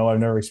don't know. I've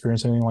never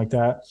experienced anything like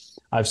that.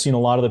 I've seen a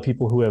lot of the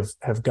people who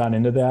have gotten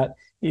into that.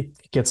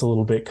 It gets a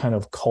little bit kind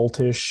of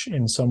cultish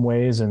in some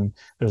ways, and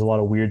there's a lot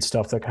of weird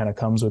stuff that kind of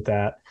comes with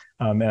that.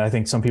 And I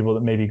think some people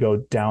that maybe go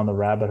down the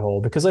rabbit hole,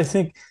 because I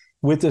think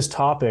with this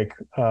topic,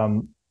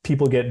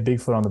 people get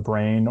Bigfoot on the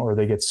brain, or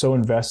they get so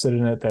invested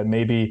in it that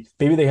maybe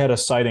they had a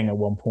sighting at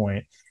one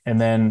point, and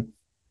then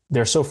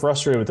they're so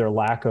frustrated with their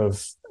lack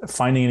of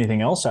finding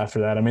anything else after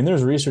that. I mean,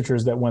 there's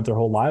researchers that went their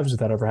whole lives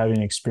without ever having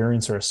an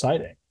experience or a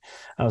sighting.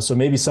 So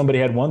maybe somebody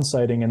had one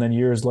sighting, and then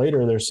years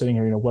later they're sitting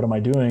here, what am I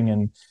doing?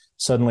 And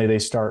suddenly they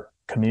start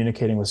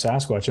communicating with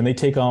Sasquatch, and they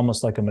take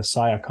almost like a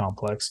messiah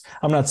complex.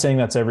 I'm not saying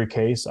that's every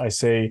case. I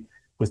say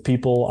with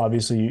people,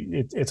 obviously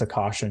it's a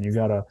caution. You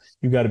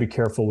gotta be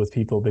careful with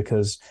people,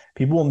 because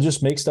people will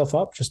just make stuff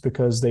up just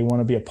because they want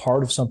to be a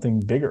part of something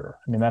bigger.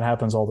 I mean, that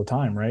happens all the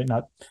time, right?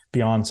 Not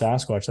beyond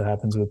Sasquatch. That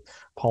happens with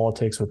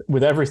politics,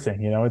 with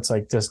everything. It's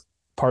like just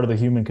part of the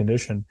human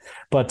condition.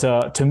 But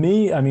to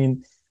me, I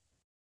mean,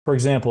 for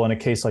example, in a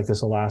case like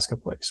this Alaska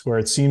place, where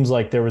it seems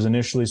like there was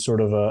initially sort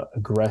of a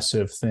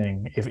aggressive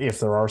thing, if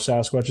there are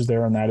Sasquatches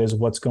there, and that is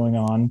what's going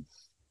on.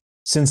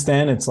 Since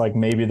then, it's like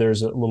maybe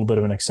there's a little bit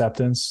of an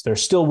acceptance.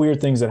 There's still weird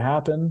things that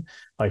happen.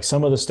 Like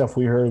some of the stuff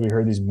we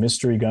heard these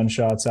mystery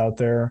gunshots out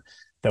there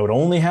that would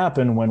only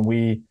happen when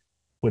we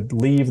would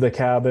leave the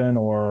cabin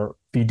or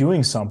be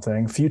doing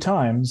something a few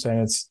times.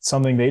 And it's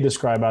something they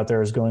describe out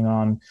there as going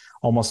on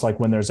almost like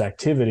when there's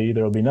activity,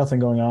 there'll be nothing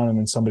going on. And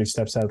then somebody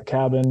steps out of the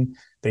cabin,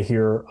 they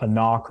hear a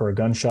knock or a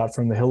gunshot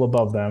from the hill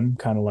above them,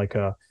 kind of like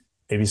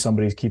maybe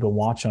somebody's keeping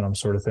watch on them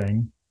sort of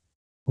thing.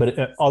 But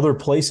at other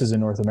places in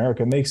North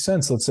America, it makes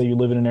sense. Let's say you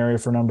live in an area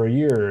for a number of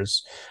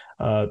years.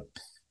 An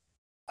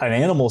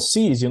animal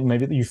sees,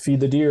 maybe you feed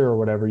the deer or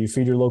whatever, you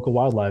feed your local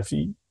wildlife.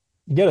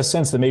 you get a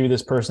sense that maybe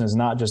this person is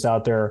not just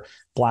out there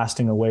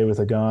blasting away with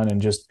a gun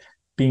and just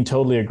being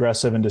totally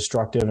aggressive and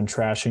destructive and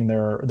trashing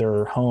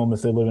their home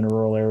if they live in a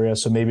rural area.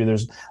 So maybe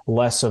there's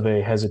less of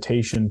a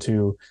hesitation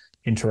to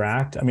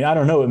interact. I mean, I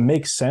don't know. It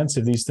makes sense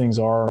if these things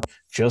are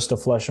just a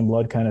flesh and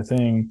blood kind of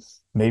thing.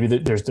 Maybe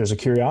there's a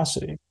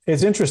curiosity.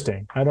 It's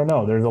interesting. I don't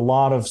know. There's a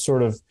lot of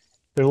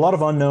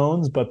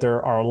unknowns, but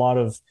there are a lot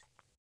of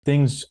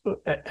things,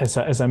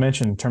 as I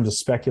mentioned, in terms of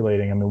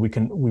speculating. I mean,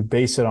 we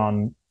base it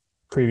on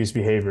previous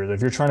behaviors.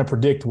 If you're trying to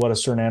predict what a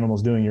certain animal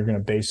is doing, you're going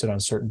to base it on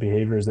certain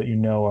behaviors that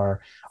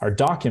are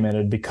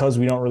documented. Because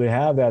we don't really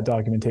have that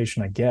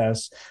documentation, I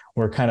guess,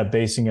 we're kind of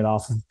basing it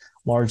off of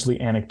largely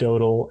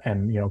anecdotal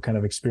and, kind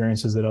of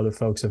experiences that other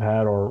folks have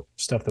had or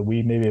stuff that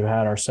we maybe have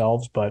had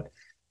ourselves, but it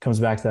comes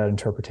back to that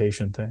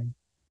interpretation thing.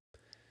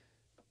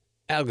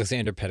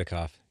 Aleksandar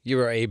Petakov, you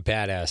are a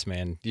badass,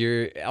 man.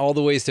 You're all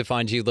the ways to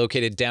find you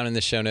located down in the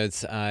show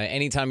notes.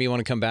 Anytime you want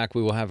to come back,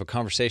 we will have a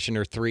conversation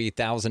or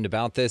 3,000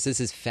 about this. This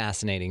is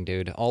fascinating,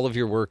 dude. All of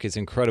your work is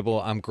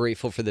incredible. I'm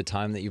grateful for the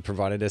time that you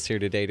provided us here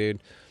today,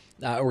 dude.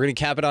 We're going to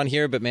cap it on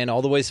here, but man,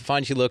 all the ways to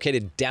find you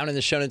located down in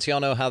the show notes.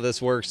 Y'all know how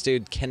this works,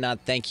 dude. Cannot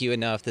thank you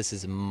enough. This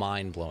is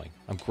mind-blowing.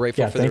 I'm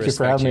grateful for the respect. Thank you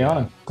for having me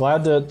on.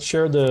 Glad to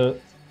share the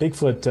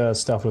Bigfoot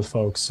stuff with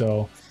folks.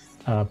 So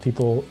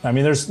people, I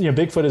mean, there's,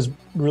 Bigfoot is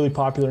really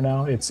popular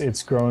now.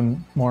 It's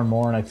grown more and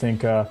more. And I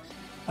think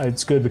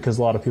it's good because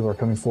a lot of people are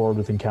coming forward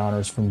with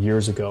encounters from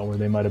years ago where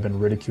they might have been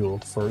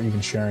ridiculed for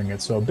even sharing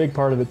it. So a big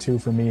part of it too,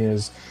 for me,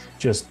 is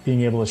just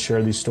being able to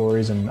share these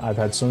stories. And I've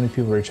had so many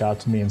people reach out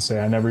to me and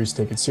say, I never used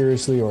to take it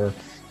seriously, or,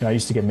 I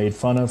used to get made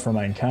fun of for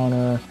my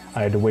encounter.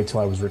 I had to wait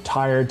till I was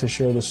retired to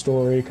share the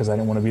story because I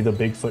didn't want to be the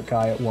Bigfoot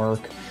guy at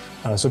work.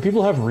 So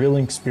people have real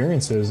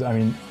experiences. I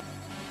mean,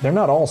 they're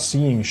not all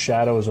seeing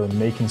shadows or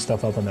making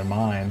stuff up in their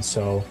minds.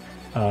 So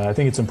I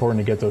think it's important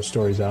to get those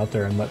stories out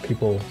there and let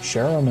people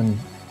share them, and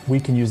we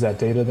can use that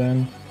data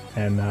then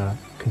and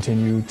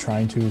continue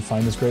trying to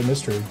find this great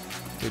mystery.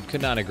 Dude,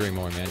 could not agree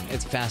more, man.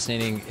 It's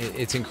fascinating.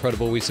 It's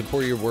incredible. We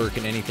support your work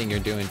and anything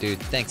you're doing, dude.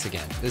 Thanks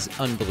again. This is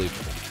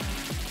unbelievable.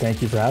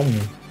 Thank you for having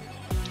me.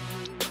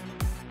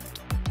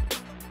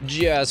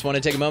 Just want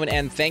to take a moment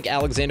and thank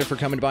Aleksandar for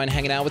coming by and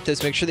hanging out with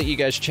us. Make sure that you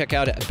guys check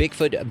out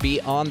Bigfoot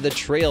Beyond the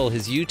Trail,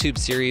 his YouTube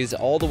series,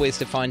 all the ways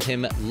to find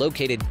him,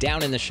 located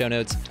down in the show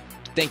notes.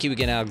 Thank you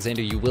again,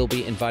 Aleksandar. You will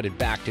be invited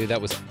back, dude.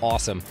 That was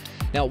awesome.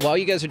 Now, while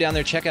you guys are down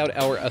there, check out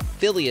our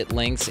affiliate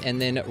links,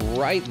 and then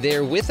right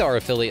there with our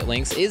affiliate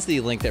links is the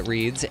link that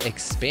reads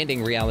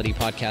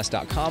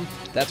expandingrealitypodcast.com.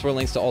 That's where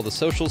links to all the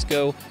socials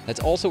go. That's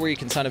also where you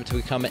can sign up to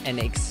become an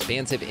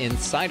expansive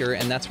insider,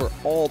 and that's where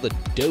all the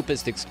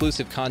dopest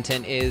exclusive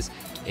content is.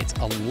 It's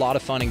a lot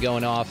of fun and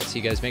going off, so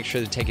you guys make sure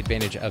to take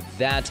advantage of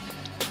that.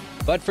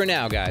 But for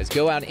now, guys,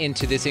 go out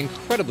into this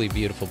incredibly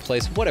beautiful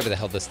place, whatever the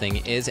hell this thing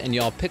is, and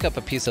y'all pick up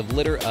a piece of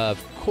litter.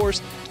 Of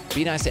course,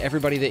 be nice to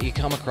everybody that you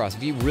come across.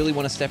 If you really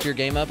want to step your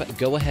game up,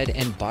 go ahead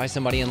and buy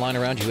somebody in line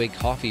around you a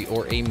coffee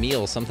or a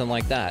meal, something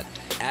like that.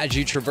 As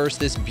you traverse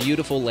this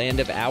beautiful land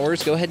of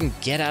ours, go ahead and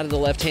get out of the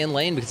left-hand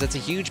lane, because that's a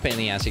huge pain in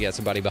the ass. You got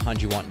somebody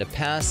behind you wanting to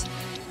pass.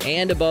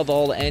 And above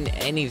all, and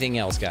anything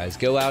else, guys,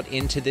 go out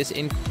into this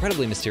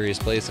incredibly mysterious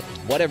place,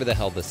 whatever the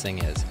hell this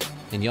thing is,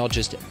 and y'all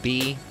just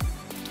be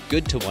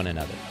good to one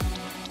another.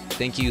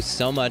 Thank you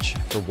so much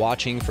for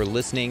watching, for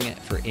listening,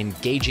 for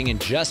engaging,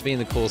 and just being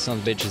the coolest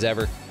sons of bitches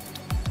ever.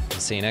 I'll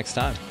see you next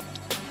time.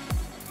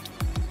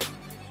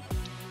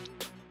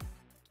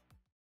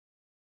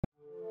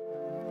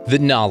 The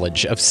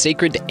knowledge of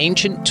sacred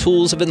ancient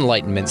tools of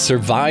enlightenment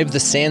survive the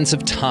sands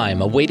of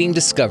time, awaiting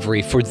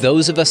discovery for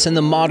those of us in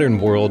the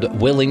modern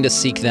world willing to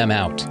seek them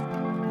out.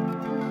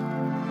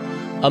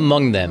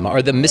 Among them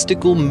are the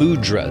mystical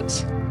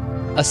mudras,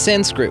 a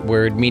Sanskrit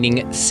word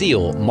meaning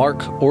seal,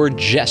 mark, or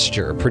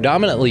gesture,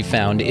 predominantly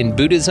found in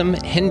Buddhism,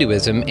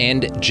 Hinduism,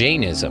 and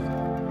Jainism.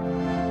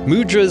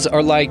 Mudras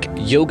are like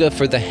yoga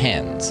for the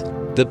hands.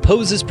 The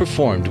poses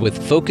performed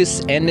with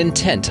focus and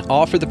intent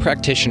offer the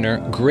practitioner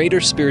greater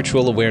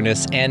spiritual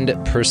awareness and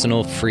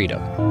personal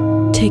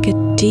freedom. Take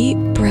a deep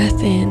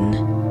breath in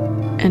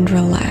and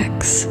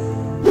relax.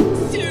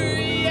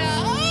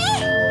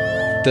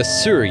 The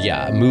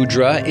Surya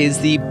Mudra is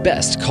the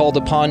best called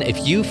upon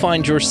if you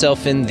find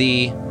yourself in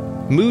the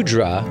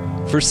mudra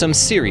for some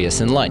serious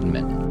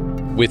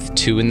enlightenment. With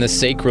 2 in the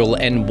sacral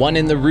and 1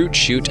 in the root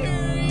shoot,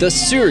 the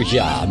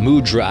Surya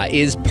Mudra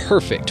is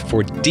perfect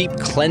for deep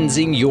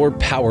cleansing your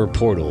power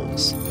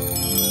portals.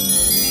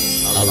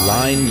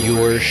 Align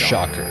your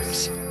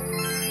chakras.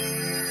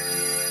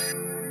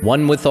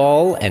 One with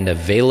all and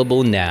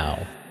available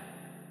now.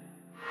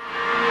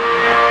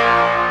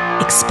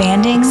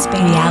 Expanding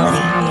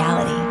reality.